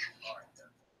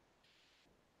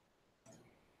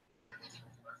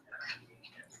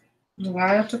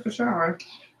 Why I took a shower.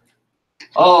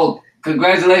 Oh,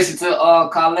 congratulations to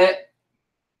Colette.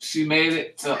 She made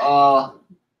it to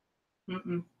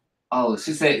Oh,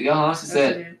 she said, she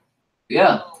said,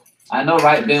 yeah. I know,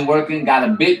 right? Been working, got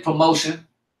a big promotion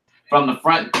from the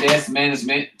front desk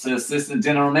management to assistant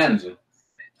general manager.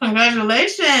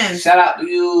 Congratulations. Shout out to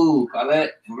you,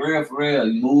 Colette. For real, for real.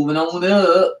 You moving on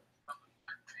up.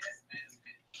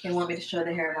 They want me to show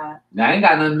the hair a lot. Now, I ain't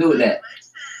got nothing to do with that.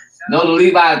 No, the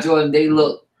Levi Jordan, they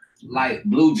look like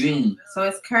blue jeans. So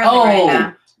it's curly right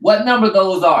now. What number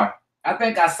those are? I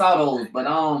think I saw those, but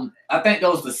I think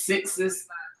those the sixes.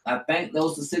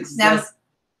 Now,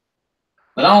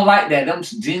 but I don't like that. Them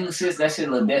jeans shits, that shit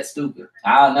look that stupid.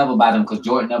 I'll never buy them because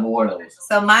Jordan never wore those.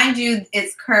 So mind you,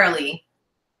 it's curly.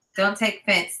 Don't take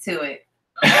offense to it.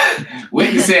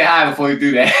 Wait, you say hi before you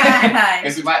do that. Hi.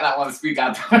 Because you might not want to speak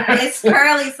out. It's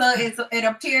curly, so it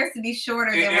appears to be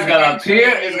shorter than it's gonna appear.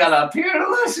 It's gonna appear a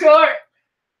little short.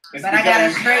 But I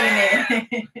gotta straighten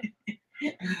it.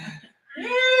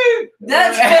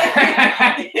 That's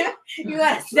you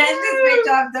gotta snatch this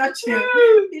bitch off, don't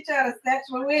you? You trying to snatch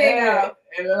my wig off.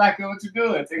 It look like what you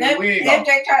doing. Take the wig off.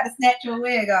 MJ tried to snatch your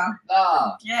wig off.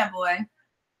 No. Yeah, boy.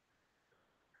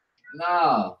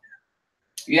 No.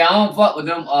 Yeah, I don't fuck with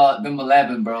them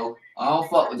 11, bro. I don't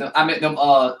fuck with them. I meant them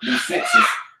sixes.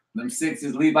 Them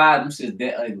sixes, Levi, them shit's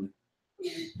that ugly.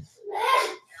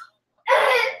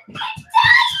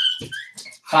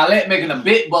 Colette making a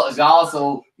big bucks, y'all.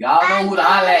 So y'all know who to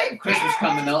holler at. Christmas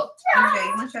coming up.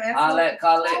 Okay, Holler at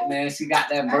Colette, man. She got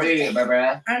that bread,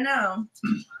 baby. I know.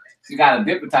 She got a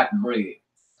different type of bread.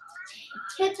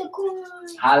 Hit the corn.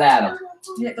 Holler at her.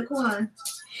 Hit the corn.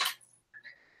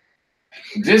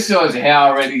 Just shows your hair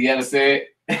already, you understand?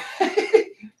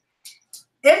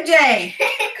 MJ,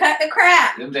 cut the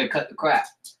crap. MJ, cut the crap.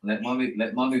 Let mommy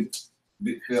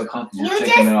feel comfortable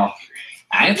taking it off.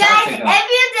 I ain't trying to take it off.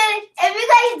 If you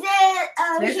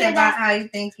guys did, This is about how you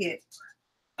think it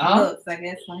looks, I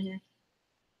guess, on here.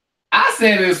 I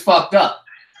said it was fucked up.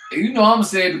 You know I'm gonna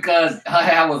say it because her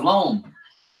hair was long.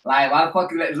 Like, why the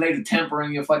fuck you let this lady temper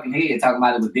in your fucking head talking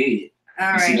about it was dead?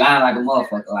 All right. She lying like a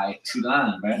motherfucker. Like, she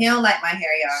lying, bro. He don't like my hair,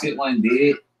 y'all. Shit wasn't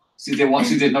dead. She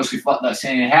didn't know she fucked up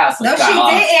Shane house. So no, she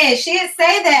didn't. She didn't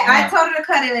say that. Yeah. I told her to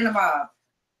cut it in a bob.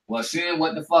 Well, shit,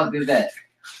 what the fuck is that?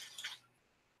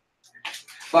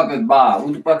 Fuck is Bob?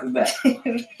 Who the fuck is that?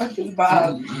 Fuck is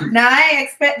Bob? Now, I ain't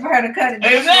expect for her to cut it.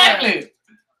 Exactly.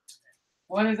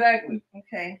 What exactly?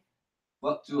 Okay.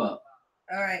 Fucked you up.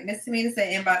 All right. Miss Tamina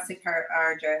said inboxing her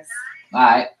our address.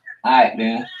 All right,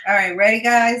 then. All right. Ready,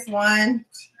 guys? 1,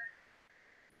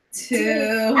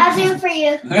 2. I'll do it for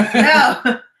you.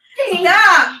 No.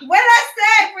 Stop. What did I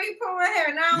say before you pull my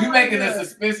hair? Now You making the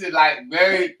suspicion like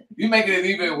you making it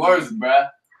even worse, bruh.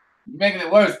 You making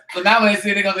it worse. So now when they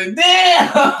see it, they're gonna say,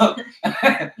 damn!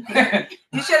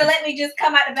 You should have let me just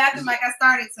come out the bathroom like I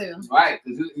started to. Right.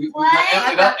 You What?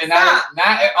 empty it up, and now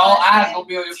all eyes gonna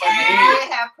be on your fucking head. I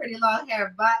have pretty long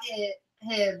hair. Bob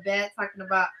head bad talking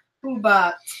about who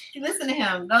Bob. Listen to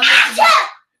him. Don't listen to him.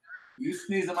 You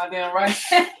sneezing my damn rice?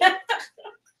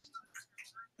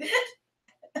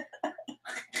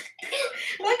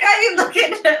 Look how you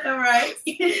looking at the rice.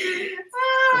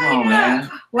 Oh, Come on,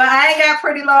 man. Well, I ain't got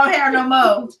pretty long hair no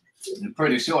more. You're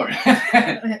pretty short.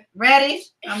 Ready?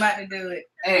 I'm about to do it.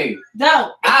 Hey,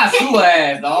 Don't. I sue her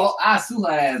ass, dog. I sue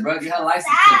her ass, bro. Get her license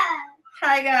too.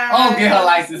 Hi, guys. Oh, get her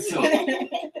license too.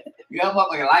 Get her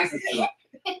motherfucking license too.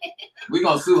 We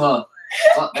gonna sue her.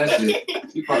 Fuck that shit.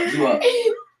 She fucked you up.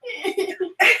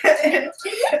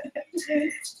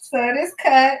 So it is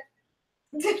cut.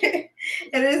 It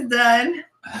is done.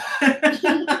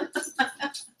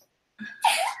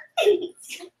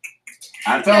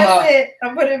 I told That's her it.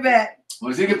 I'll put it back.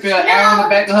 when she can feel an arrow on the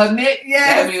back of her neck,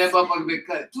 Yes. that mean that motherfucker been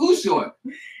cut too short.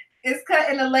 It's cut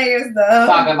in the layers though.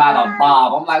 Talking about a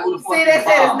bob. I'm like, who the fuck See, is that's it.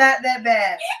 It's Bob? not that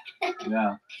bad.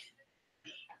 Yeah.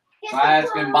 My ass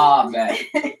been Bob back.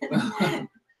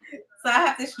 So I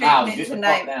have to Wow, straighten it get the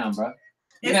tonight. fuck down, bro.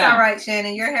 It's Now, all right,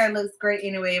 Shannon. Your hair looks great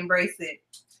anyway. Embrace it.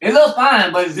 it looks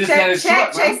fine, but it's just that it's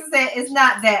short, bro. Chase said it's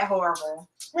not that horrible.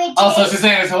 Wait, Oh, so she's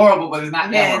saying it's horrible, but it's not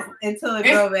that Yes, horrible. until it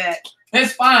It's- grow back.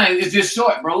 It's fine. It's just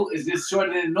short, bro. It's just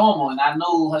shorter than normal, and I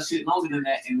know her shit longer than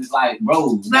that. And it's like,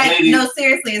 bro, that Like, lady, no,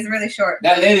 seriously, it's really short.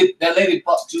 that lady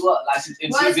fucked you up. Like, Well, she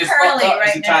it's just curly fucked up, right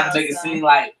and she trying now, to make it so. seem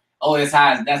like, oh, it's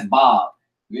high. That's Bob.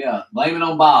 Yeah, blame it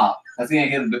on Bob, cause he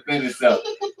ain't here to defend himself.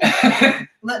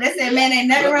 Look, they said, man, ain't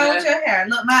nothing Look, wrong man. with your hair.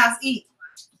 Look, Miles, eat.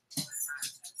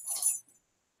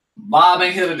 Bob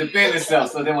ain't here to defend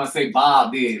himself, so they want to say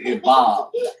Bob did. It's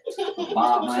Bob.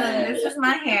 Bob, So man. this is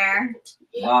my hair.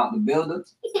 Bob the builder.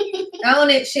 Own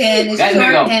it, Shan. It's That short,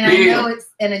 nigga and I big. know it's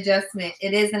an adjustment.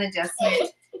 It is an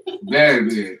adjustment. Very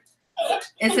big.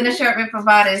 It's an assortment for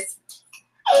bodies.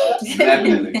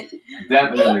 Definitely.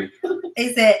 Definitely.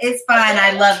 He said, it's fine.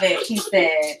 I love it. He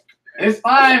said. It's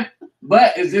fine,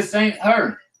 but it just ain't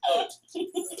her.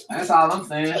 That's all I'm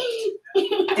saying.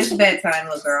 It's bedtime,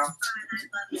 little girl.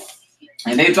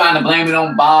 And they trying to blame it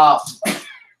on Bob.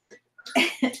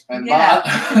 And Yeah.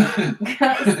 Bob.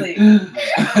 Go to sleep.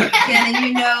 Shannon,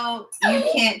 you know you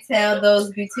can't tell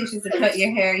those beauticians to cut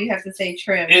your hair. You have to say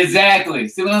trim. Exactly.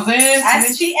 See what I'm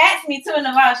saying? She asked me too in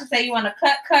the while. She said, "You want to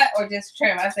cut, or just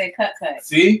trim?" I said, "Cut."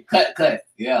 See, cut.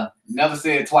 Yeah, never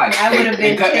said it twice. I would have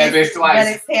They been cut that bitch pissed, but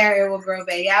twice. its hair it will grow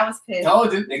back. Yeah, I was pissed.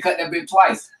 Told you they cut that bitch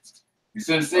twice. You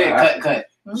should have said cut.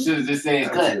 You should have just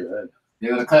said cut. They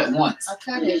would have cut once. I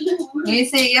cut it. You didn't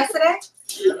see it yesterday?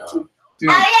 She Oh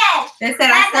yeah. They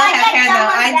said I still have hair though.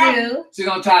 I do. She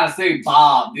gonna try to say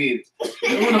Bob did it.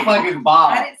 Who the fuck is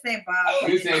Bob? I didn't say Bob.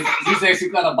 You said she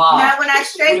cut a Bob. Now when I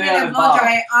straighten it Yeah, and blow Bob.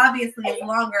 dry, it obviously it's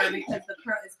longer because the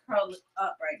curl is curled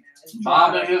up right now. It's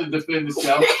Bob dry. ain't here to defend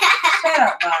himself. Shut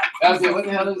up, Bob. I said, what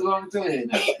the hell is wrong with your head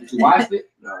now? You watched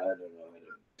it? No, I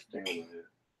don't know.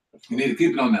 You need to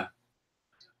keep it on there.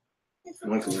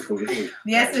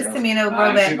 Yes, Miss Tamina will grow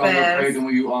Alright, back she gonna look fast. crazy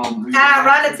when you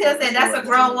Rhonda Till said that's a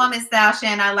grown woman style,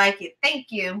 Shan. I like it. Thank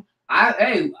you. I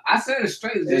said it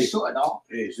straight. It's just short, dog.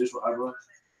 Hey, is this for eyebrows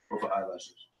or for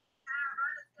eyelashes?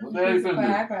 What the hell you For finna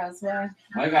do? eyebrows, why?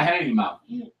 Why you got hair in your mouth?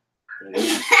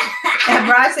 And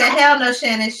Brian said, "Hell no,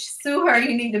 Shannon. Sue her.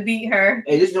 You need to beat her."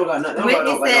 Hey, this don't got nothing.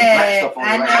 Whitney said,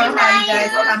 "I know how you guys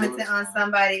commented on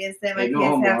somebody and said my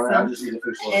kids have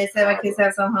some, and said my kids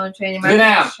have some home training. My Sit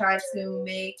down. kids try to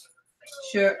make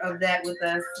sure of that with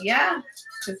us. Yeah,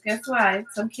 because guess what?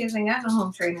 Some kids ain't got no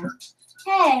home training.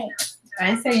 Hey. I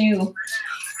didn't say you.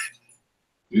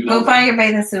 You know Go find your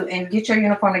bathing suit and get your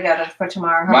uniform together for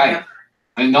tomorrow. Hurry Right. up.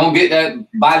 And don't get that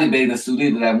body bathing suit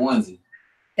either, that onesie.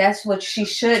 That's what she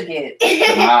should get.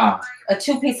 Wow. A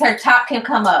two-piece. Her top can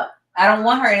come up. I don't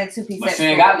want her in a two-piece. But she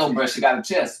ain't got no breast. She got a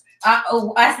chest.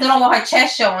 I still don't want her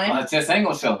chest showing. Her chest ain't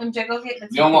gonna show. MJ, go get the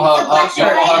You don't want her, two-piece. you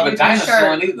don't want her With your vagina shirt.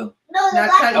 showing either. No, the Now black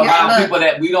cut one. your- Around look. people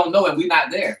that we don't know and we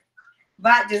not there.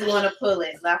 Bot just want to pull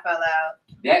it. Laugh out loud.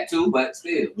 That too, but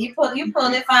still. You pulled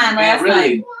it fine Man, last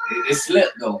really, night. it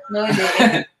slipped though. No, it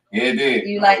didn't. Yeah, it did.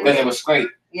 You like Because it? it was straight.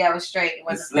 Yeah, it was straight. It It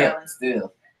wasn't slipped failing.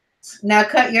 still. Now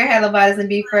cut your hair, Lovatis, and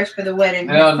be fresh for the wedding.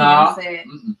 Hell no. Said.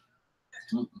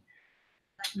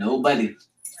 Nobody.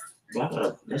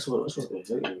 That's what they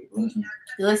say.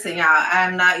 Listen, y'all,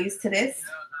 I'm not used to this.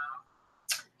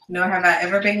 Nor have I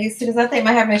ever been used to this. I think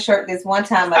my hair been short this one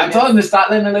time. I told you to stop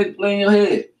letting her play in your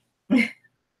head.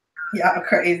 Y'all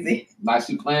crazy. Like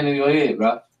she playing in your head,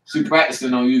 bro. She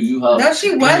practicing on you. You her. No,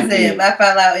 she wasn't. Laugh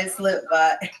out loud. It slipped,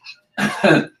 but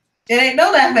it ain't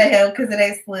no laugh at him because it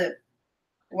ain't slipped.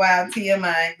 Wow,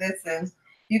 TMI. Listen,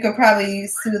 you could probably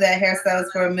sue that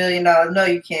hairstylist for $1 million. No,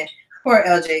 you can't. Poor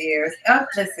LJ ears. Oh,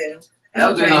 listen.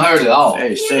 LJ done heard it all.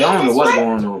 Hey, say I don't know what's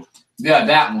going on. Yeah,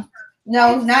 that one.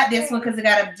 No, not this one because it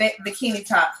got a bikini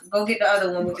top. Go get the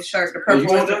other one with the shirt. The purple you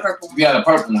one. want The that? purple one. Yeah, the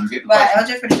purple one. Get the But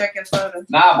purple. LJ for the drinking photo.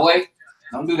 Nah, boy.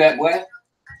 Don't do that, boy.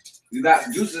 You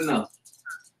got juice enough.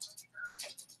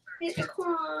 Get the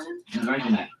corn. I'm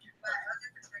drinking that.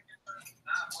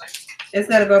 It's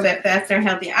gotta go back faster and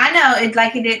healthier. I know it's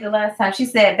like it did the last time. She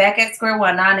said back at square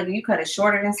one. Nah, nigga, you cut it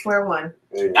shorter than square one.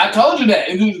 I told you that.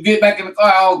 And you get back in the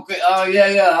car. Oh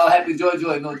yeah. Oh, happy joy.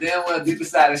 No, damn well deep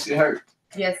inside that shit hurt.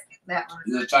 Yes, that one.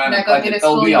 You were trying Now to go fucking get a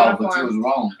throw school me off, but you uniform. was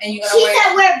wrong. And you She gotta wear.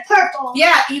 said wear purple.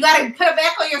 Yeah, you gotta put it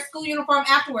back on your school uniform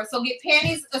afterwards. So get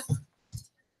panties,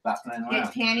 Stop playing around.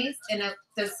 get panties, and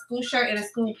the school shirt and a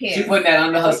school She pants. put that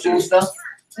under her school stuff.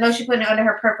 No, she put it under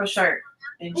her purple shirt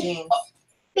and jeans.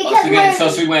 Because So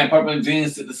she wearing purple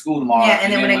jeans to the school tomorrow. Yeah,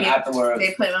 and then when they get- afterwards,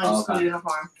 They put it on the Okay. school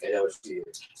uniform. Hey, that was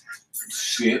shit.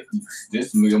 shit,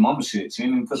 this is your mama shit. She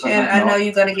didn't even put Yeah, I know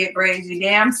you're gonna get braids. You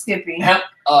damn skippy.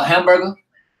 Hamburger.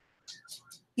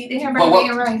 Eat the hamburger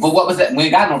and rice. But what was that? We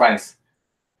ain't got no rice.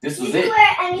 This was you can it.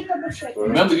 wear any purple shirt.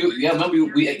 Remember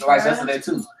we ate the rice yesterday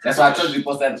too. That's why I told you you're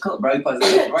supposed to have to cook, bro. You're supposed to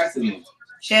have the rice in there.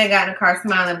 She had got in the car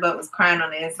smiling but was crying on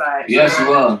the inside. Yeah, she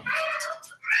was.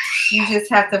 You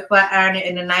just have to flat iron it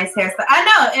in a nice hairstyle. I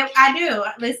know, I do.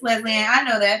 Miss Leslie, I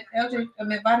know that.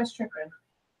 LJ, Body's tripping.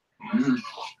 Mm.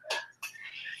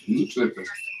 You tripping.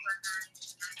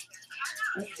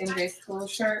 That's MJ's school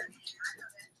shirt.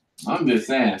 I'm just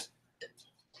saying.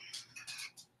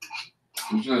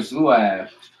 You should sue ass.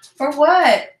 For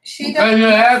what? She Because you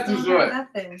have to do it.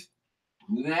 nothing.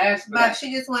 You didn't ask for But that.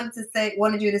 she just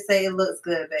wanted you to say it looks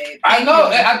good, babe. I know.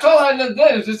 I told her it looked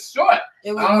good. It's just short.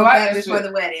 It was I don't real like bad that before shit.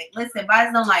 the wedding. Listen,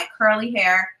 Bodies don't like curly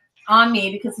hair on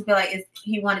me because he feel like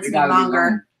he wanted It to be gotta be longer.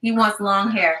 long. He wants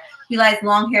long hair. He likes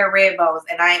long hair red bows,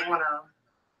 and I ain't want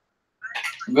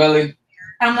to. Really?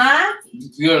 Am I?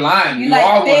 You're lying. You, like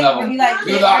are thick, one of them. You like You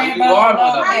thick are- red you bows are and one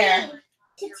long of them. hair.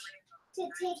 To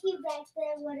take you back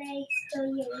there when I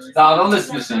stole your No, don't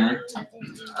listen to Shannon.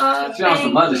 Oh, She on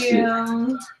some other thank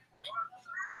you.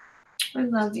 I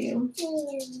love you.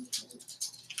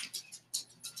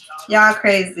 Y'all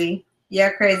crazy.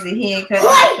 Y'all crazy. He ain't cutting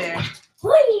his hair.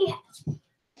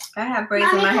 I have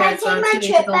braids in my hair, so you need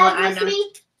to go on. I know.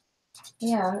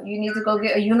 Yeah, you need to go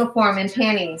get a uniform and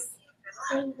panties.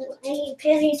 I need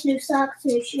panties, new socks,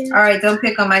 new shoes. All right, don't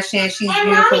pick on my Shan. She's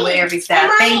beautiful with every style.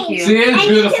 Thank you. She is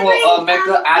beautiful,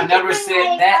 Mecca. I never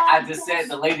said that. I just said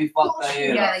the lady fucked her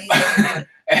head up. Yeah.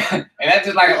 And that's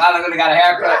just like a lot of them got a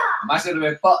haircut. My shit have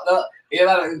been fucked up. Yeah,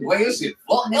 like, well, your shit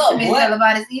fucked up. What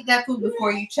about is eat that food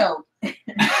before you choke.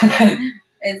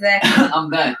 Exactly. I'm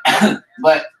done.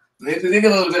 But the niggas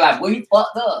will be like, well, you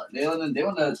fucked up. They don't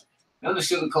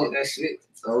sugarcoat that shit.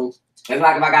 So it's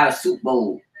like if I got a soup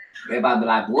bowl. Everybody be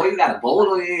like, boy, you got a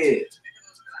bowl on your head.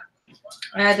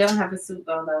 I don't have a soup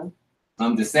bowl though.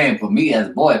 I'm just saying, for me as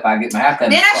a boy, if I get my haircut.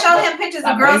 Then I showed him pictures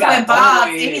of girls with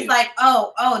bobs, and he's like,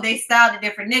 oh, they styled it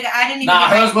different. Nigga, I didn't even. Nah,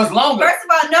 hers was longer. First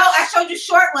of all, no, I showed you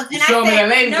short ones. And you showed me the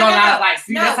ladies on, I was like,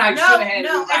 see, that's how you should have had it.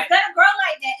 No, it's gonna grow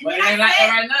like that. And but then it ain't like that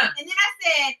right now. And then I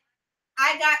said,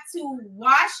 I got to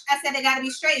wash. I said, they got to be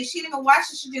straight. And she didn't even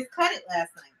wash it. She just cut it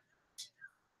last night.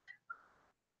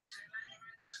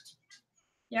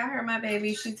 Y'all heard my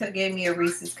baby. She gave me a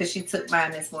Reese's because she took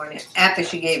mine this morning after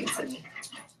she gave it to me.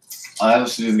 Oh, that's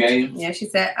what she just gave you? Yeah, she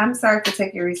said, I'm sorry for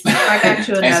taking your Reese's. I got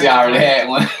you another and she already had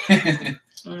one.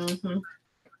 Mm-hmm.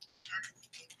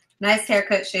 Nice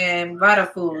haircut, Shan. Bought a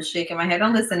fool shaking my head.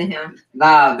 Don't listen to him.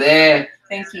 Nah, man.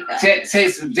 Thank you, guys.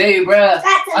 Chase some J, bro.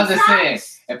 I'm just saying,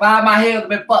 if my hair would have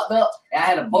been fucked up and I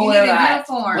had a bowl on my head,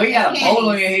 boy, you got a bowl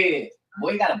on your head.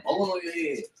 Boy, you got a bowl on your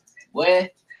head. Boy,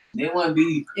 they want to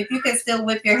be. If you can still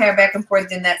whip your hair back and forth,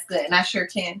 then that's good. And I sure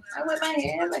can. I whip my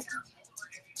hair like.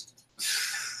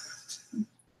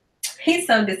 He's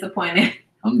so disappointed.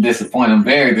 I'm disappointed. I'm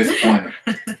very disappointed.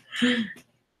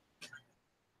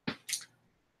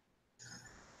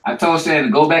 I told Shannon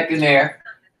to go back in there.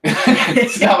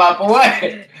 Tell about for what?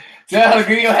 Tell her to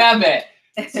get your hair back.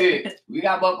 Shit, we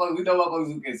got motherfuckers. We know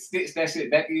motherfuckers who can stitch that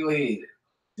shit back in your head,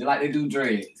 just like they do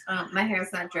dreads. My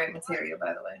hair's not dread material,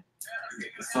 by the way.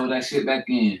 Sew that shit back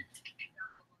in.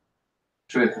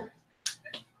 Tripping.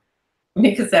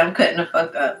 Because I'm cutting the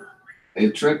fuck up.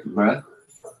 They tripping, bro.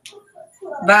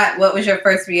 But what was your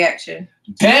first reaction?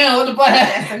 Damn, what the fuck?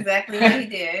 That's exactly what he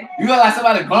did. You look like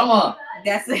somebody's grandma.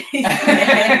 That's what he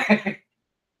said.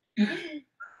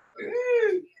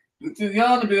 You're too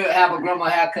young to have a grandma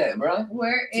haircut, bro.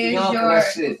 Where is your?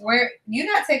 Where you're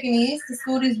not taking these to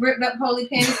school? These ripped up holy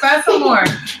panties. Find some more.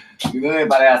 You know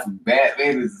everybody has some bad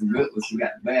babies, some good ones. You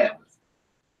got the bad ones.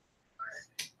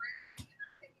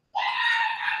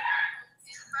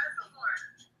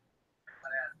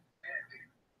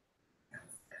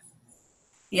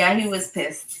 Yeah, he was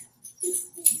pissed.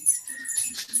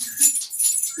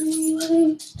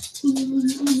 You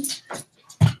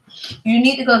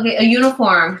need to go get a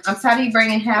uniform. I'm tired of you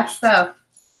bringing half stuff.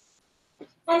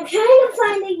 I'm trying to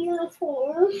find a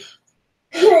uniform.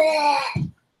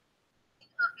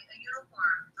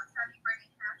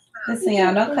 Listen,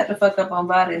 y'all, don't cut the fuck up on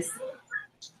bodies.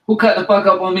 Who cut the fuck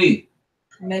up on me?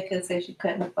 Mecca said she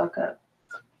cutting the fuck up.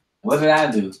 What did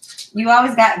I do? You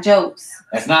always got jokes.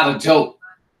 That's not a joke.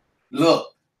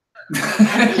 Look. Now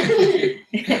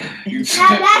that's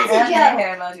a joke.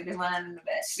 Hair longer than mine in the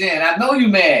back. Shit, I know you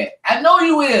mad. I know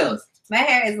you is. My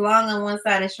hair is long on one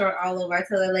side and short all over. I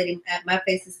tell that lady my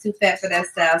face is too fat for that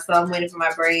style, so I'm waiting for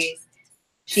my braids.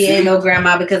 She ain't no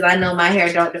grandma because I know my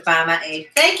hair don't define my age.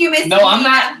 Thank you, Miss. No, I'm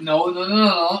not.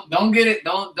 No. Don't get it.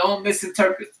 Don't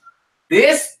misinterpret.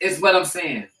 This is what I'm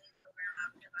saying.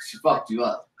 She fucked you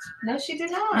up. No, she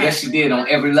did not. Yes, she did on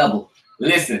every level.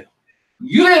 Listen,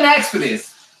 you didn't ask for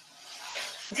this.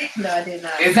 No, I did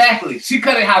not. Exactly. She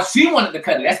cut it how she wanted to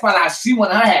cut it. That's probably how she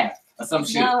wanted her hair or some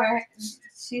shit. No,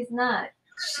 she's not.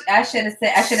 I should have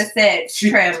said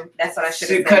trim. That's what I should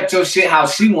have said. She cut your shit how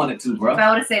she wanted to, bro. If I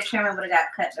would have said trim, I would have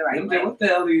got cut the right way. What the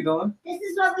hell are you doing? This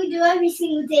is what we do every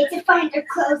single day to find our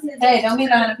clothes. Hey, don't be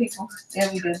lying to people.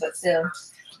 Yeah, we do, but still.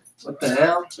 What the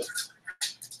hell?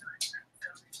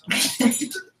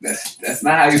 That's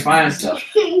not how you find stuff.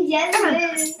 Yes,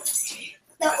 it is.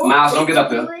 Miles, don't get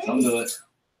up here. Don't do it.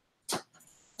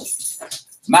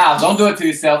 Miles, don't do it to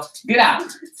yourself. Get out.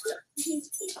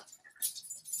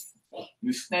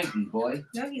 You stinky, boy.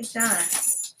 No, he's not.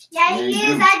 Yeah, he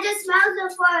is. I just smelled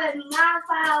it for a mile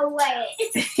far away.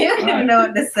 You don't even know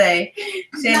what to say.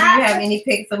 Shannon, do you have any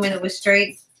pics of when it was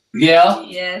straight? Yeah.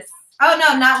 Yes. Oh,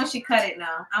 no, not when she cut it,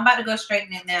 no. I'm about to go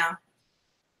straighten it now.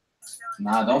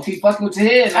 Nah, don't keep fucking with your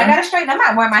head, man. I gotta straighten. I'm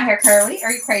not wearing my hair curly.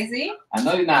 Are you crazy? I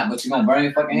know you're not, but you're gonna burn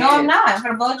your fucking head. No, I'm not. I'm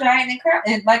gonna blow dry it and curl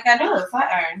it like I do. It's flat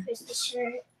iron.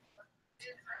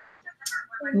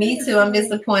 Me too. I'm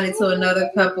disappointed to another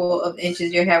couple of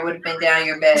inches. Your hair would have been down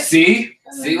your back. See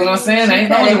what I'm saying? I ain't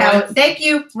Cut it how, know. thank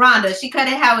you, Rhonda. She cut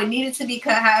it how it needed to be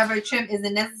cut. However, trim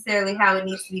isn't necessarily how it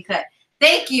needs to be cut.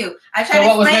 Thank you. I tried to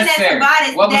explain that to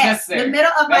Bodice that the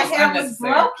middle of my hair was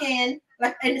broken,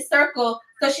 like in a circle,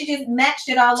 so she just matched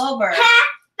it all over.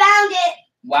 Found it.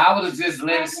 Well, I would have just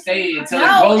let it stay until it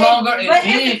grow longer and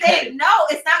then cut it. No,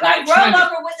 it's not gonna grow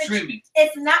longer with the trimming.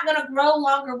 It's not gonna grow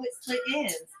longer with split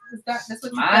ends. That's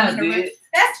what mine did.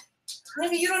 That's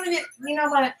nigga, you don't even. You know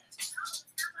what?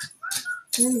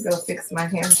 Let me go fix my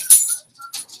hair.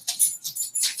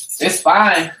 It's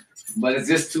fine, but it's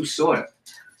just too short.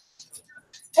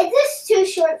 Is this too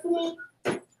short for me?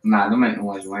 Nah, them ain't the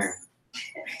ones you're wearing.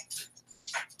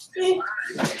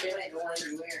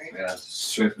 Yeah,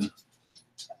 stripping.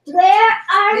 Where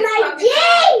are my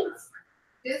jeans?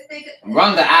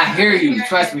 Rhonda, I hear you.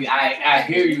 Trust me, I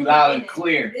hear you loud and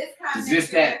clear. It's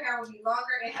just that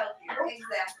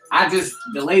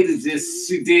the lady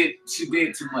she did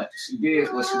too much. She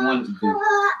did what she wanted to do.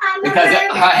 Because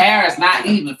her hair is not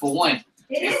even for one.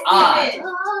 It's odd.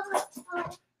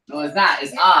 No, it's not.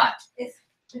 It's odd.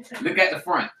 Look at the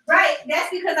front. Right. That's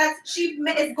because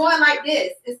it's going like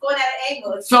this. It's going at an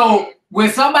angle. So when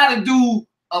somebody do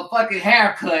a fucking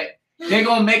haircut, they're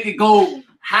gonna make it go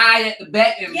high at the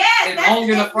back and long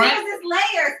in the front. Because it's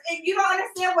layers, and you don't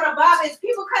understand what a bob is.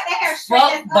 People cut their hair straight.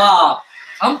 Fuck bob.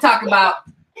 I'm talking about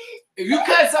if you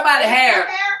cut somebody's hair,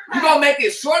 you're gonna make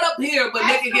it short up here, but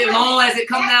make it get long as it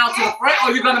comes down to the front,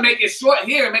 or you're gonna make it short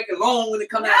here and make it long when it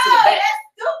comes down to the back. That's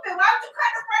stupid. Why would you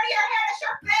cut the front of your hair? That's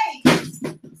your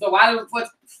face. So why the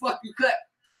fuck you cut?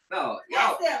 No,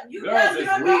 y'all, you girls is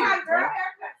don't weird, know how girl bro.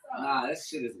 haircuts are. Nah, that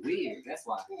shit is weird. That's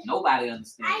why nobody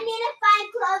understands. I need to find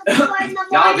clothes before in the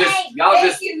morning.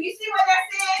 You see what they're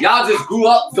saying? Y'all just grew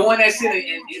up doing that shit,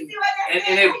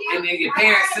 and then your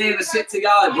parents saying the shit to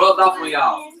y'all and rubbed off on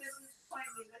y'all.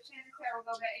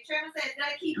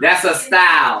 That's a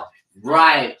style,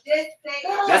 right?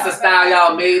 That's a style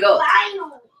y'all made up.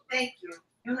 Thank you.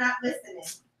 You're not listening.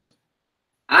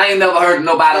 I ain't never heard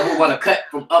nobody who want to cut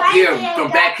from up here,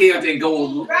 from back here, then go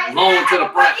long to the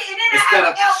front instead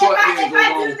of short here and go long. If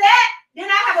I do that, then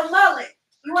I have a mullet.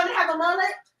 You want to have a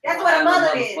mullet? That's what a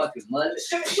mullet is.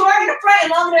 Short in the front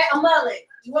and longer than a mullet.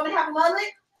 You want me to have a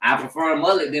mullet? I prefer a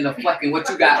mullet than a fucking what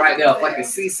you got right there, a fucking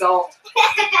seesaw.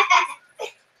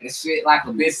 That shit like a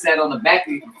bitch sat on the back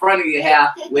of the front of your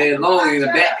hair where it's long and the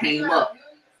back came up.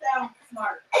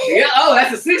 Smart. Yeah, oh,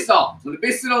 that's a seesaw. When the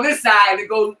bitch sit on this side, it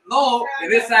goes long, and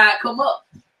this side come up.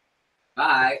 All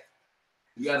right,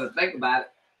 you gotta think about it.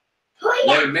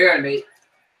 Let it marinate.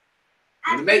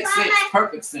 It makes sense,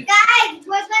 perfect sense. Guys,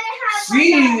 we're gonna have.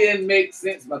 She didn't make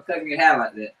sense by cutting your hair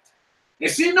like that,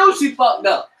 and she knew she fucked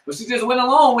up, but she just went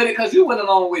along with it because you went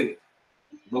along with it.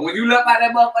 But when you left out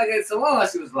that motherfucker in salon,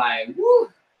 she was like, "Woo,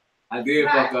 I did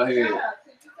fuck her head."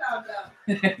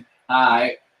 All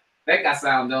right, think I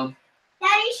sound dumb.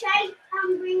 Daddy, should I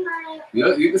bring my?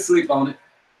 You can sleep on it.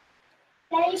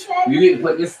 Daddy, should I? You need to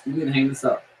put this. You need to hang this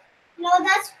up. No,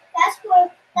 that's for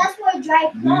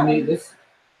dry clothes. Do you need this?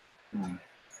 No,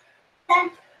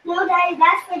 Daddy,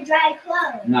 that's for dry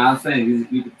clothes. No, I'm saying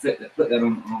you can put that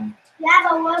on. Yeah,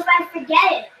 but what if I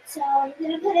forget it? So I'm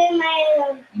gonna put it in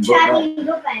my traveling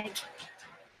book bag.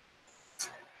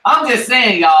 I'm just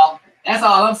saying, y'all. That's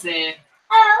all I'm saying.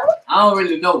 Oh. I don't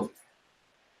really know.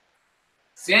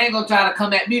 She ain't gonna try to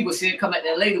come at me, but she ain't come at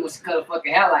that lady when she cut her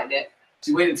fucking hair like that.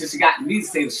 She waited until she got me to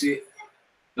say the shit.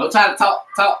 Don't try to talk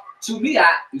chew me out.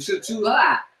 You should chew her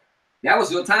out. That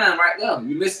was your time right there.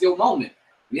 You missed your moment.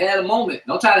 You had a moment.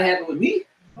 Don't try to have it with me.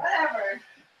 Whatever.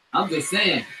 I'm just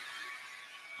saying.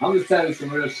 I'm just telling you some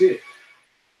real shit.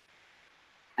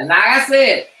 And like I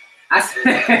said,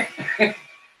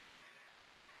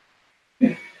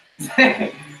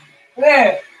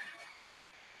 yeah.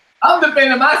 I'm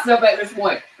defending myself at this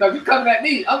point. Because you coming at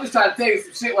me, I'm just trying to tell you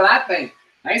some shit what I think.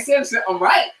 I ain't saying shit I'm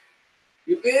right.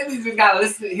 You feel me? You just gotta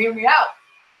listen and hear me out.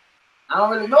 I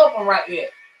don't really know if I'm right yet.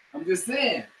 I'm just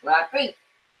saying what I think.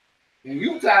 And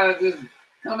you trying to just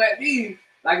come at me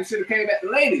like you should have came at the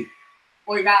lady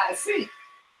before you got a seat.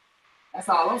 That's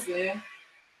all I'm saying.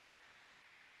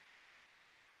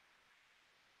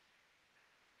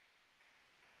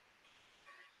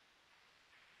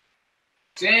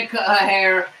 Jan cut her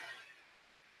hair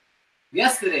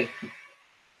yesterday.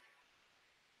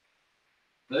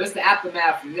 So it's the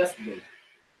aftermath from yesterday.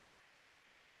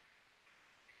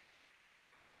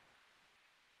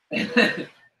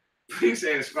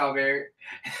 Appreciate it, Strawberry.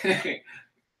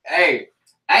 Hey,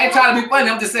 I ain't trying to be funny.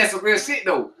 I'm just saying some real shit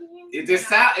though. It just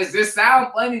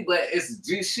sound funny, but it's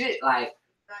G shit. Like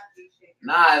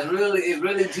Nah, it's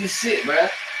really G shit, bro.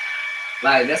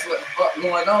 Like that's what the fuck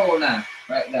going on now,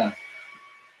 right now.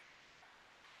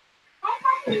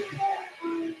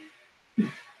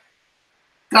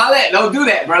 Colette, don't do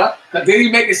that, bro. Cause then you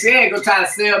make a shit go try to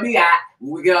sell me out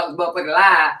when we get off the motherfucking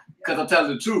live. Cause I'm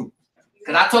telling the truth.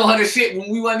 Cause I told her this shit when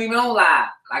we wasn't even on live.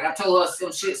 Like I told her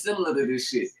some shit similar to this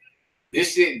shit.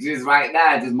 This shit just right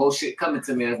now, just more shit coming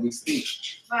to me as we speak.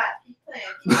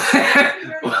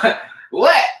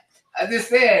 What? I just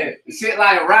said shit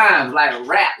like rhymes, like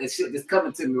rap, and shit just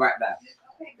coming to me right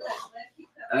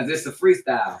now. Just a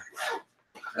freestyle.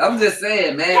 I'm just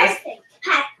saying, man.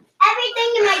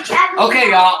 Everything in my travel.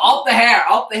 Okay, y'all, off the hair,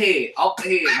 off the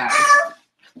head now.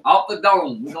 Off the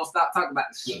dome. We gonna stop talking about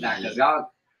this shit now, cause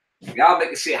y'all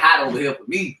making shit hot over here for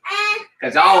me.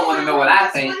 Cause y'all want to know what I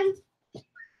think.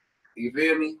 You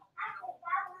feel me?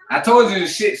 I told you the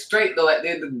shit straight though. At the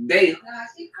end of the day,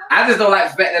 I just don't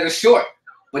like the fact that it's short.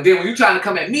 But then when you trying to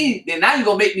come at me, then now you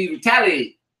gonna make me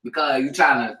retaliate because you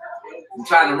trying to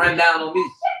run down on me,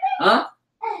 huh?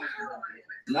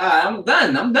 Nah, I'm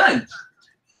done.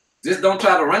 Just don't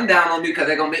try to run down on me because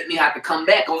they're gonna make me have to come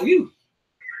back on you.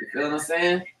 You feel what I'm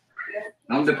saying?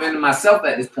 I'm defending myself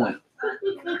at this point.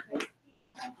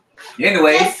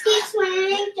 Anyway. Just keep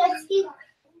swimming. Just keep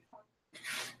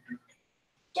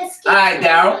all right,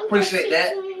 Daryl. swimming, Appreciate keep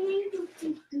that.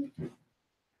 swimming.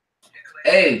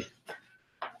 Hey.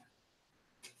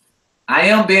 I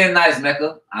am being nice,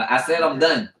 Mecca. I said I'm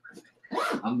done.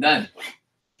 I'm done.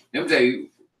 Let me tell you.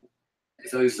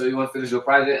 So you want to finish your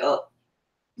project up?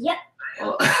 Yep.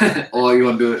 Or you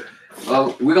want to do it?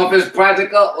 We gonna finish the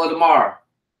project up or tomorrow?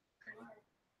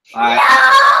 All right.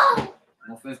 No! We're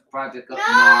gonna finish the project up No!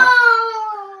 tomorrow. I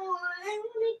want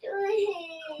to do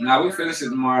it. Nah, we finish it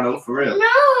tomorrow though, for real.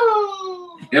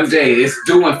 No! MJ, it's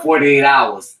due in 48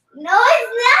 hours. No,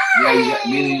 it's not.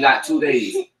 Yeah, meaning you got 2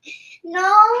 days. No,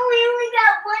 we only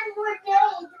got one more day.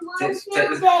 Tomorrow's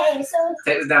field day. So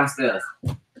Take this downstairs.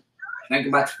 Think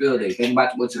about your field day. Think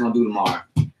about what you're gonna do tomorrow. I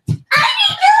didn't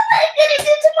know what I'm gonna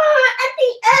do tomorrow. At the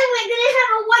end, we're gonna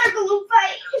have a water balloon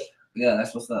fight. Yeah,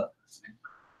 that's what's up.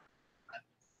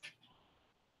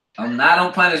 I'm not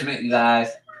on punishment, you guys.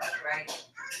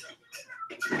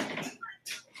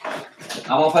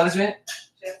 I'm on punishment?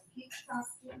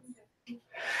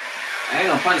 I ain't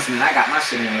on punishment. I got my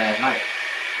shit in last night.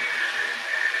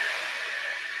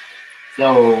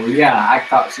 So yeah, I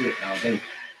talk shit all day.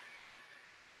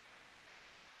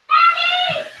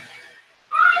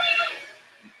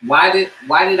 Why did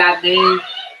I name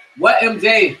what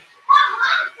MJ?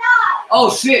 Oh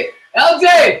shit,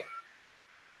 LJ!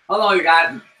 Hold on, you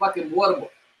guys. The fucking water.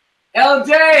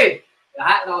 LJ, the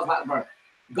hot dog's about to burn.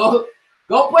 Go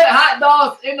put hot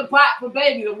dogs in the pot for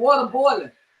baby. The water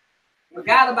boiling.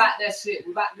 Forgot about that shit.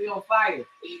 We about to be on fire.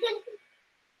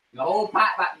 The whole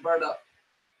pot about to burn up.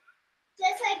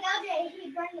 Just like LJ,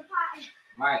 he burned the pot.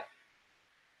 All right.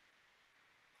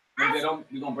 We're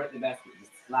gonna break the basket.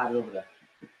 Just slide it over there.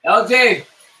 LJ,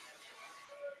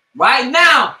 right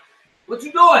now, what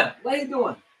you doing? What you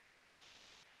doing?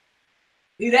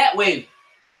 He that way.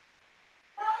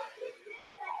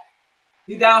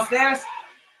 He downstairs?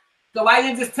 So why you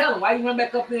didn't just tell him? Why you run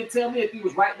back up there and tell me if he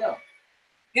was right there?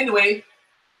 Anyway,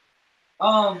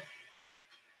 hold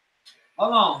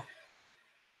on.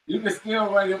 You can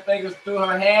still run your fingers through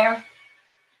her hair?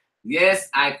 Yes,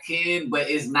 I can, but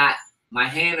it's not, my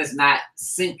hand is not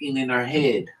sinking in her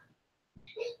head.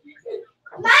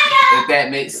 If that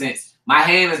makes sense. My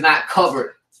hand is not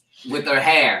covered with her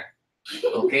hair.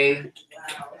 Okay?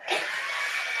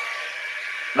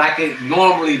 Like it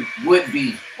normally would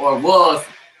be or was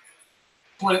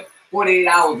 48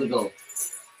 hours ago.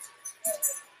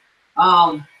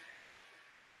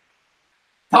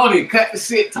 Tony, cut the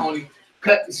shit, Tony.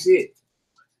 Cut the shit.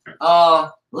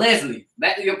 Leslie,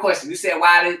 back to your question. You said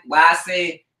why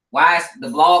is the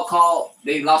blog called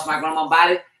They Lost My Grandma's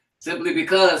Body? Simply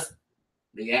because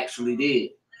they actually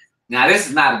did. Now this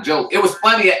is not a joke. It was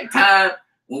funny at the time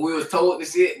when we was told the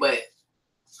shit, but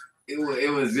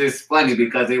it was just funny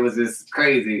because it was just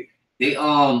crazy. They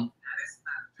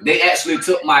actually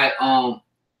took my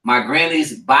my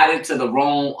granny's body to the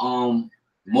wrong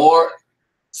morgue.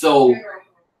 So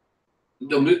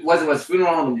was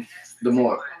funeral home, the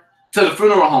morgue. To the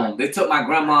funeral home. They took my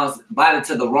grandma's body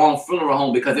to the wrong funeral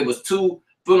home because it was 2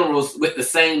 funerals with the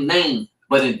same name,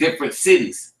 but in different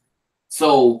cities.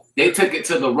 So they took it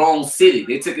to the wrong city.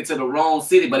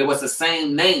 But it was the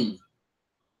same name.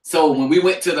 So when we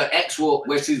went to the actual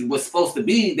where she was supposed to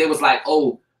be, they was like,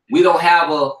 "Oh, we don't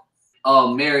have a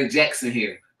Mary Jackson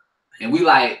here." And we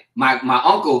like my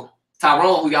uncle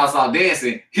Tyrone, who y'all saw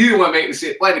dancing, he the one make the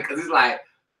shit funny because he's like,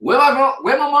 where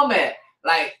my mom at?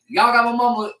 Like, y'all got my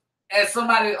mama at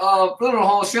somebody funeral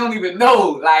home. She don't even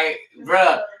know. Like,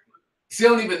 bruh, she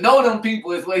don't even know them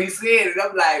people is what he said. And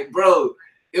I'm like, bro,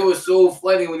 it was so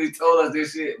funny when he told us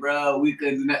this shit, bro. We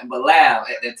couldn't do nothing but laugh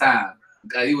at that time.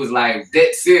 Because he was like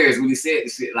dead serious when he said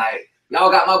this shit. Like,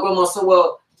 y'all got my grandma so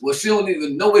well, she don't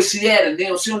even know where she at, and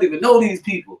then she don't even know these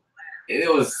people. And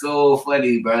it was so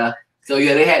funny, bro. So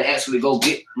yeah, they had to actually go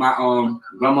get my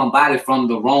grandma's body from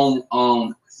the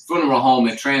wrong funeral home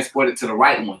and transport it to the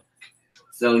right one.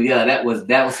 So yeah, that was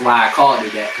why I called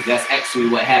it that, because that's actually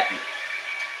what happened.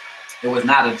 It was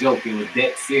not a joke. It was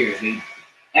dead serious. They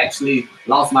actually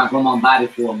lost my grandma's body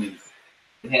for a minute.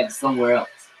 They had it somewhere else.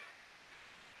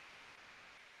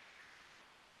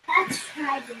 That's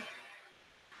tragic.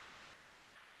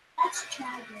 That's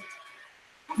tragic.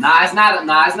 Nah, it's not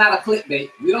a clickbait.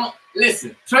 We don't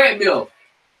listen. Treadmill.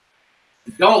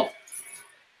 Don't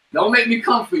make me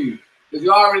come for you, because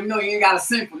you already know you ain't gotta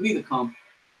send for me to come.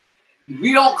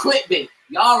 We don't clickbait.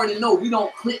 Y'all already know we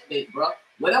don't clickbait, bro.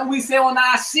 Whatever we say on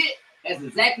our shit, that's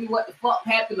exactly what the fuck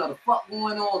happened, or the fuck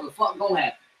going on, or the fuck gonna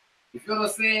happen. You feel what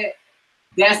I'm saying?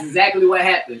 That's exactly what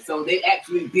happened. So they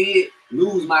actually did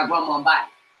lose my grandma's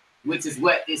body, which is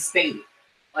what it stated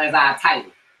as our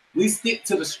title. We stick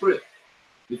to the script.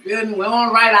 You feel me? We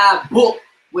don't write our book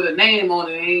with a name on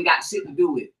it and ain't got shit to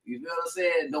do with it. You feel what I'm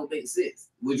saying? It don't make sense.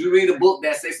 Would you read a book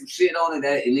that say some shit on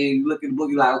it, and then you look at the book,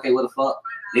 you're like, okay, what the fuck?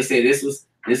 They say this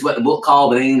is what the book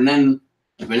called, but ain't nothing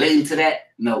relating to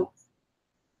that? No.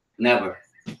 Never.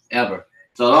 Ever.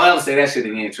 So don't ever say that shit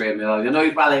again, Treadmill. You know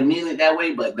you probably mean it that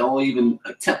way, but don't even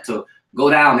attempt to go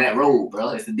down that road, bro.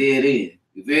 It's a dead end.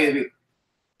 You feel me?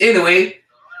 Anyway,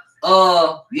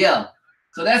 yeah.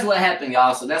 So that's what happened,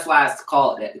 y'all. So that's why it's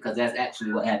called that, because that's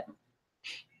actually what happened.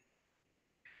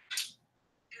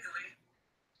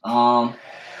 Hold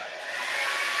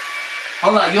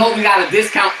on. You hope we got a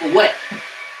discount for what?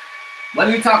 What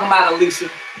are you talking about, Alicia?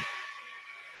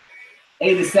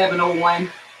 8701.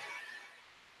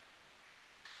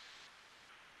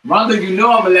 Rhonda, you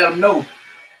know I'm gonna let them know.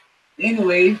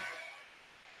 Anyway,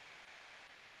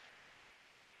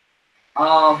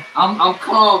 I'm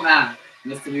calm now,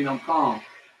 Mr. Mean, I'm calm.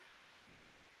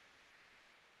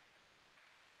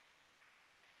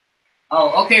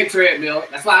 Oh, okay, Treadmill.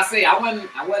 That's why I say I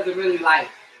wasn't really like,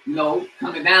 you know,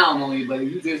 coming down on you, but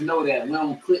you just know that we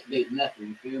don't clickbait nothing.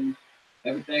 You feel me?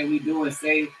 Everything we do and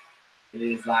say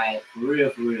is like for real,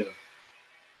 for real.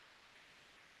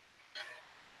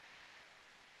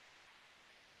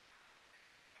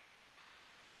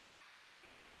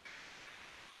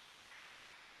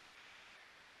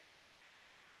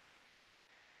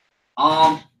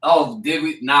 Oh, did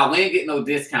we? Nah, we ain't get no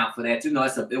discount for that. You know,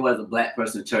 it was a black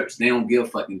person church. They don't give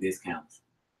fucking discounts.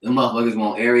 Them motherfuckers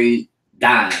want every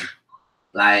dime.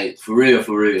 Like, for real,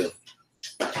 for real.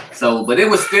 So, but it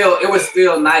was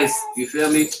still nice. You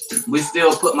feel me? We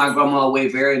still put my grandma away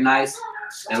very nice.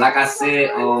 And like I said,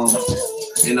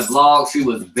 in the vlog, she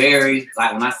was very,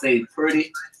 like when I say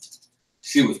pretty,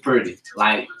 she was pretty.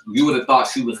 Like, you would have thought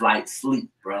she was like sleep,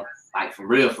 bro. Like, for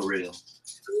real, for real.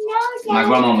 No, my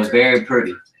grandma was very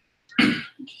pretty.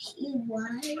 She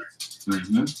was.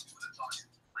 Mm-hmm.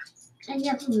 I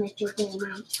never met your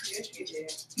grandma. Yes, you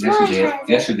did.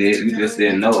 Yes, you did. You just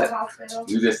didn't know it.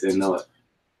 You just didn't know it.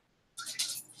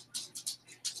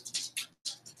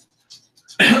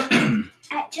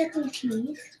 At Chuck E.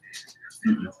 Cheese.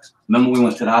 Remember we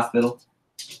went to the hospital?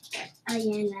 Oh,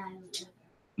 yeah, no, I remember.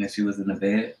 And she was in the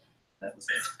bed? That was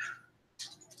it.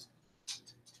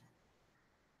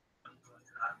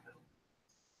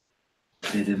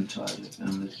 They didn't charge the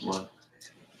family for.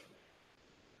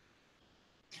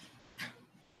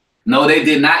 No, they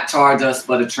did not charge us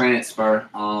for the transfer.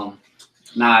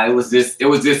 Nah, it was just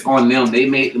on them. They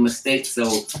made the mistake,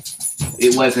 so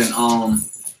it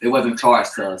wasn't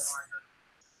charged to us.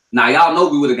 Now y'all know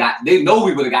we would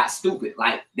have got stupid.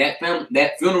 Like that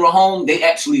funeral home, they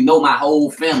actually know my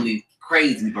whole family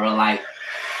crazy, bro. Like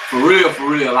for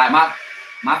real. Like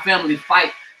my family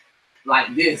fight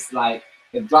like this, like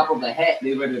the drop of a hat,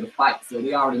 they ready to fight. So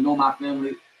they already know my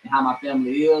family and how my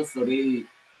family is, so they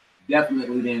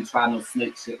definitely didn't try no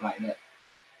snake shit like that.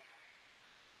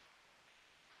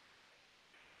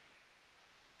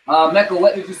 Mecca,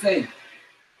 what did you say?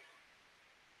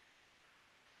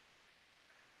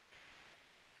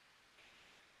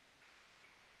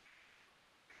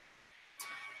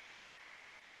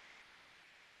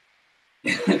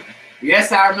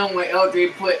 Yes, I remember when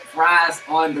LJ put fries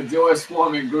on the George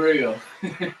Foreman grill.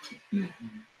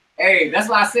 Hey, that's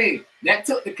why I say that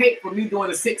took the cake for me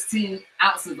doing the 16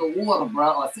 ounces of water,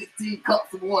 bro, or 16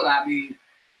 cups of water. I mean,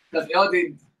 because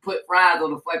LJ put fries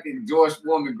on the fucking George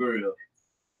Foreman grill.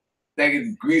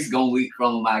 thinking grease gonna leak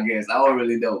from them, I guess. I don't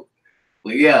really know.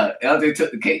 But yeah, LJ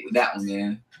took the cake with that one,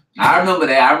 man. I remember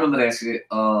that. I remember that shit,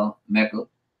 Mecca.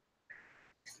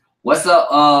 What's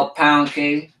up, Pound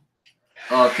K?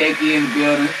 Cakey in the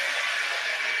building.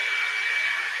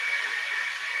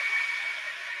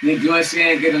 Did you and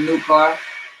Shan get a new car?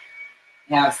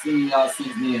 Have seen y'all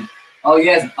since then. Oh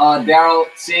yes, Daryl,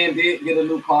 Shan did get a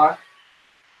new car.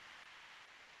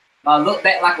 Look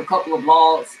back like a couple of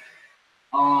vlogs.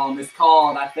 It's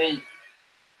called, I think,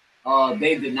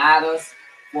 They Denied Us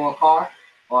for a Car,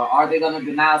 or Are They Gonna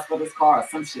Deny Us for This Car, or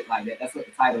some shit like that. That's what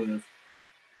the title is.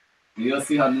 You'll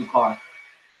see her new car.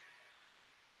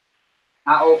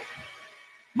 How old?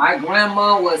 My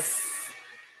grandma was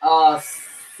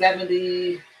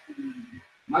 70.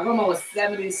 My grandma was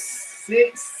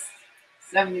 76,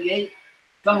 78,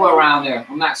 somewhere around there.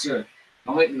 I'm not sure.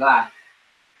 Don't make me lie.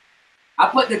 I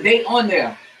put the date on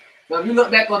there. So if you look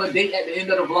back on the date at the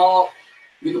end of the vlog,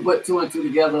 you can put 2 and 2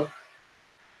 together.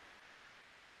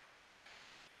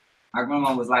 My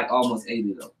grandma was like almost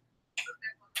 80 though.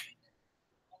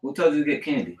 Who told you to get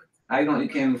candy? How you gonna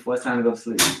eat candy before it's time to go to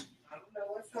sleep? I don't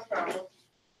know what's the problem.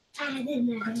 I had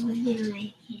another one in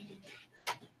my hand.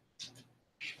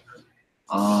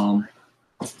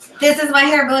 This is my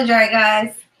hair blow dry,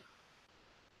 guys.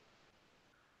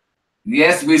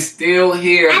 Yes, we're still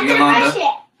here, I'm gonna Yolanda. brush it.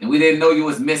 And we didn't know you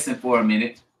was missing for a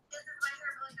minute.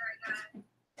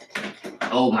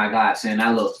 Oh my God, Shan.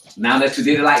 Now look, now that you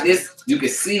did it like this, you can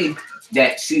see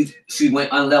that she went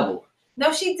unlevel.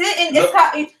 No, she didn't. It's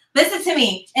called, listen to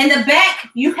me. In the back,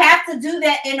 you have to do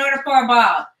that in order for a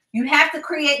bob. You have to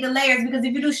create the layers because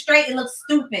if you do straight, it looks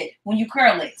stupid when you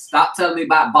curl it. Stop telling me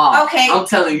about bob. Okay. I'm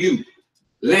telling you.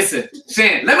 Listen,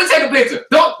 Shan, let me take a picture.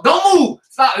 Don't move.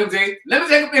 Stop, MJ. Let me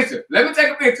take a picture. Let me take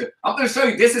a picture. I'm gonna show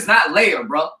you. This is not layer,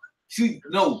 bro.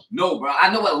 No, bro. I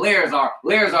know what layers are.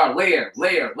 Layers are layer.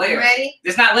 You ready?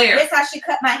 It's not layer. This is how she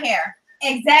cut my hair.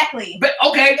 Exactly. But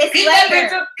okay, It's keep layer. that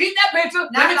picture. Keep that picture.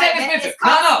 Not Let me like take that. this picture. It's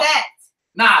called No. stats.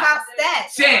 Nah. It's called stats.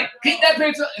 Shan, keep that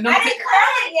picture. And I didn't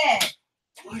curl it yet.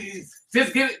 Please.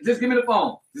 Just give me the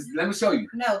phone. Just let me show you.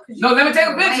 No, let me take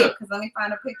a picture. Because let me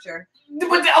find a picture. But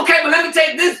let me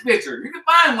take this picture. You can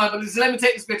find one, but just let me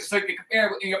take this picture so you can compare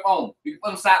it in your phone. You can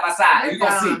put them side by side. You're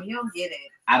gonna see. You don't get it.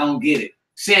 I don't get it.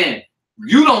 Shan,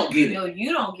 you don't get it. No,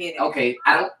 you don't get it. Okay,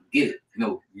 I don't get it.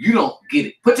 No, you don't get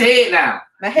it. Put your head down.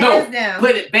 My head is down.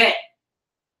 Put it back.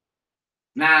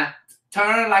 Now,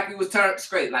 turn like you was turned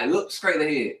straight. Like, look straight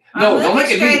ahead. No, don't look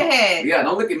at me. Straight ahead. Yeah,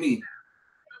 don't look at me.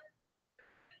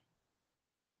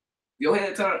 Your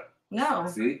head turned. No.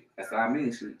 See, that's what I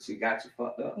mean. She got you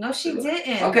fucked up. No, she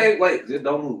didn't. Okay, wait. Just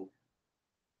don't move.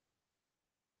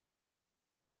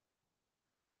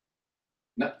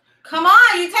 No. Come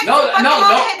on, you take too fucking long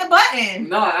to hit the button.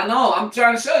 No, I know. I'm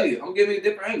trying to show you. I'm giving you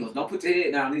different angles. Don't put your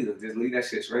head down either. Just leave that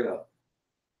shit straight up.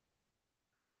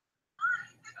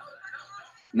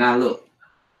 Now look.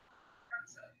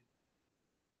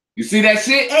 You see that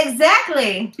shit?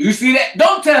 Exactly. You see that?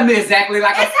 Don't tell me exactly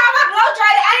like it's how I blow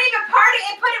dried it. I didn't even part it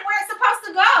and put it where it's supposed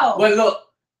to go. But look,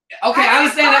 okay, I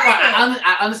understand that part. I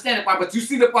understand that part, but you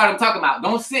see the part I'm talking about.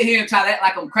 Don't sit here and try to act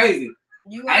like I'm crazy.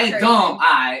 I ain't dumb, all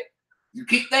right. You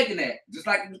keep thinking that. Just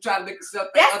like you try to make yourself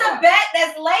think that's the back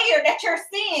that's layered that you're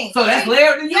seeing. So that's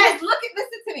layered in you? Yes,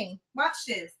 listen to me. Watch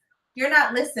this. You're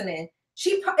not listening.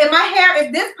 In my hair,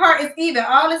 if this part is even,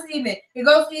 all is even, it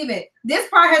goes even. This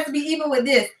part has to be even with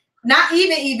this. Not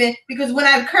even, because when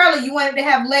I curl it, you want it to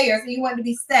have layers and you want it to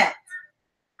be stacked.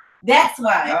 That's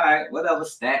why. All right, whatever,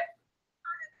 stack.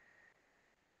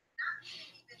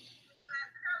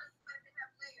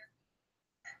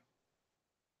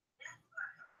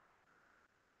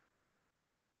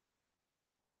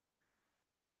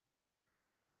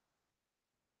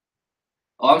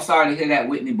 Oh, I'm sorry to hear that,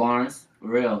 Whitney Barnes. For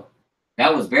real.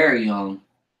 That was very young.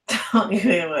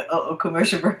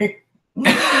 Commercial break.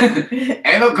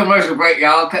 Ain't no commercial break,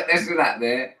 y'all. Cut that shit out,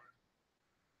 man.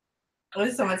 I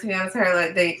just someone to be honest, her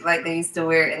like they used to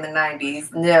wear it in the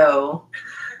 90s. No,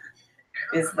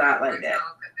 it's not like that.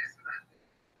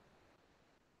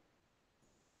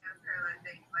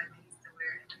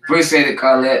 Appreciate it,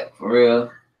 Carlette, for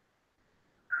real.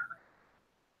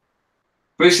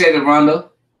 Appreciate it, Rhonda.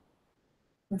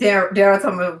 Daryl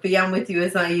told me, "Be I'm with you.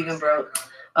 It's uneven, bro."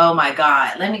 Oh my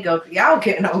God, let me go. Y'all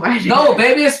getting on my No,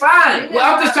 baby, it's fine.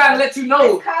 Well, I'm just trying to let you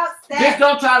know. It's called stack. Just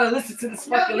don't try to listen to this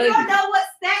fucking lady. You don't know what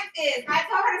stack is. I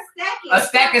told her to stack it. A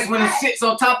stack is when it sits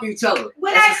on top of each other.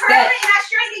 When I curl it and I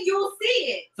straighten it, you will see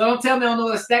it. So don't tell me I don't know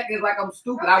what a stack is like I'm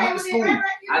stupid. Okay, I went to school.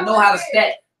 I know how to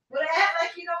stack.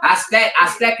 I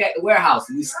stack at the warehouse.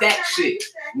 We stack shit.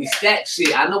 We stack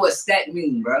shit. I know what stack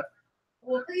mean, bro.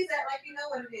 Well, please act like you know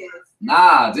what it is.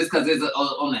 Nah, just because it's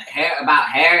on the hair about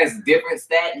hair is different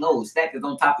stack. No, stack is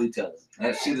on top of each other.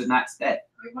 That shit is not stacked.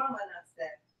 Your mama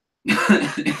not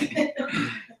stacked.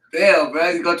 Damn, bro,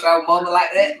 you gonna try a moment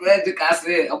like that, bro? I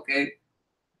said, okay.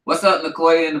 What's up,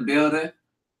 Nicoya in the building?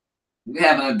 We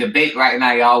having a debate right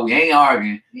now, y'all. We ain't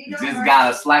arguing. We just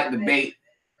got a slight debate.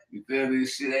 You feel me?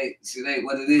 Shit ain't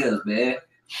what it is, man.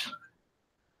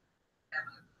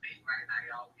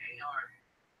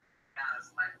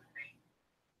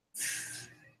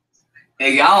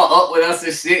 Hey, y'all up with us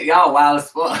and shit. Y'all wild as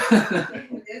fuck.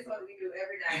 This what we do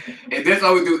every night. And this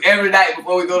what we do every night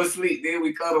before we go to sleep. Then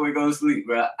we cuddle and go to sleep,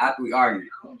 bro. After we argue.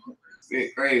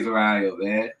 Shit crazy around here,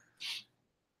 man.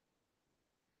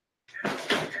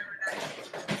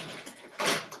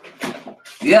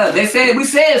 Yeah, we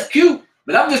say it's cute,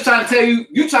 but I'm just trying to tell you,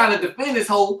 you trying to defend this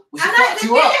hoe. I'm not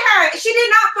defending her. She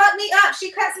did not fuck me up. She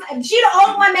the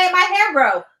only one made my hair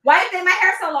grow. Why did they my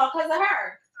hair so long? Because of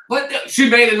her. But she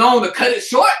made it long to cut it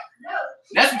short? No.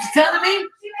 That's what you're telling me?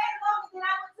 She made it long, and then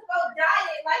I went to go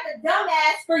dye it like a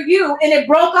dumbass for you, and it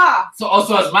broke off. So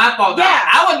it's my fault now. Yeah.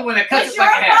 I wasn't the one that cut It's it your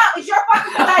like fault. It's your fault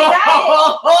because I dyed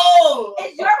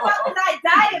it. It's your fault because I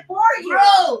dyed it for you.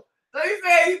 Bro, so you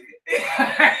say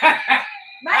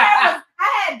my hair was, I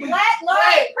had black, long,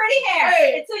 pretty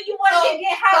hair until you wanted to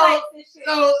get highlights and shit.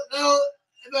 So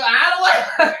I don't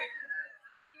want.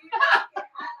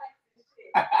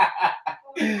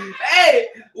 Hey,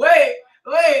 wait.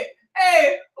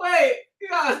 You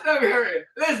gotta stop me hurting.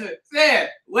 Listen, Sam,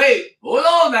 wait, hold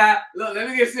on now. Look, let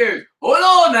me get serious. Hold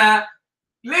on now.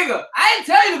 Nigga, I ain't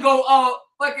tell you to go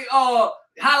fucking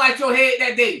highlight your head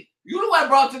that day. You the one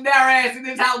brought your narrow ass in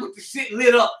this house with the shit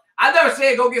lit up. I never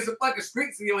said go get some fucking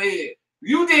streaks in your head.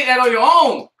 You did that on your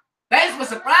own. Thanks for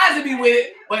surprising me with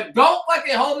it, but don't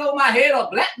fucking hold over my head or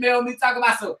blackmail me talking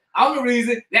about so I'm the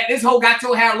reason that this hoe got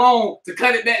your hair long to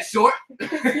cut it that short.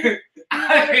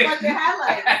 I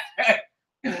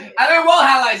didn't want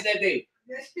highlights that day.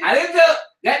 I didn't tell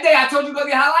that day I told you to go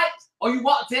get highlights, or you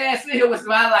walked your ass in here with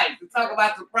some highlights to talk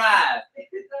about surprise.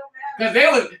 Cause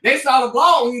they saw the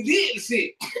ball when you did the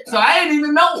shit. So I didn't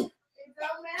even know. It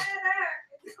don't matter.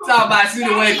 Talk about she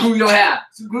the way grew your hair.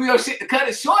 She grew your shit to cut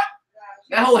it short.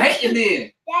 That whole hating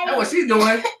then. That's what she's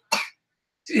doing.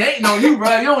 She hating on you,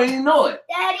 bro. You don't even know it.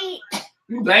 Daddy.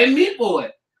 You blame me for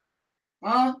it.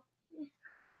 Huh?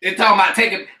 They talking about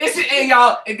taking hey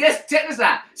y'all, and guess check this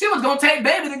out. She was gonna take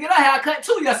baby to get her hair cut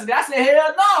too yesterday. I said,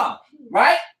 hell no.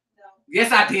 Right? No.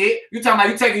 Yes, I did. You talking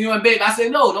about you taking you and baby. I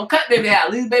said, no, don't cut baby hair.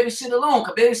 Leave baby shit alone.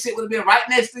 Cause baby shit would have been right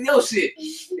next to your shit.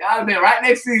 Y'all have been right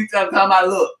next to each other talking about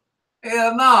look.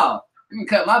 Hell no. You can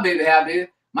cut my baby hair,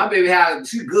 baby. My baby hair,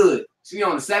 she good. She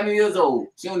only 7 years old.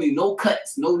 She don't need no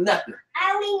cuts, no nothing.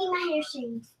 I only need my hair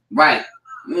shaved. Right.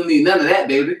 You don't need none of that,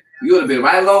 baby. You would have been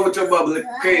right along with your bubble looking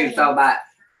crazy talking about.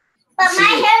 But my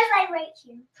hair is like right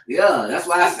here. Yeah, that's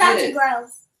why I said it.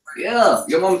 Yeah,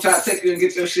 your mom tried to take you and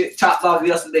get your shit chopped off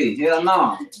yesterday. Hell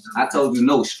no. I told you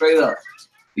no, straight up.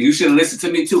 You should have listened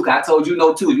to me too, cause I told you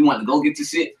no too. You want to go get your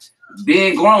shit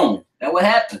being grown. That's what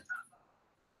happened.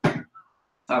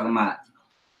 Talking about.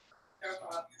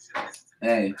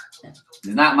 Hey, it's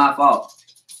not my fault.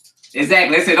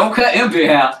 Exactly. They said don't cut empty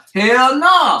hair. Hell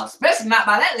no, especially not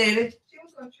by that lady. She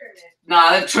was gonna trim it. Nah,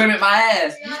 they trim it my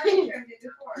ass. She already trimmed it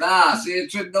before. Nah, she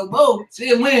didn't trim no more. She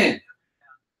didn't win.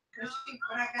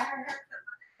 When I got her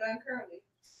done curly.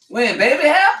 When baby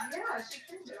hair? Yeah, she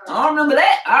trimmed it. I don't remember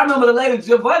that. I remember the lady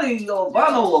Giovanni or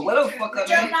Bono or whatever the fuck her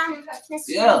name.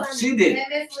 Yeah, she did. And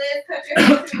Miss Liz cut your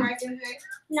hair too, right, MJ?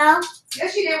 No.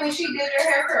 Yes, she did when she did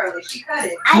her hair curly. She cut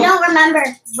it. I don't remember.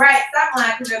 Right, stop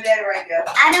lying because your daddy right there.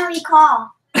 I don't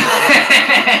recall.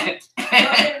 Don't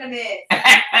get in the bed.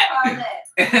 Call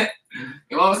that.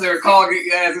 Your mama said recall, get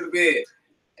your ass in the bed.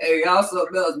 Hey, y'all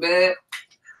something else, man.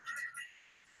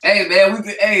 Hey, man, we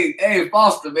do, hey,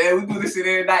 Foster, man, we do this shit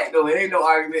every night, though. It ain't no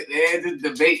argument, man. It's just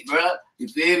debate, bro. You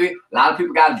feel me? A lot of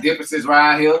people got differences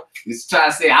around here. Just try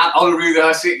to say, I'm the only reason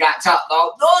her shit got chopped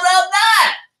off. No, I'm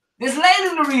not. This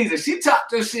lady's the reason. She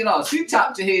chopped her shit off. She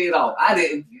chopped your head off. I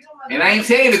didn't. And I ain't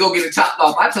tell you to go get it chopped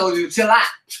off. I told you to chill out.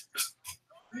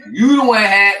 You the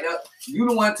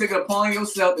one took it upon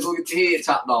yourself to go get your head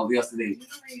chopped off yesterday.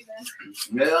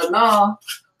 Well, no.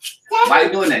 Why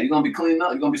you doing that? You gonna be cleaning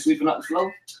up? You gonna be sweeping up the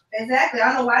floor? Exactly.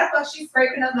 I don't know why the fuck she's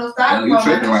scraping up no sidewalk.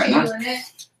 You tripping right now.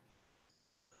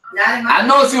 I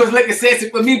know she was looking sexy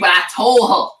for me, but I told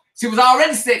her she was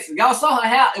already sexy. Y'all saw her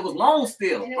hair; it was long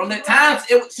still. From the time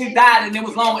she died, and it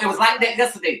was long. It was like that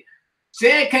yesterday.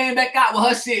 She came back out with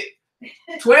her shit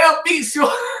 12 feet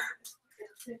short.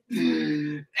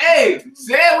 Hey,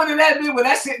 Sam went in that bitch with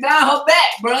that shit down her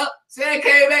back, bro. Sam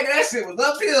came back and that shit was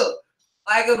uphill.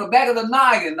 Like in the back of the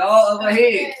noggin, dog, of her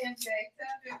head.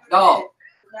 Dog.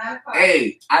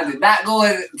 Hey, I did not go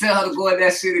and tell her to go in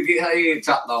that shit and get her head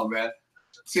chopped off, bro.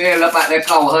 She ended up out that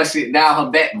car with her shit down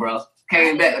her back, bro.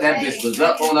 Came back, that bitch was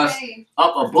up on us,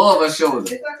 up above her shoulder.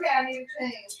 It's okay, I need a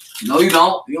change. No, you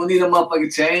don't. You don't need a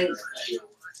motherfucking change.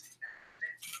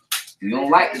 You don't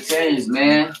like the change,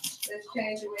 man. Let's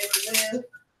change the way we live.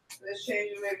 Let's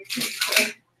change the way we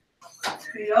treat.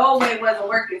 See, the old way wasn't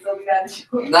working, so we got to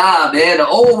do it. Nah, man, the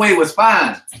old way was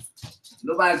fine.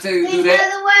 Nobody tell you to do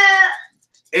that.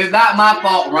 It's not my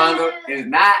fault, Rhonda. It's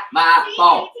not my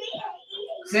fault.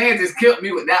 Shan just killed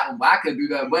me with that one, but I couldn't do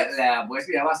that butt loud, boy.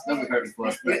 She had my stomach hurting for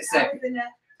a split second.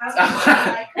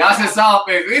 Y'all should saw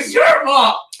face. It's your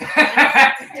fault. Good.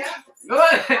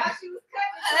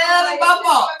 That's my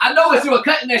fault. I know when you were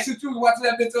cutting that shit, you was watching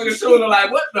that bitch on your shoulder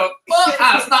like, what the fuck?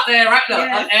 I'll stop that right there.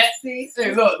 Yeah, see?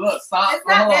 Hey, look, stop. It's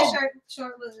not that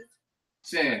short lived.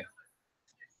 Shan.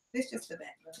 It's just the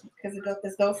back, because it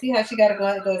goes. See how she got to go?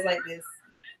 It goes like this.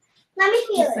 Let me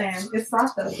feel it. It's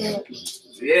soft though. Yeah,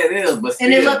 it is, but still.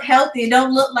 And it look healthy. It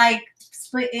don't look like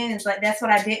split ends. Like that's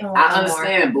what I didn't want. I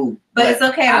understand, boo. But it's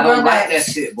okay. I don't like that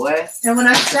shit, boy. And when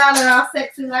I style it all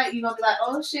sexy like, you gonna be like,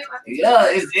 oh shit.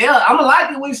 Yeah, I'm gonna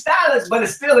like it when you style it, but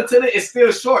it's still until it's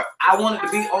still short. I want it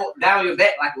to be down your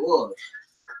back like it was.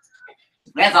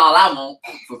 That's all I want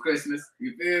for Christmas.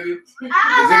 You feel me? Is it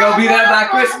gonna be that by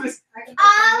Christmas? All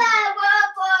I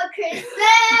want for Christmas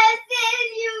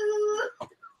is you.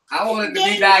 I want it to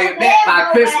be down your back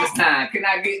by Christmas time. Can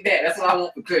I get that? That's what I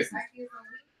want for Christmas.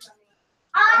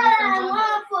 All I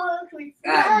want for Christmas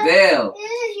God damn.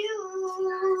 is you.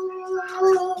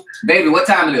 Baby, what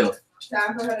time it is?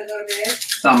 Time for her to go to bed.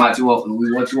 Talking about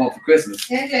what you want for Christmas.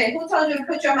 NJ, who told you to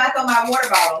put your mouth on my water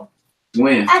bottle?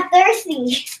 When? I'm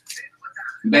thirsty.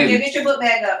 Baby. Yeah, get your book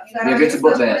bag up. You got Get your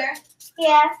book bag.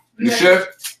 Yeah. You sure?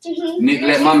 Mm-hmm. You need to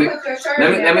let mommy.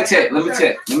 Let me check.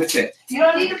 You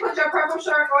don't need to put your purple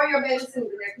shirt or your bathing suit in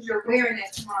there because you're wearing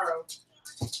that tomorrow.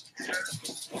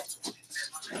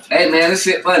 Hey man, this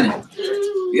shit funny.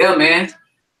 Yeah, man.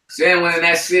 Shan went in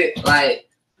that shit like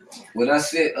with that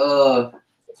shit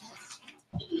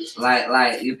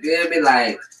like you feel me,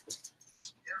 like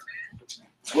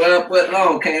 12 foot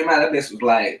long came out. That bitch was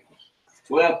like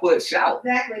 12 foot shout.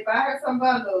 Exactly. Buy her some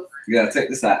bundles. You gotta take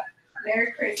this out.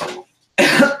 Merry Christmas.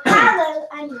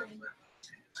 I know.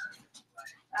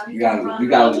 You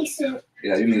gotta.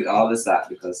 Yeah, you need all this out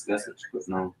because that's what you're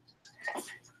putting on.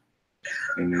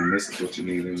 And then this is what you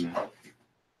need in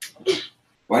there.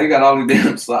 Why you got all these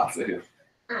damn socks in here?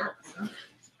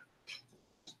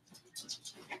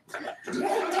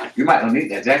 You might not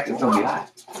need that jacket. It's gonna be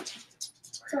hot.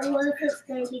 So what if it's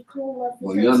gonna be cool?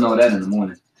 Well, you'll know that in the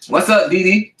morning. What's up,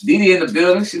 Dee? Dee in the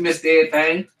building. She missed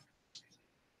everything.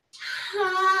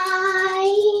 Hi.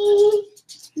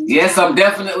 Yes, I'm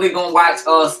definitely gonna watch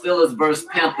Steelers vs.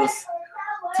 Panthers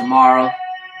tomorrow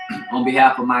on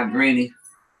behalf of my granny.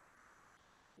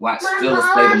 Watch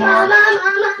Steelers play tomorrow.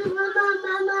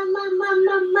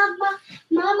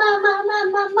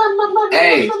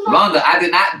 Hey, Rhonda, I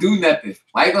did not do nothing.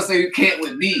 Why you gonna say you can't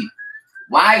with me?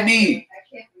 Why me?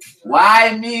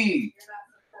 Why me?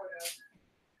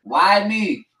 Why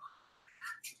me?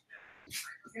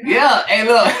 Yeah, hey,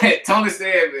 look, Tony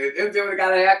said, man, if they would have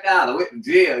got a haircut, I went to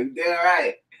jail. You damn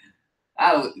right.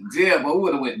 I went to jail, but we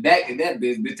would have went back in that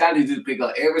bitch. I need you to pick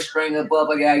up every string up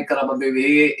I got, you cut up my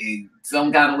baby head, and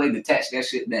some kind of way detach that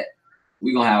shit back.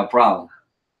 We gonna have a problem.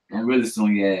 I'm really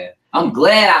soon, yeah. I'm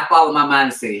glad I followed my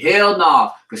mind and said, hell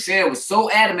no, because Shan was so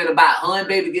adamant about her and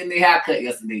baby getting their hair cut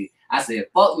yesterday. I said,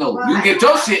 fuck no, you can get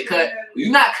your shit cut.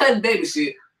 You're not cutting baby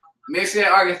shit. Me and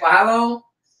Shan arguing for how long?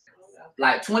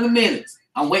 Like 20 minutes.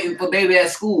 I'm waiting for baby at her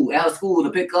school to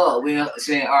pick up when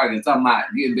she ain't arguing, talking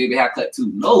about getting baby hair cut too.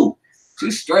 No,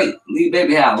 she's straight. Leave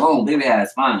baby hair alone. Baby hair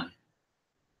is fine.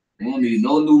 We don't need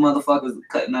no new motherfuckers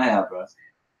cutting her hair, bro.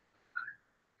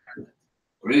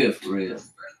 Real for real.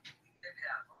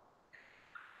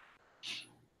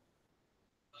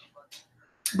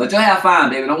 But your hair fine,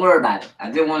 baby. Don't worry about it.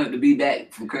 I just want it to be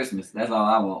back for Christmas. That's all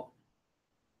I want.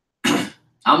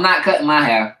 I'm not cutting my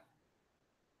hair.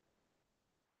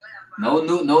 No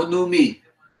new me.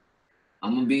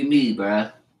 I'm gonna be me,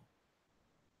 bruh.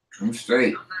 I'm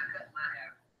straight.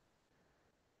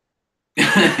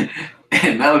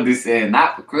 And Melody said,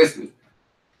 not for Christmas.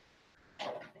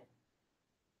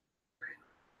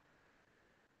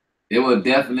 It will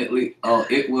definitely,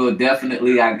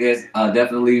 I guess,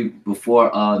 definitely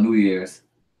before New Year's.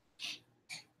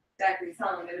 Exactly,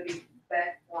 tell them it'll be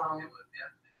back long.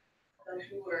 Don't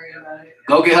you worry about it.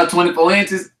 Go get her 24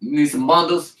 inches. You need some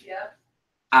bundles. Yep.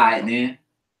 All right, then.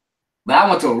 But I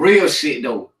want your real shit,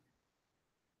 though.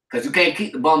 Because you can't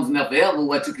keep the bums in there forever.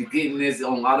 What you can get in this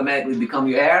automatically become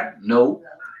your hair? No.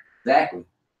 Exactly.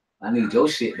 I need your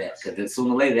shit back. Because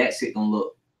sooner or later, that shit gonna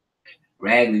look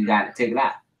raggedy. You got to take it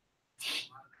out.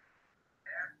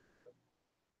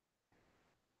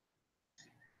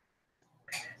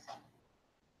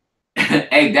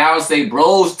 Hey, Daryl say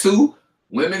bros 2,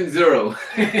 women 0.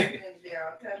 Hey,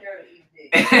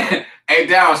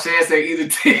 Daryl, Shan say either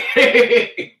 10.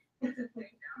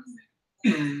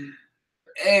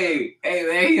 Hey,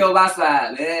 man, he on my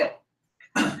side, man.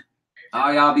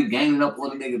 All y'all be ganging up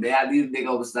on the nigga, man. I need a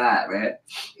nigga on the side, man.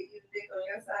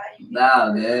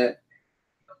 Nah, man.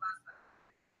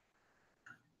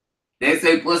 They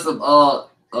say put some solo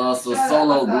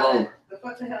glow.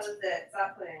 What the hell is that?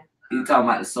 Stop playing. You talking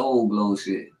about the soul glow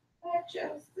shit.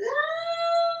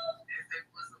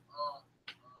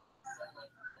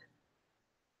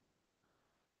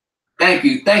 Thank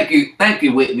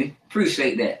you, Whitney.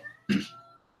 Appreciate that.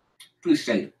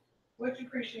 Appreciate it. What you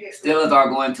appreciate? Steelers are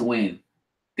going to win.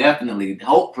 Definitely.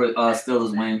 Hope for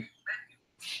Steelers win.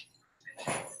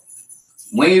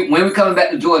 When we coming back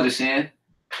to Georgia, Shan?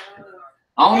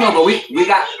 I don't know, but we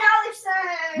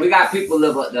got people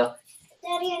live up there.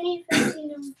 Daddy, I need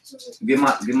 $15. Get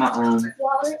my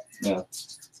Wallet.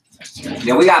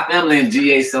 Yeah, we got family in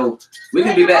GA, so we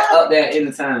can be back up there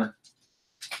anytime.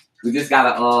 We just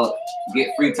gotta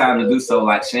get free time to do so.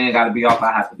 Like Shan gotta be off,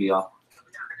 I have to be off.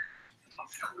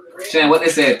 Shan, what they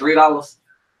said, $3? Well,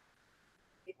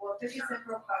 50 cents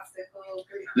for a popsicle.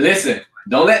 Listen,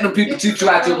 don't let them people cheat you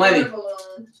out your money.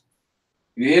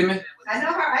 You hear me? I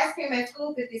know her ice cream at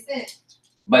school 50 cents.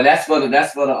 But that's for the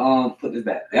put this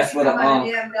back. That's for the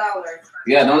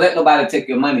yeah, don't let nobody take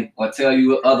your money or tell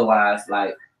you otherwise.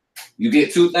 Like you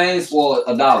get 2 things for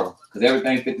 $1 because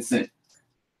everything 50 cents.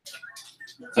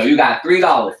 So you got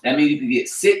 $3. That means you can get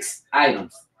 6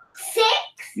 items. 6?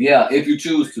 Yeah, if you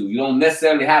choose to. You don't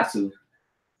necessarily have to.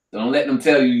 So don't let them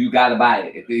tell you gotta buy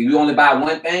it. If you only buy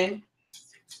one thing,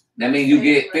 that means you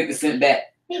get 50 cents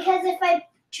back. Because if I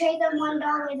trade them $1,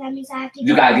 that means I have to.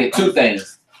 You gotta get 2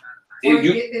 things. Or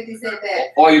you get 50 cents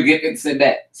back. Or you get 50 cents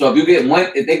back. So if you get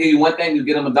if they give you one thing, you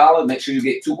get them $1. Make sure you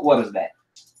get 2 quarters back.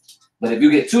 But if you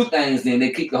get 2 things, then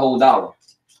they keep the whole $1.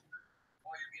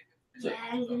 Yeah,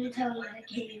 I'm gonna tell you that I can't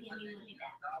give me money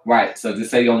back. Right. So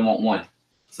just say you only want 1,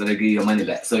 so they give you your money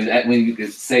back. So that when you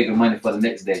can save your money for the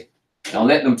next day. Don't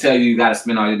let them tell you gotta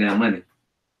spend all your damn money.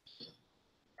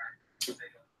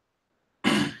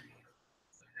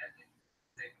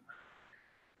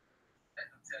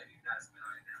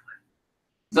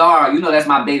 Zara, you know that's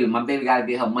my baby. My baby gotta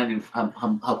get her money,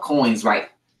 her coins right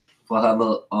for her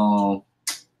little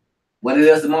what it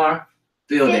is tomorrow?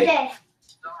 Field day.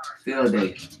 Field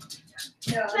day.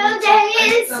 Field day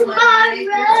is tomorrow.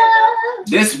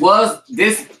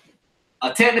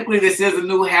 Technically this is a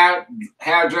new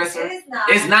hairdresser.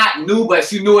 It's not new, but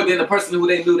she knew it than the person who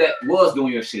they knew that was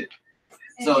doing your shit.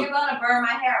 And so you're gonna burn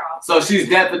my hair off. So she's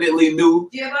definitely new.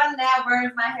 Giovanna now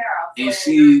burns my hair off. And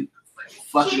she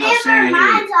fucking up Sharon's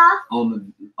head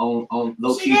on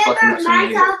low key fucking up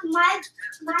Sharon's head.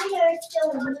 My hair is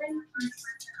still in one piece.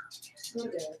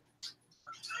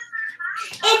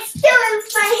 It's still in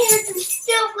my hair. It's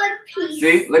still one piece.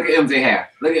 See, look at MJ hair.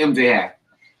 Look at MJ hair.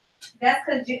 That's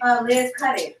because Liz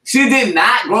cut it. She did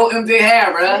not grow MJ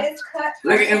hair, bro. Liz cut.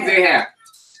 Look at MJ hair.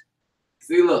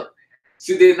 See, look.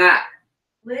 She did not.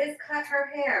 Liz cut her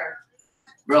hair.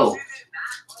 Bro.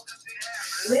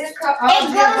 Liz cut all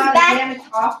the damage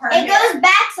off her hair. It goes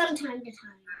back from time to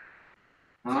time.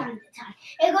 Huh? Time to time.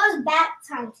 It goes back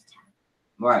time to time.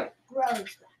 Right. Grows back.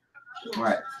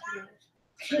 Right.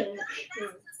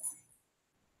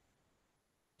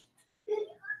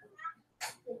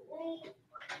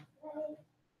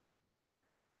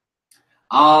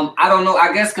 I don't know.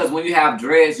 I guess because when you have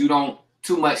dreads, you don't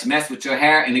too much mess with your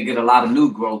hair and it get a lot of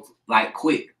new growth like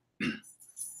quick.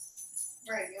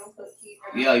 Right. You don't put heat.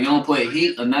 Yeah, you don't put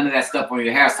heat or none of that stuff on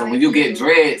your hair. So when you get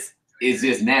dreads, it's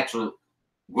just natural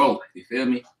growth. You feel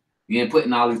me? You ain't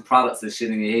putting all these products and shit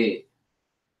in your head.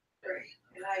 Right.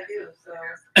 And I do. So.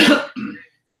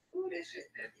 Ooh, this shit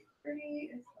is pretty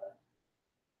and stuff.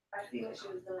 I see what she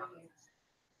was doing here.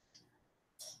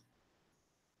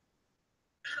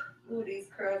 Ooh, these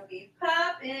curls be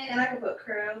popping, and I can put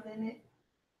curls in it.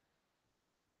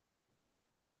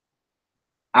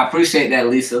 I appreciate that,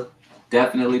 Lisa.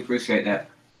 Definitely appreciate that.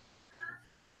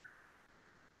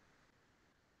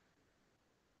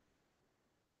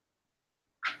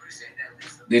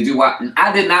 Did you watch?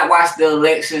 I did not watch the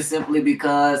election simply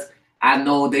because I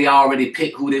know they already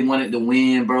picked who they wanted to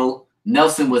win, bro.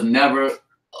 Nelson was never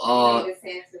huh?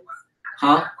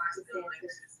 DeSantis.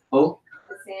 Who?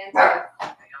 DeSantis.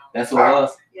 That's what it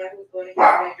was. Yeah.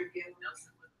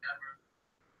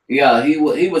 Yeah, he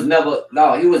was never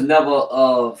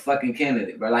a fucking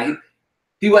candidate, bro. Like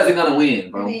he wasn't gonna win,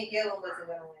 bro. Gillum wasn't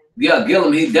gonna win. Yeah,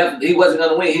 Gillum, he wasn't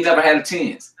gonna win. He never had a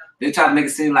chance. They try to make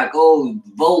it seem like, oh,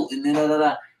 vote and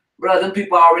then Bro, them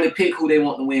people already pick who they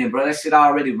want to win, bro. That shit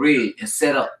already rigged and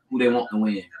set up who they want to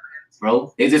win,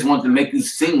 bro. They just want to make you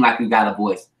seem like you got a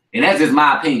voice. And that's just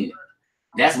my opinion.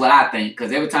 That's what I think.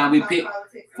 Because every time we pick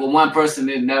for one person,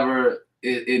 it never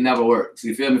works.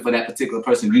 You feel me? For that particular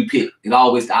person you pick, it's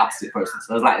always the opposite person.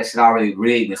 So it's like that shit already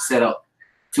rigged and set up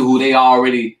to who they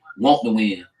already want to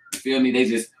win. You feel me? They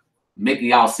just making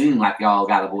y'all seem like y'all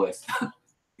got a voice.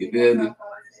 You feel me?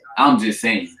 I'm just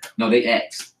saying. No, they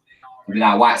asked. Did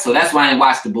I watch? So that's why I ain't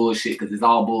watch the bullshit, because it's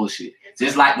all bullshit.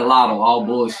 Just like the lotto, all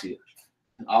bullshit.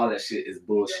 All that shit is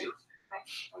bullshit.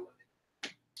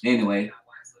 Anyway.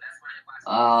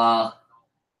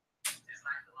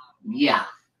 Yeah.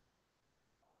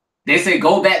 They say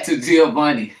go back to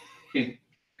Giovanni.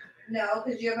 No,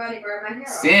 because Giovanni burned my hair off.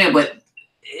 Sam, but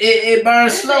it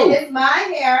burns slow. It's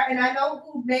my hair, and I know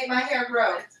who made my hair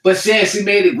grow. But she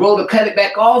made it grow to cut it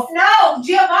back off? No,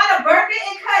 Giovanna burned it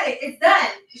and cut it. It's done.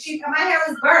 My hair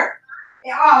was burnt.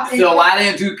 Off. So why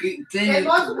didn't you continue to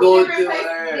go to her? Because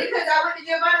I went to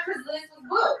Giovanna because Liz was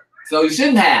booked. So you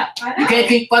shouldn't have. You can't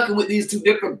keep fucking with these two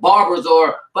different barbers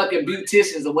or fucking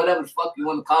beauticians or whatever the fuck you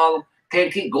want to call them.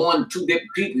 Can't keep going to two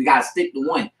different people. You gotta stick to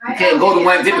one. You can't go to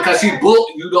one just because she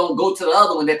booked. You don't go to the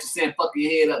other one that you're saying fuck your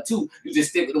head up to. You just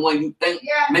stick with the one you think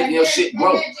making your shit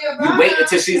grow. You wait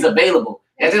until she's available.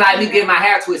 That's just like me getting my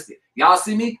hair twisted. Y'all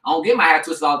see me? I don't get my hair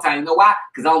twisted all the time. You know why?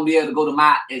 Because I don't be able to go to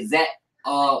my exact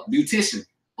beautician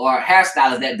or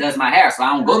hairstylist that does my hair. So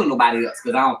I don't go to nobody else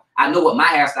because I know what my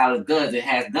hairstylist does and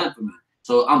has done for me.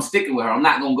 So I'm sticking with her. I'm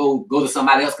not gonna go to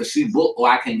somebody else because she booked or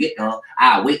I can't get her.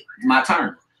 I wait my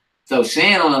turn. So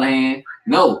Shan, on the other hand,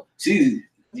 no, she's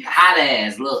hot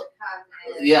ass. Look,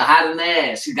 yeah, hot in the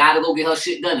ass. She gotta go get her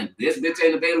shit done. If this bitch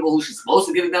ain't available, who she's supposed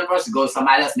to get it done first, she go to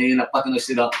somebody else and they end up fucking her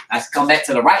shit up. I should come back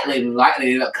to the right lady, right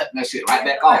lady end up cutting that shit right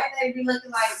back off. Right lady be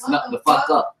looking like snuck the fuck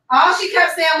up. All she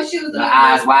kept saying when she was the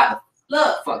eyes wide.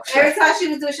 Look, fuck every time she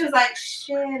was doing, she was like,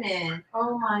 Shannon,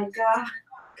 oh my god,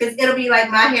 because it'll be like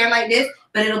my hair like this,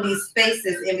 but it'll be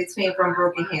spaces in between from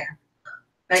broken hair.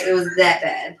 Like it was that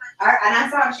bad. And I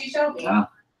saw it. She showed me. Yeah.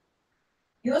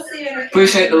 You'll see it.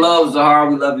 Appreciate the love, Zahara.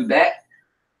 We love you back.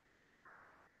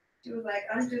 She was like,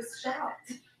 I'm just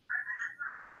shocked.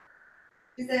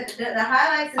 She said the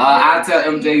highlights. I'll tell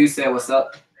MJ you said what's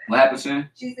up. What happened, Sharon?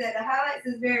 She said the highlights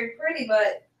is very pretty,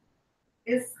 but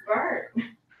it's burnt.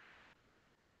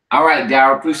 All right,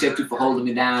 Daryl. Appreciate you for holding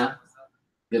me down.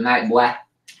 Good night, boy.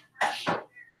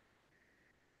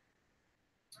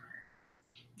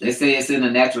 They say it's in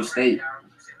a natural state.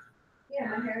 Yeah,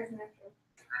 my hair is natural.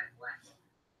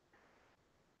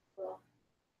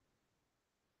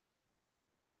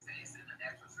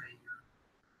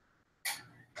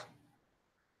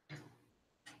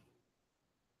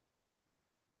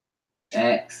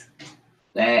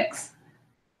 Facts.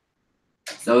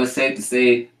 So it's safe to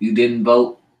say you didn't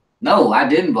vote? No, I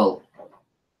didn't vote.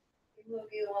 You will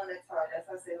be the one that talk. That's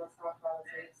why I say let's talk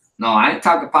politics. No, I ain't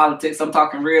talking politics. I'm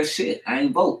talking real shit. I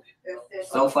ain't vote.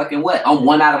 So fucking what? I'm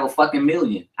 1 out of a fucking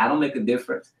million. I don't make a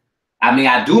difference. I mean,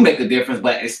 I do make a difference,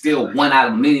 but it's still 1 out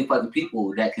of a million fucking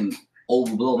people that can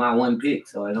overblow my one pick.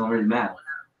 So it don't really matter.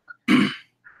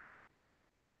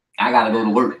 I gotta go to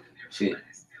work. Shit.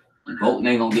 Voting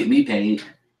ain't gonna get me paid.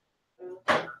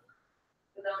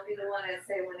 Don't be the one that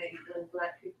say when they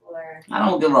black people are. I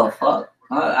don't give a fuck.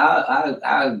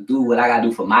 I do what I gotta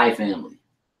do for my family.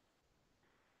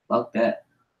 Fuck that.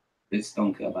 Bitch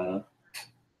don't care about her.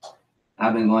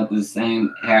 I've been going to the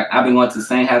same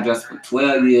hairdresser for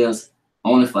 12 years,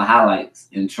 only for highlights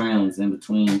and trims in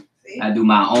between. See? I do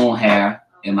my own hair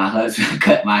and my husband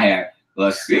cut my hair.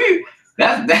 Well, see,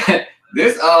 that's that.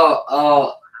 This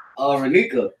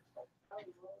Renika.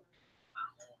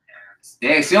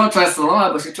 Yeah, she don't trust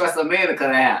salon, but she trusts her man to cut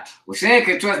her hair. Well, she ain't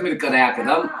can trust me to cut her hair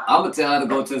because I'm gonna tell her to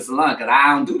go to the salon because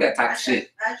I don't do that type of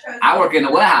shit. I work in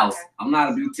the warehouse. I'm not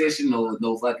a beautician,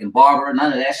 no fucking barber,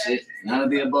 none of that shit. None of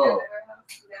the above.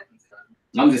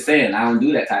 I'm just saying, I don't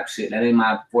do that type of shit. That ain't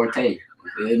my forte. You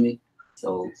feel me?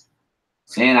 So,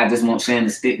 I just want Shan to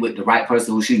stick with the right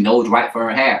person who she knows right for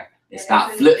her hair. And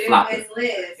stop flip-flopping.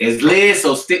 It's Liz,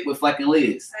 so stick with fucking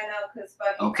Liz. I know, because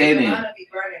fucking okay, then. I'm gonna be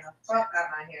burning the fuck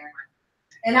out my hair.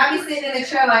 And I be sitting in the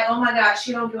chair like, oh my God,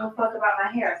 she don't give a fuck about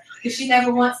my hair. Because she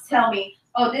never once tell me,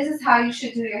 oh, this is how you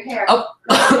should do your hair. Oh,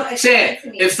 Shan,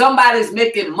 if somebody's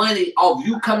making money off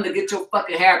you coming to get your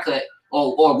fucking haircut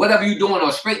or whatever you're doing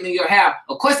or straightening your hair,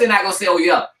 of course they're not going to say, oh,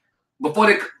 yeah, before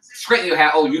they straighten your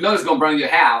hair. Oh, you know it's gonna burn your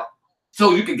hair out.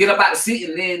 So you can get up out the seat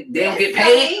and then they don't get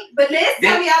paid. But Liz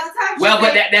tell me all the time. Well,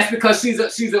 but that's because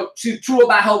she's true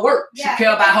about her work. Yeah, she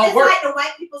care about her work. It's like the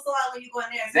white people salon when you go in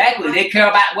there. Exactly. They care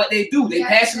about what they do. They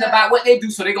passionate about what they do.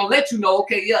 So they're gonna let you know,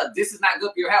 okay, yeah, this is not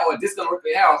good for your hair, or this is gonna rip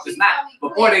your hair off. It's not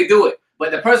before they do it.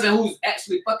 But the person who's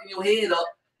actually fucking your head up,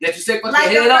 that you say fuck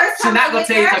your head up, she's not gonna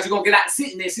tell you because you're gonna get out the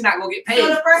seat and then she's not gonna get paid. So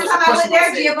the first time I went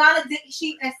there, Giovanna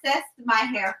she assessed my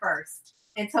hair first.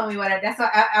 And told me what that's why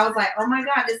I was like, oh my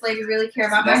God, this lady really care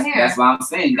about my hair. That's what I'm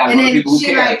saying. You gotta know people who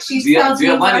care.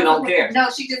 Giovanni don't care. No,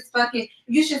 she just fucking.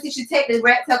 You should take the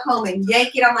rat tail comb and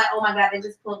yank it. I'm like, oh my God, they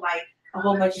just pulled like a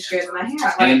whole bunch of strands of my hair.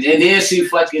 Like, and then she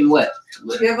fucking what?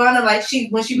 Giovanna, like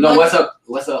when she. No, what's her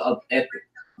ethnic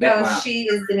background? No, she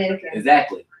is Dominican.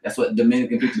 Exactly. That's what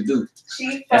Dominican people do.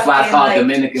 That's why it's called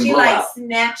Dominican blowout. She like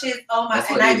snatches. Oh my,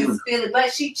 and I just feel it.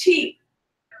 But she cheap.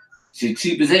 She's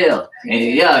cheap as hell. And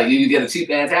yeah, you get a cheap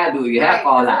ass hairdo, your hair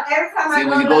fall out. Every time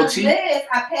I go to cheap, Liz,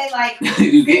 I pay like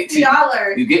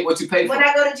 $60. You get what you pay for. When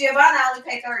I go to Giovanna, I only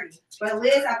pay $30. But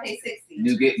Liz, I pay $60.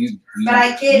 You get you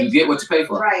get what you pay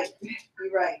for. Right.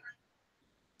 You're right.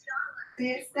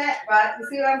 See it's that, but you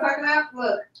see what I'm talking about?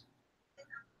 Look.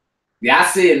 Yeah, I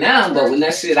see it now, but when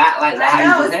that shit out like that, I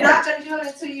know it's not gonna do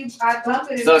it until I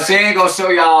bump it. So she ain't gonna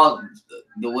show y'all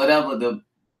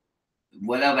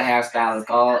whatever hairstyle is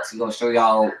called. She's gonna show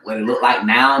y'all what it look like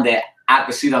now that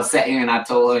after she done sat here and I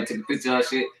told her and took a picture of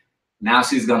shit. Now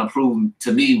she's gonna prove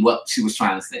to me what she was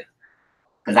trying to say.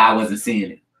 Cause I wasn't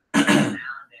seeing it.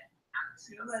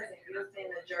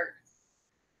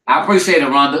 I appreciate it,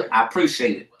 Rhonda. I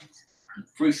appreciate it.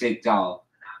 Appreciate y'all.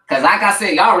 Cause like I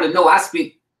said, y'all already know I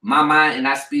speak my mind and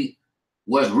I speak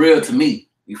what's real to me.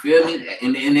 You feel me?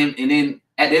 And then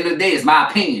at the end of the day, it's my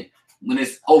opinion. When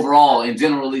it's overall and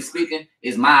generally speaking,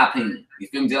 it's my opinion. You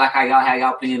feel me? Just like how y'all have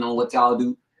y'all opinion on what y'all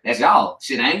do. That's y'all.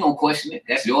 Shit, I ain't gonna question it.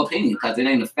 That's your opinion because it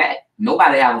ain't a fact.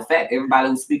 Nobody have a fact. Everybody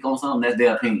who speak on something, that's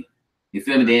their opinion. You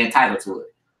feel me? They're entitled to it.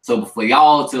 So for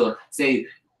y'all to say,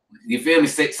 you feel me?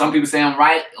 Say, some people say I'm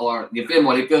right, or you feel me?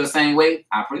 Or they feel the same way.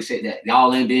 I appreciate that.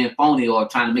 Y'all ain't being phony or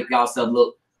trying to make y'all self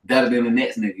look better than the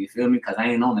next nigga. You feel me? Because I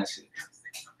ain't on that shit.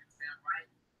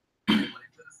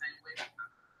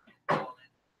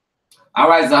 All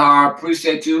right, Zahar,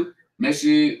 appreciate you. Make sure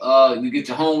you get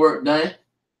your homework done,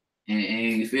 and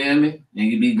you feel me, and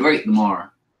you be great tomorrow.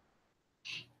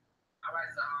 All right,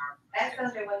 Zahar. Ask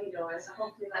Sunday what he doing. So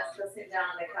hopefully, let's go sit down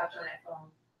on the couch on that phone.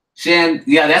 Shan,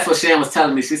 yeah, that's what Shan was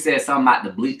telling me. She said something about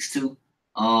the bleach too.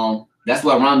 That's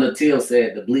what Rhonda Till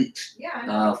said. The bleach.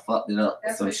 Yeah. Fucked it up.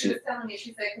 That's some what she was telling me.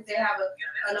 She said because they have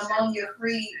an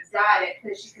ammonia-free dye that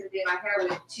because she could get my hair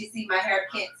with. She see my hair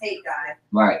can't take dye.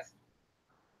 Right.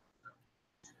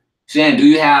 Shan, do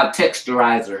you have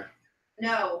texturizer?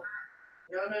 No.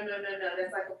 No.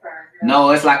 That's like a perm.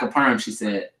 No, it's like a perm, she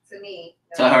said. To me.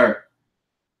 No. To her.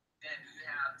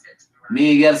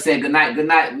 Me and Yetta said good night. Good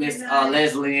night, Miss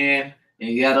Leslie Ann and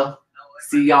Yetta.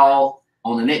 See y'all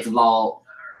on the next vlog.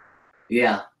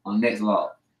 Yeah, on the next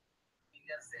vlog.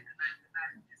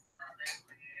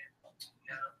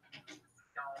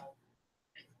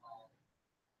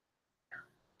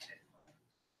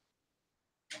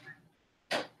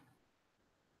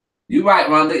 You're right,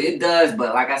 Rhonda. It does,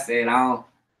 but like I said,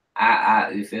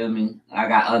 you feel me? I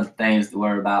got other things to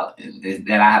worry about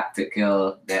that I have to take care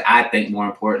of that I think more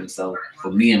important. So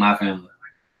for me and my family,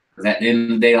 because at the end of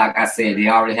the day, like I said, they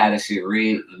already had that shit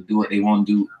rigged and do what they want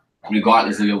to do,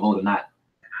 regardless of your vote or not.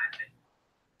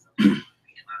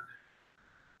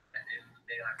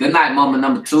 Good night, Mama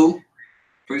number 2.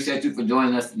 Appreciate you for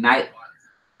joining us tonight.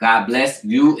 God bless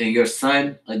you and your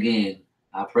son again.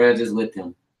 Our prayers is with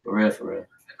him. For real, for real.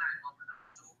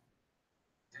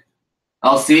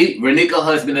 Oh, see, Renika's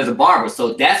husband is a barber,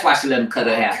 so that's why she let him cut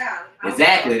her hair. Yeah,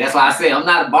 exactly. That's why I say I'm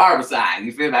not a barber side.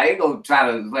 You feel me? I ain't gonna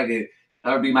try to fucking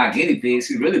her be my guinea pig.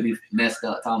 She really be messed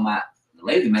up. Talking about the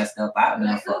lady messed up. I've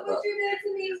been fucked up.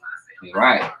 You're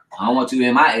right. I don't want you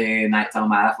in my ear at night talking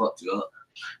about I fucked you up.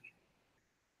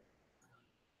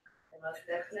 It most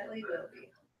definitely will be.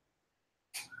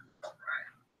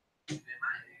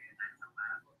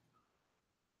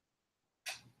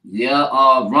 Yeah,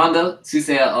 Rhonda, she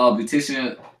said,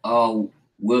 beautician,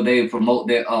 will they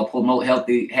promote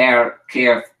healthy hair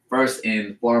care first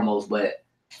and foremost? But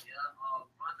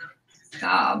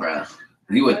nah, bro.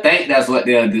 You would think that's what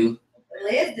they'll do.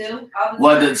 Liz do.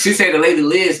 Well, she said the lady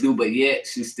Liz do, but yet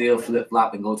she still flip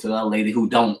flop and go to the other lady who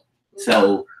don't.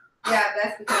 So yeah,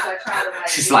 that's because I try to. Like,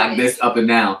 she's like this up and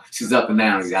down. She's up and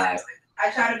down, you guys.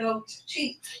 I try to go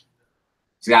cheap.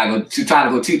 She try to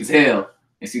go cheap as hell,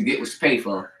 and she get what she pay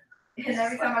for. And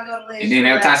every time I go to live, And then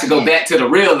every time she go back to the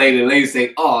real lady, the lady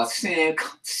say, "Oh, Shan,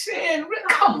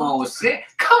 come on, Shan,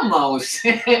 come on,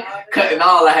 Shan," cutting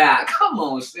all her hair. Come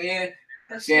on, Shan.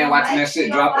 Shan watching that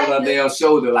shit drop on her damn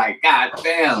shoulder, like, God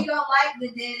damn. She don't like the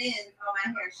dead ends on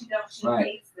my hair. She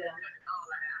hates them.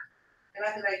 And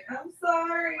I be like, I'm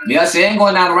sorry. Yeah, she ain't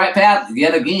going down the right path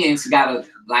yet again. She gotta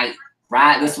like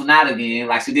ride this one out again,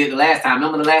 like she did the last time.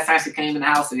 Remember the last time she came in the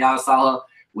house and y'all saw her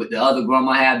with the other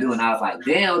grandma hair doing? I was like,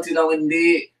 damn, what you know what you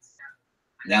did?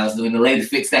 That was when the lady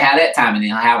fixed the hair that time, and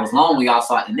then her hair was long when y'all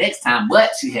saw it the next time,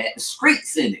 but she had the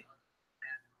streaks in it.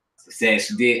 She said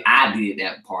she did. I did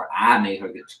that part. I made her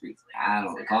get the streaks. I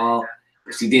don't recall.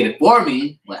 But she did it for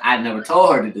me, but I never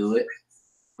told her to do it.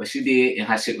 But she did, and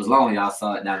her shit was long. Y'all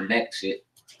saw it down the back shit.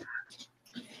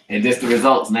 And just the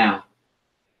results now.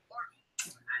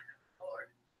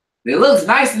 It looks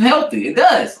nice and healthy. It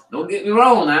does. Don't get me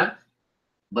wrong now.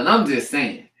 But I'm just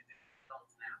saying.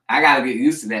 I got to get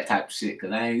used to that type of shit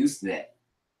because I ain't used to that.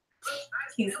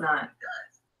 He's not.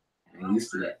 I ain't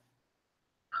used to that.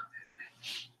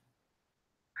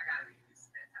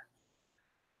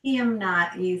 I am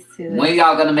not used to it. When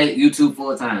y'all going to make YouTube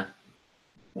full time?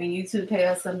 When YouTube pay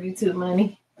us some YouTube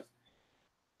money.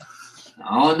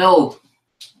 I don't know.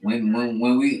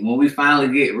 When we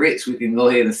finally get rich, we can go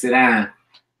ahead and sit down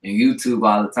and YouTube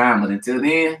all the time. But until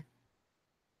then,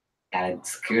 gotta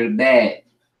secure the bag.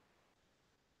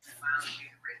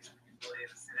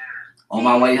 On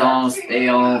my way home, stay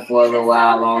on for a little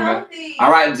while longer.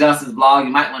 All right, Justin's vlog. You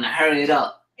might want to hurry it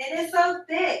up. And it's so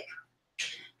thick.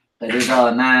 But it's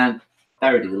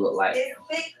 9:30. Look like. It's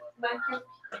thick.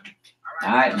 All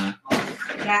right, man.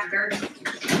 Got dirt.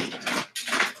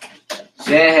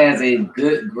 Shan has a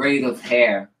good grade of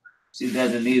hair. She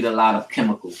doesn't need a lot of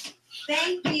chemicals.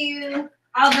 Thank you.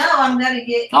 Although I'm gonna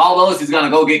get. Although she's gonna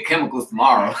go get chemicals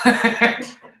tomorrow. No, I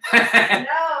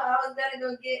was gonna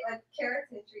go get a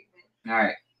keratin treatment. All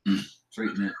right,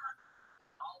 treatment.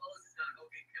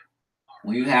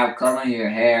 When you have color in your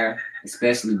hair,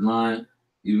 especially blonde,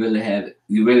 you really have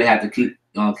to keep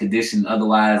on conditioning.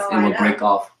 Otherwise, it will break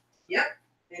off. Yep,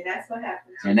 and that's what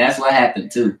happened. And that's what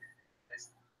happened too.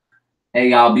 Hey,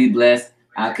 y'all, be blessed.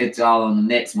 I'll catch y'all on the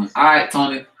next one. All right,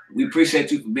 Tony. We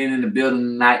appreciate you for being in the building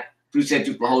tonight. Appreciate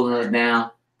you for holding us down.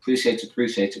 Appreciate you for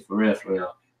real, for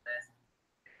real.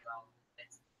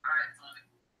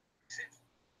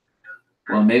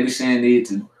 Well, maybe Shan need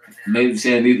to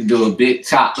do a big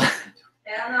chop.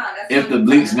 If the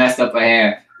bleach messed up her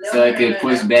hair, so it can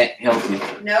push back healthy.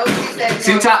 No,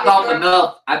 she chopped off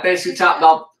enough. I think she chopped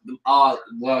off.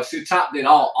 Well, she chopped it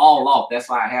all off. That's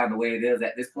why I have the way it is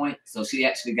at this point. So she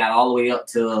actually got all the way up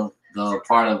to the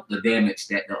part of the damage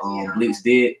that the bleach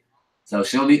did. So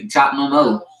she don't need to chop no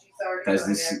more. Because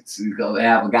she gonna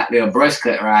have a goddamn brush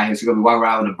cut right here. She's gonna be walking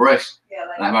around with a brush.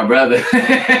 Like my brother.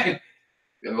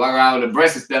 Walk around with a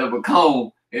brush instead of a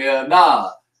comb. Hell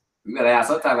nah. You gotta have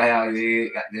some type of hair on your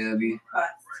head. Goddamn me.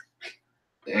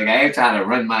 Like, I ain't trying to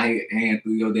run my hand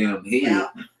through your damn head.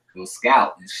 Your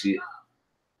scalp and shit.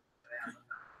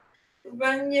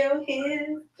 Run your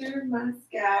hand through my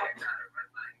scalp.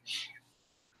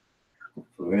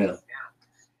 For real.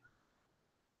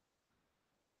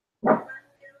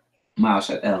 Miles,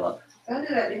 shut the hell up. Don't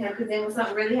do that to him, because then when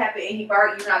something really happened and he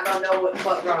barked, you're not gonna know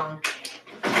what's wrong.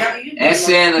 Ask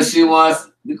Shannon she wants.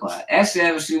 Be quiet. Ask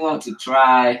Shannon she wants to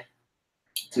try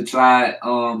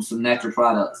some natural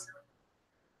products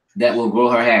that will grow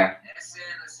her hair.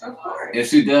 Of course. If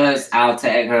she does, I'll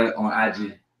tag her on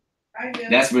IG. I do.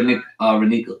 That's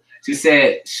Renika. She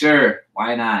said, sure,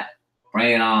 why not?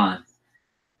 Bring it on.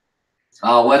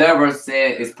 Whatever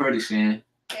said is pretty, Shan.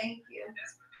 Thank you.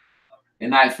 Good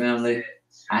night, family.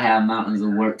 I have mountains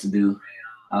of work to do.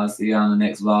 I'll see you on the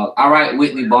next vlog. All right,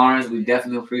 Whitney Barnes, we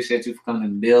definitely appreciate you for coming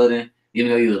in the building.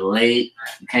 Even though you were late,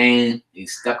 you came, you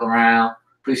stuck around.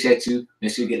 Appreciate you.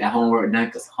 Make sure you get that homework done,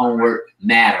 because homework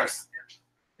matters.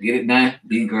 Get it done,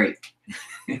 be great.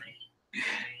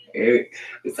 It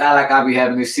sounds like I'll be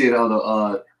having this shit on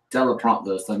the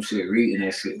teleprompter or some shit, reading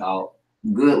that shit, dog.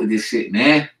 I'm good with this shit,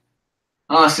 man.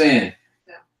 Know what I'm saying?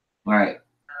 Yeah. All right.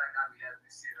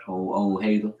 Old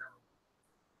hater.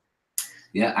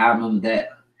 Yeah, I remember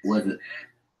that wasn't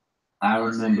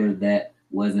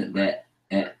that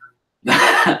at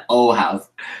old house.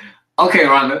 Okay,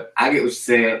 Rhonda, I get what you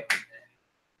said.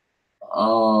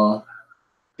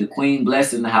 The Queen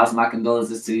blessed in the house. My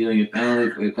condolences to you and your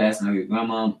family for your passing of your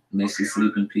grandma. May she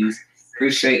sleep in peace.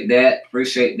 Appreciate that.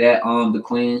 The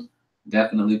Queen.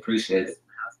 Definitely appreciate it.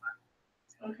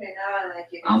 Okay, now I like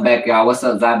it. I'm back, y'all. What's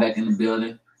up, Zai? Back in the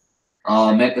building.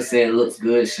 Mecca said it looks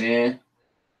good, Shan.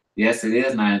 Yes, it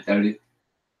is 9:30.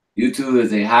 YouTube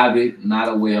is a hobby, not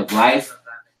a way of life.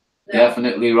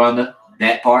 Definitely, Rhonda.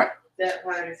 That part. That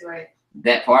part is right.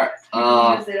 That part.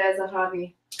 Use it as a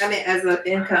hobby. I mean, as an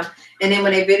income. And then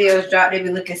when their videos drop, they be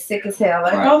looking sick as hell.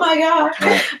 Like, oh my God,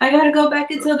 I gotta go back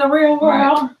into the real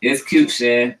world. Right. It's cute,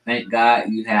 Shan. Thank God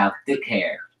you have thick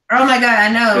hair. Oh my God,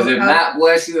 I know. Because if not,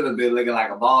 boy, she would have been looking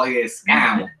like a bald head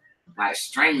scowl, like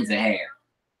strings of hair.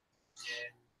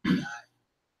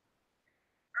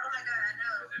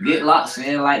 Get locked,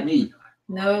 Shan, like me.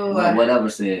 No. Or whatever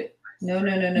said. No.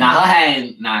 Nah, her hair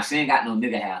ain't, she ain't got no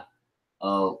nigga hair.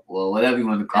 Well, whatever you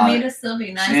want to call it. It'll still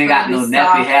be nice. She ain't got no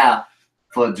nappy hair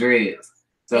for dreads.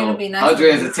 So Nice her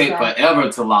dreads will take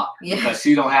forever to lock because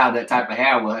she don't have that type of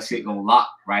hair where her shit gonna lock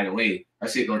right away. Her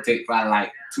shit gonna take probably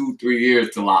like 2-3 years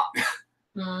to lock.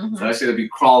 So her shit'll be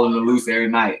crawling loose every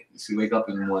night. She wake up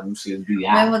in the morning, she'll be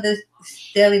out. When will this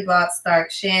daily vlog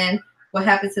start? Shan, what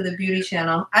happened to the beauty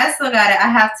channel? I still got it. I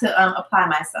have to apply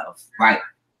myself. Right.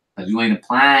 Because you ain't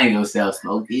applying yourself,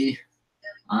 Smokey.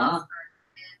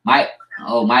 Might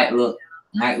look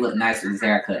nice with his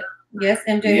haircut. Yes,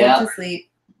 MJ went to sleep.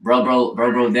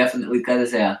 Bro definitely cut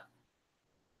his hair.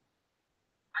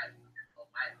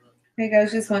 Hey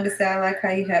guys, just wanted to say I like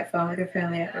how you had fun with your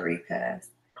family at the recast.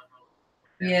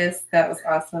 Yes, that was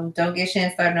awesome. Don't get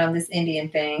Shan started on this Indian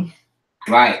thing.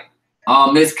 Right.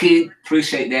 Miss Key,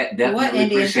 appreciate that. Definitely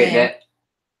appreciate that.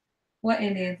 What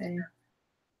Indian thing?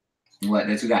 What,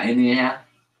 that you got Indian hair?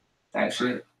 That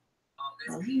shit.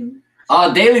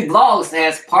 Daily vlogs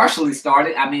has partially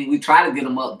started. I mean, we try to get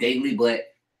them up daily, but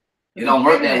it don't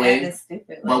work that way.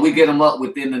 But we get them up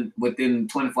within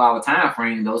 24-hour time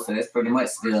frame though, so that's pretty much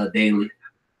still daily.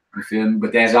 You feel me?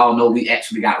 But as y'all know, we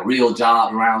actually got real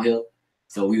jobs around here,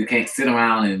 so we can't sit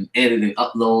around and edit and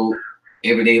upload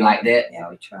every day like that. Yeah,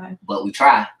 we try. But we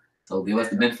try. So give us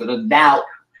the benefit of the doubt.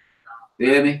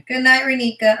 Feel me? Good night,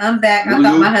 Renika. I'm back. I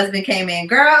thought my husband came in.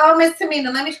 Girl, oh Miss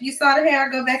Tamina, you saw the hair.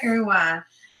 Go back and rewind.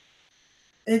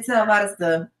 It's a lot of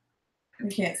stuff. You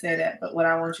can't say that, but what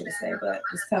I want you to say, but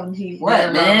just tell him he.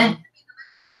 What, man?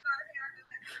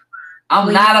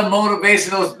 I'm not a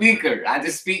motivational speaker. I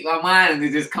just speak my mind and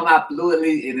it just come out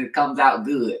fluidly and it comes out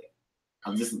good.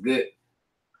 I'm just good.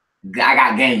 I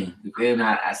got game. You feel me?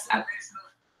 That's why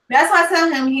I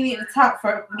tell him he need to talk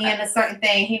for me in a certain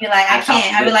thing. He'd be like, I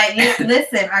can't. I'd be like,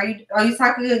 listen, are you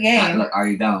talking a good game? Are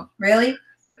you dumb? Really?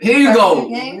 Here you go.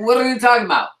 What are you talking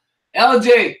about?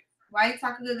 LJ. Why you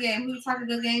talking good game? Who you talking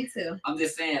good game to? I'm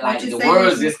just saying, like, the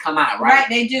words just come out right. Right,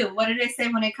 they do. What do they say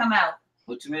when they come out?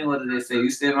 What you mean, what do they say? You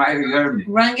sitting right here, you heard me.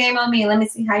 Run game on me. Let me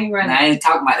see how you run. Now, I ain't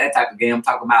talking about that type of game. I'm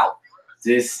talking about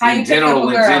just in general,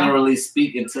 when generally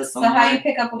speaking to someone. So how you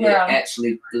pick up a girl? It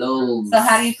actually flows. So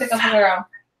how do you pick up a girl?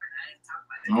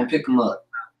 I don't pick them up.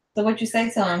 So what you say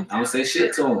to them? I don't say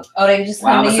shit to them. Oh, they just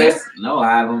come to you? No,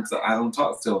 I don't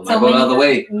talk to them. So I go the other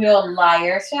way. You're a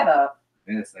liar. Shut up.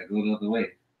 Yes, I go the other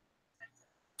way.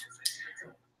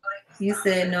 You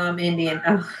said no, I'm Indian.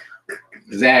 Oh.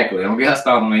 Exactly. Don't get her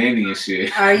started on the Indian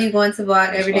shit. Are you going to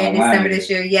vlog every day in December this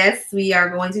year? Yes, we are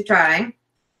going to try.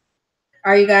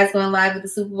 Are you guys going live with the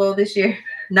Super Bowl this year?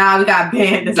 Nah, we got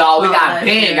banned. No, we got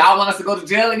banned. Y'all want us to go to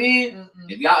jail again?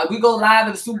 If we go live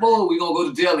in the Super Bowl, we're gonna go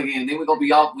to jail again. Then we're gonna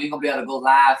be off. We ain't gonna be able to go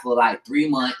live for like 3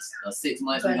 months or 6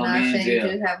 months. But we're gonna be in jail.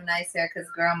 You do have nice hair, because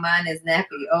girl, mine is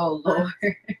nappy. Oh Lord.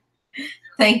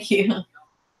 Thank you.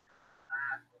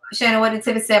 Shannon, what did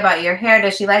Tiffany say about your hair?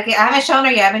 Does she like it? I haven't shown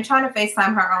her yet. I've been trying to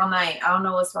FaceTime her all night. I don't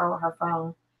know what's wrong with her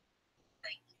phone.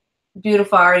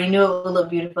 Beautiful. I already knew it would look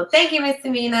beautiful. Thank you, Miss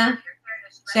Tamina.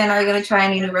 Shannon, are you going to try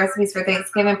any new recipes for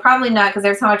Thanksgiving? Probably not, because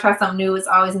every time I try something new, it's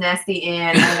always nasty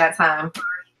and I ain't got time.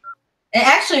 And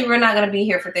actually, we're not going to be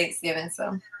here for Thanksgiving,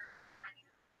 so.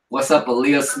 What's up,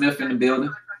 Aaliyah Smith in the building?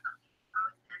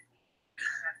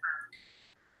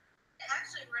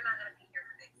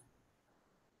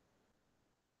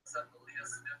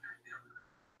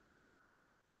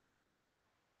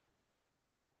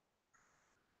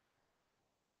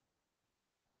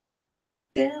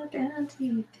 Down to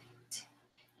you.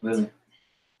 Really?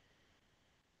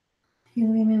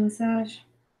 Can you give me a massage?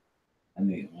 I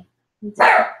need one.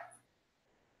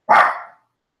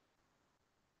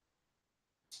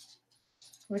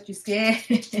 What, you scared?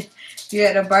 You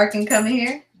had a barking coming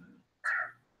here?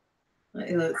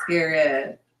 It looks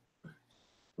scary.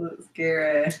 Looks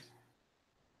scary.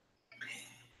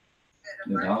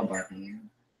 The dog barking.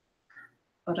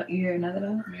 Oh, you hear another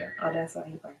dog? Yeah. Oh, that's why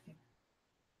he's barking.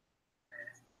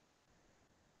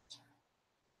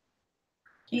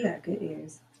 You got good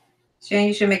ears. Shannon,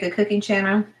 you should make a cooking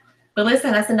channel. But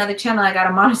listen, that's another channel I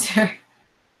gotta monitor.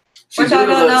 She do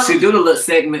the little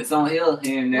segments on here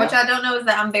and there. What y'all don't know is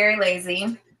that I'm very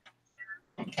lazy.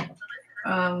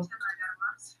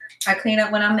 I clean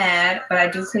up when I'm mad, but I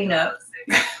do clean up.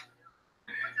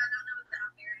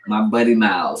 My buddy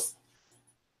Miles.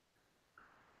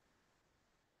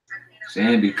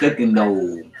 Shan be cooking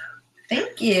though.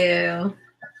 Thank you.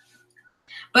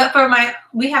 But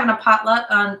we having a potluck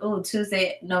on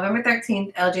Tuesday, November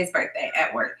 13th, LJ's birthday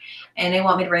at work. And they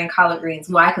want me to bring collard greens.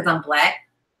 Why? Because I'm black.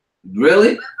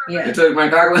 Really? Yeah. They took you to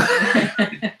bring collard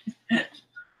greens?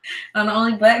 I'm the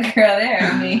only black girl there.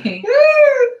 I mean,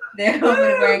 they want me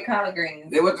to bring collard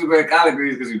greens. They want you to bring collard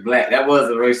greens because you're black. That was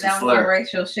a racial slur. That was a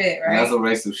racial shit, right? That's a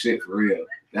racial shit for real.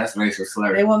 That's racial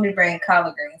slur. They want me to bring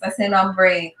collard greens. I said, no, I'm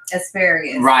bring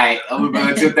asparagus. Right. I'm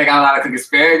going to think I know how to cook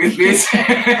asparagus, bitch.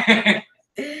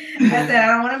 I said, I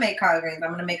don't want to make collard greens. I'm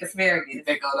going to make asparagus. You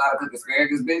think I know how to cook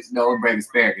asparagus, bitch? No, I'm bringing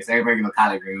asparagus. I ain't bringing no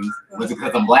collard greens. Was it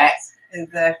because I'm black?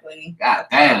 Exactly. God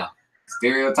damn.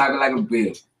 Stereotyping like a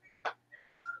bitch.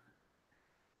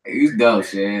 You dumb,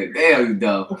 shit. Damn, you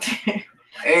dumb.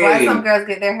 Hey. Why some girls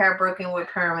get their hair broken with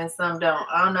perm and some don't?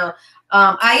 I don't know.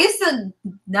 I used to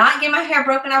not get my hair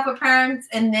broken off with perms,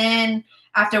 and then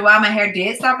after a while, my hair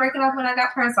did stop breaking off when I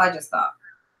got perms, so I just stopped.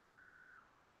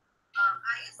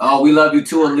 Oh, we love you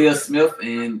too, Aaliyah Smith,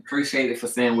 and appreciate it for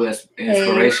saying we're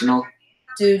inspirational.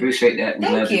 Dude, appreciate that. We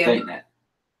love you. Think that.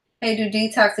 Hey, do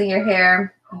detoxing your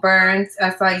hair burns?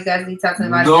 I saw you guys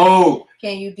detoxing my hair. No.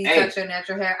 Can you detox your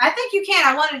natural hair? I think you can.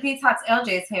 I want to detox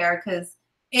LJ's hair and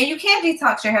you can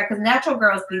detox your hair because natural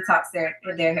girls detox their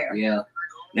hair. Yeah,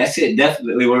 that shit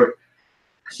definitely works.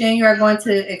 Shan, you are going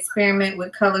to experiment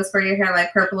with colors for your hair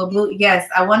like purple or blue? Yes,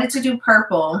 I wanted to do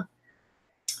purple.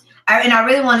 And I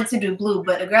really wanted to do blue,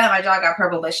 but the girl at my job got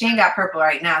purple, but she ain't got purple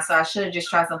right now, so I should have just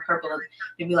tried some purple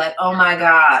to be like, oh my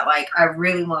God, like I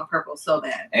really want purple so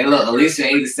bad. Hey, look,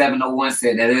 Alicia8701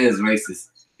 said that is racist.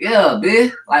 Yeah,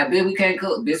 bitch. Like, bitch, we can't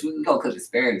cook. Bitch, we can go cook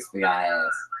asparagus for your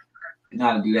ass. You know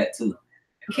how to do that too.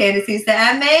 Candace said,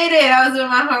 I made it. I was doing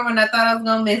my homework and I thought I was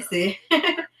going to miss it.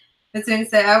 Bettina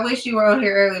said, I wish you were on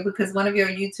here earlier because one of your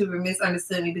YouTubers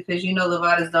misunderstood me because you know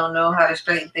Levatas don't know how to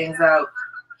straighten things out.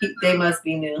 They must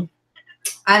be new.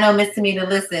 I know, Miss Tamina,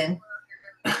 listen.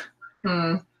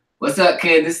 What's up,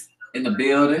 Candace? In the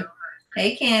building.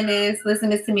 Hey, Candace. Listen,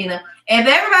 Miss Tamina. If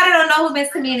everybody don't know who Miss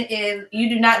Tamina is, you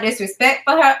do not respect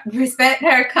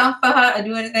her, come for her, or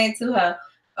do anything to her.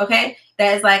 Okay?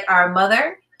 That is like our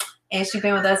mother. And she's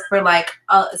been with us for like,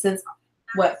 since,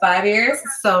 5 years?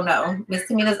 So, no. Miss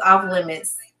Tamina's off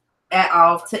limits at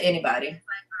all to anybody.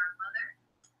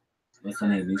 What's her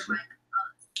name, Misha?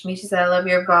 Misha said, I love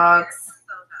your box.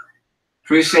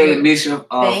 Appreciate it, Misha.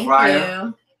 Thank Fryer.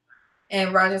 you.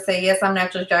 And Roger said, yes, I'm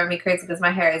naturally driving me crazy because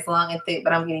my hair is long and thick,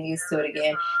 but I'm getting used to it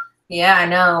again. Yeah, I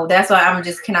know. That's why I'm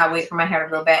just cannot wait for my hair to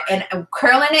grow back. And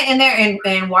curling it in there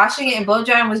and washing it and blow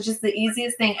drying was just the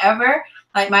easiest thing ever.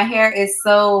 Like my hair is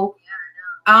so,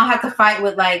 I don't have to fight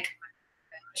with like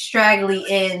straggly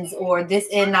ends or this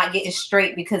end not getting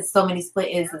straight because so many split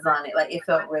ends is on it. Like it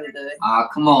felt really good.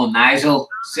 Come on, Nigel.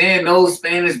 She knows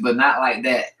Spanish, but not like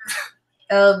that.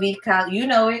 LB, you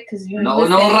know it because you no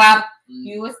rap.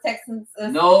 You was texting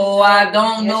us. No, I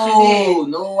don't know.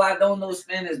 No, I don't know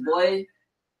Spanish, boy.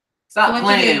 Stop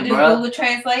playing, bro. Google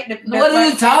Translate. What are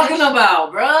you talking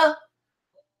about, bro?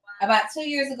 About 2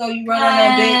 years ago, you wrote on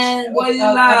that bitch. What are you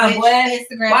lying, boy?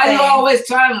 Instagram Why thing. You always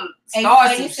trying to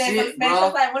start some shit, bro? bro? I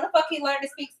was like, when the fuck he learned to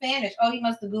speak Spanish? Oh, he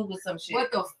must have Googled some shit.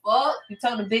 What the fuck? You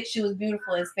told the bitch she was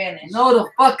beautiful in Spanish. No, the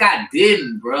fuck I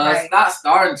didn't, bro. Right. Stop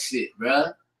starting shit, bro.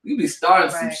 You be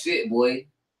starting some shit, boy.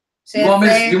 You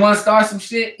want to start some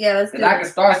shit? Yeah, let's do it. I can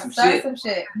start some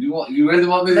shit. You really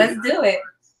want me to? Let's do it.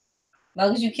 As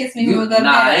long as you kiss me, we'll go to bed.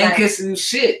 I ain't kissing you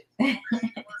shit.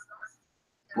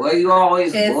 Boy, you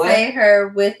always say her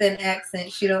with an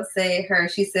accent. She don't say her.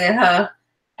 She said her.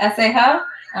 I say her.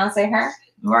 I don't say her.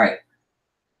 Right.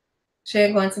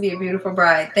 She's going to be a beautiful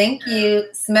bride. Thank you.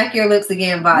 Smack your lips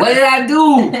again, Vada. What did I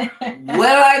do? What did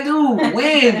I do?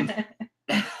 When?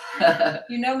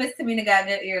 You know Miss Tamina got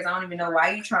good ears. I don't even know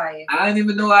why you try it. I didn't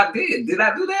even know I did. Did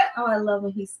I do that? Oh, I love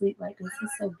when he sleep like this. He's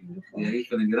so beautiful. Yeah, he's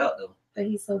finna get up though. But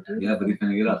he's so beautiful. Yeah, but he's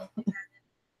finna get up.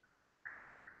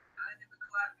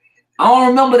 I don't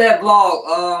remember that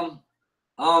vlog.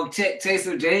 Check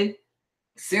Chaser J,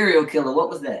 serial killer. What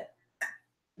was that?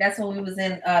 That's when we was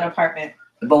in the apartment.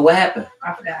 But what happened?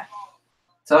 I forgot.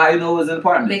 So how you know it was in the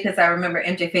apartment? Because I remember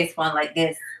MJ face going like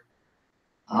this.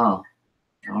 Oh,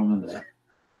 I don't remember that.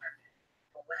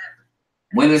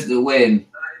 When is the wedding?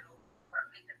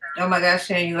 Oh my gosh,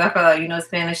 Shane, you laugh out. You know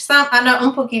Spanish. Some I know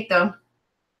un poquito.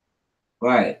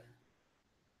 Right.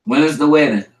 When is the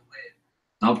wedding?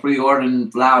 I'm pre-ordering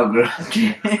flower, girl.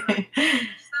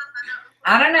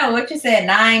 I don't know what you said.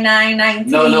 9/9/19.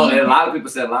 No. A lot of people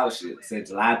said a lot of shit. They said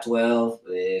July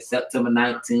 12th, September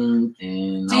 19th,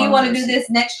 and. Do you want to do this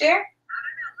next year?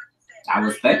 I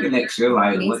was thinking next year.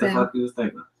 Like, Me what the too. fuck you was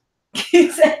thinking?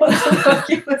 You said what the fuck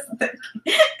you was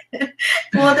thinking.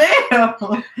 Well,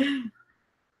 damn.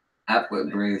 I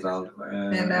put braids on.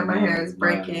 And now my hair is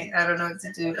breaking. I don't know what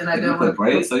to do, and I You don't put want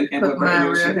braids, so you can't put braids my on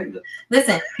your real shit hair. either.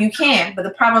 Listen, you can, but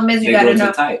the problem is you They got go to too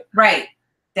know. tight. Right.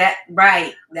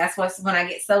 That's what's when I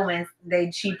get sew-ins.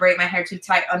 She braid my hair too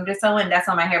tight under sew-in. That's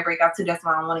when my hair break out too. That's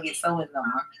why I don't want to get sew-ins no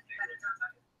more.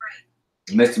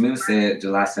 Mr. Miller said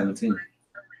July 17th.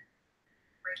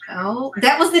 Oh,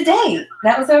 that was the date.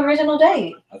 That was the original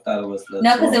date. I thought it was the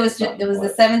No, because it 12th was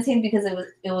the 17th because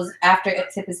it was after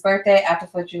Tippy's birthday, after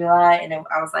 4th of July, and then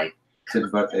I was like, Tippy's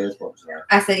birthday is 4th of July.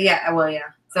 I said, yeah, well,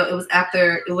 yeah. So it was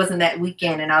after, it wasn't that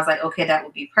weekend, and I was like, okay, that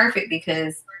would be perfect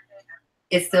because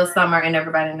it's still summer and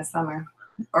everybody in the summer.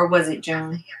 Or was it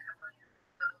June?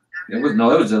 It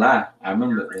was July. I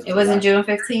remember. It wasn't June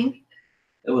 15th?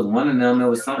 It was one of them. It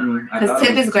was something. Because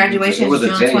Tippy's graduation is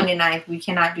June J. 29th. We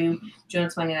cannot do June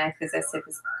 29th because that's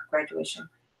Tippy's graduation.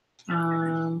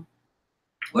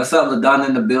 What's up, LaDonna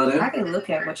in the building? I can look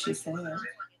at what she said.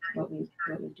 What we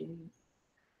did.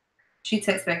 She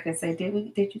texted back and said,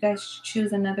 "Did you guys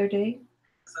choose another date?"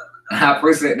 I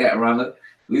appreciate that, Rhonda.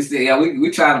 We said, yeah, we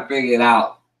trying to figure it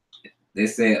out. They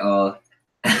said,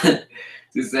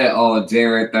 she said,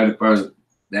 January 31st.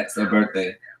 That's her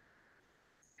birthday.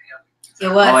 It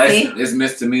was. See? It's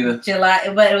misdemeanor.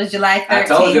 July, but it was July 13th. I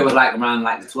told you it was like around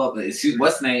like the 12th. She,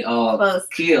 what's her name?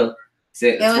 Kill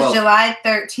said the 12th. It was July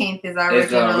 13th is our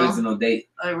original date.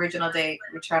 Original date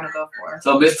we're trying to go for.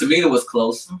 So misdemeanor was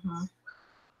close.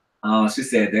 Mm-hmm. She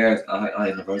said there's her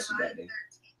anniversary that day.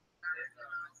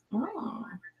 Oh.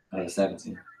 The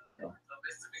 17th.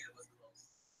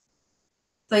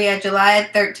 So yeah, July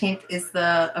 13th is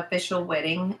the official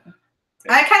wedding.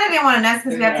 I kind of didn't want to know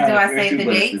because we have to do our save the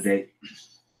dates.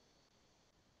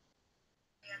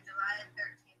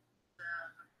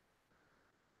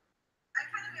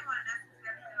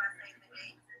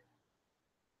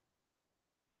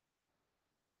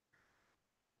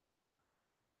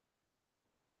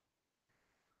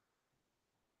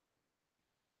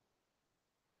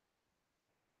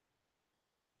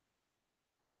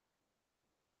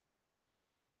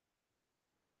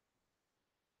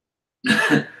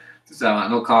 So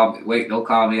don't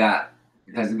call me out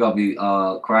because you're gonna be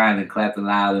crying and clapping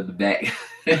loud in the back.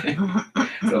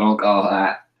 So don't call her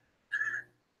out.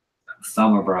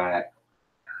 Summer bride.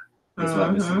 That's what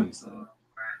I'm missing. So.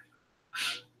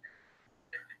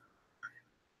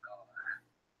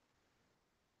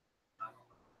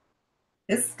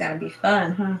 This is gonna be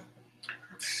fun, huh?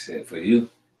 Shit for you,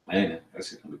 man. That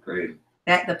shit gonna be crazy.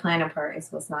 That the planning part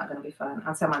is what's not gonna be fun.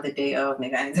 I'm talking about the day of,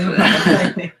 nigga. I ain't talking about the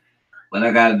planning. What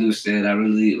I gotta do, shit, I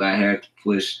really need my hair to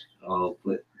push,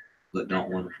 but don't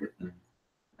want to put them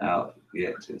out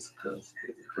yet just because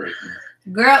it's breaking.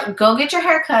 Girl, go get your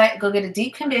hair cut, go get a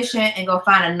deep condition, and go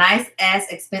find a nice ass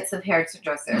expensive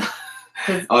hairdresser.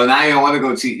 Now you don't want to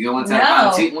go cheap. You don't want to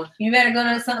find a cheap one? You better go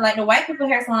to something like the white people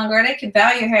hair salon, girl. They can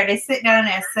value your hair. They sit down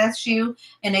and assess you,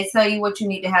 and they tell you what you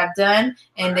need to have done,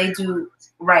 and they do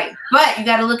right. But you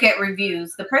got to look at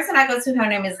reviews. The person I go to, her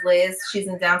name is Liz. She's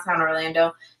in downtown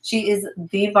Orlando. She is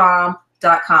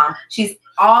thebomb.com. She's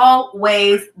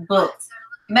always booked.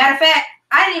 Matter of fact,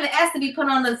 I didn't even ask to be put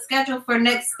on the schedule for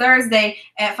next Thursday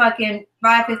at fucking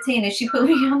 5:15, and she put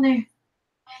me on there.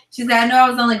 She said, I know I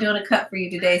was only doing a cut for you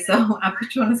today, so I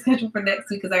put you on the schedule for next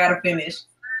week because I got to finish.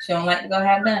 She don't like to go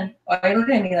have done. Why are you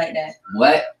looking at me like that?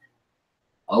 What?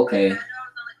 Okay.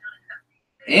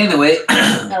 Anyway.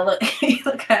 Now look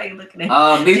how you looking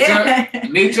at me.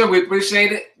 Mitra, we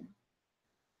appreciate it.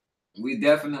 We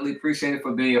definitely appreciate it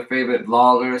for being your favorite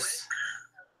vloggers.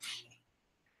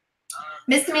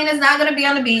 Misdemeanor's not going to be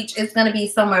on the beach. It's going to be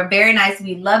somewhere very nice.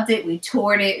 We loved it. We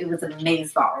toured it. It was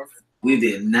amazing. We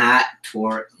did not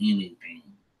tour anything.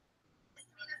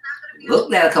 We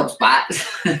looked at a couple spots.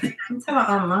 I'm talking about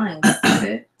online.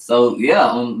 So,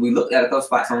 yeah, we looked at a couple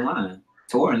spots online.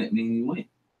 Touring it means you went.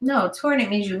 No, touring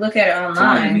it means you look at it online.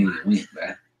 Touring it means you went,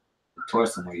 man. Tour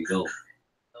somewhere you go.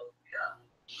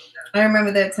 I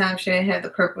remember that time she had the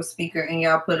purple speaker and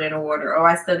y'all put it in water. Oh,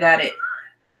 I still got it.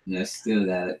 Yeah, still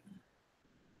got it.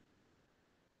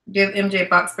 Give MJ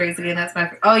box sprays again. That's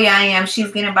my. Oh yeah, I am.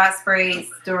 She's getting box sprays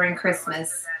during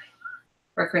Christmas.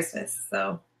 For Christmas,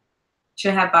 so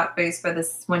she'll have box sprays for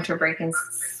this winter break.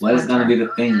 What is gonna be the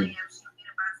theme?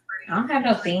 I don't have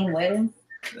no theme wedding.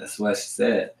 That's what she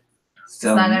said. It's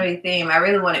not gonna be theme. I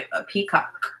really wanted a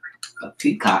peacock. A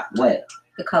peacock? What?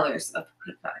 The colors of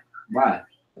peacock. Why?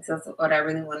 That's what I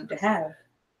really wanted to have.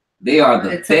 They are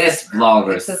the best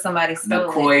vloggers. Until somebody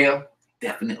stole Nicoya,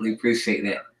 definitely appreciate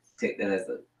that. Take that as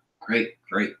a great,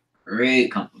 great,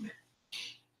 great compliment.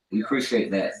 We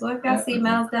appreciate that. So if y'all see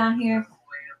Mel's down here,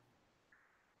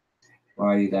 why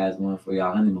are you guys going for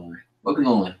y'all honeymoon? What we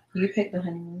going? You picked the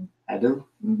honeymoon. I do.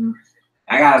 Mm-hmm.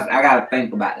 I gotta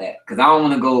think about that because I don't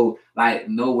want to go like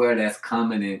nowhere that's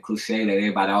common and cliche that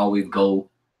everybody always go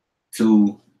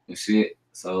to and shit.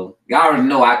 So y'all already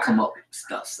know I come up with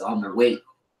stuff, so I'm gonna wait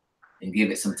and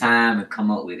give it some time and come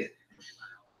up with it.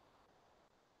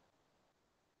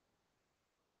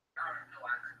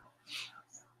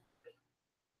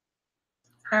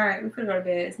 All right, we could go to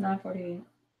bed. It's 9:48.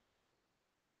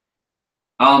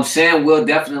 Shan will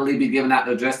definitely be giving out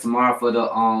the address tomorrow for the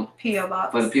P.O.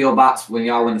 box. For the P.O. box when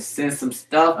y'all want to send some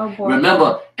stuff. Oh, boy.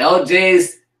 Remember,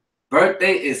 LJ's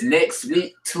birthday is next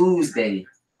week, Tuesday.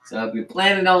 So if you're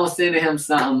planning on sending him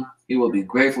something, he will be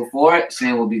grateful for it.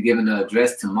 Shan will be giving the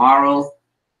address tomorrow.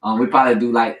 We probably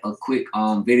do like a quick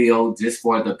video just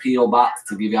for the P.O. box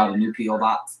to give y'all the new P.O.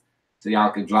 box. So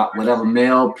y'all can drop whatever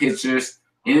mail, pictures,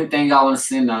 anything y'all want to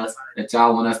send us that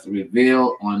y'all want us to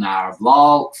reveal on our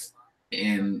vlogs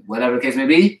and whatever the case may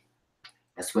be.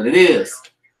 That's what it is.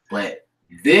 But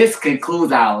this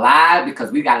concludes our live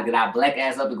because we got to get our black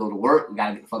ass up and go to work. We got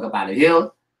to get the fuck up out of here.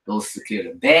 Go secure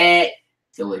the bag.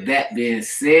 So with that being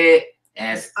said,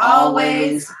 as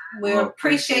always, we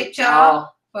appreciate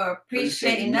y'all for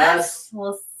appreciating us.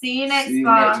 We'll see you next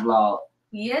vlog.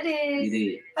 You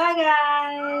did.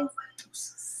 Bye,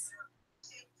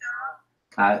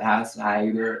 guys. How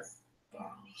you doing?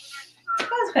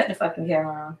 Let's put the fucking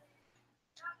camera on.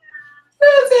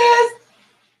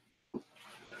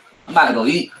 I'm about to go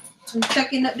eat. I'm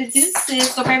checking up the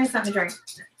juices. Go grab me something to drink.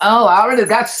 Oh, I already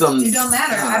got some. It don't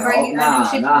matter. I bring you.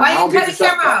 Why you cut the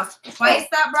camera off? Why you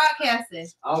stop broadcasting?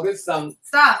 I'll get some.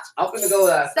 Stop. I'm gonna go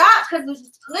there. Stop,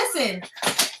 because listen,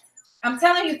 I'm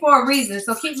telling you for a reason.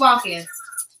 So keep walking.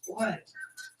 What?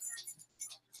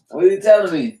 What are you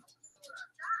telling me?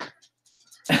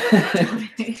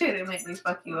 You didn't make me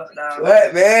fuck you up, dog.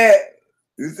 What, man?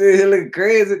 You sit here looking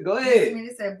crazy. Go ahead. He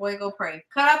said, "Boy, go pray."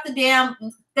 Cut off the damn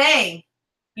thing.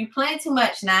 You playing too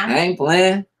much now. I ain't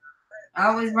playing. I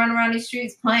always run around these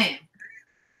streets playing.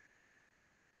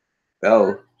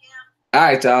 Oh. All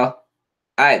right, y'all. All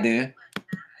right, then.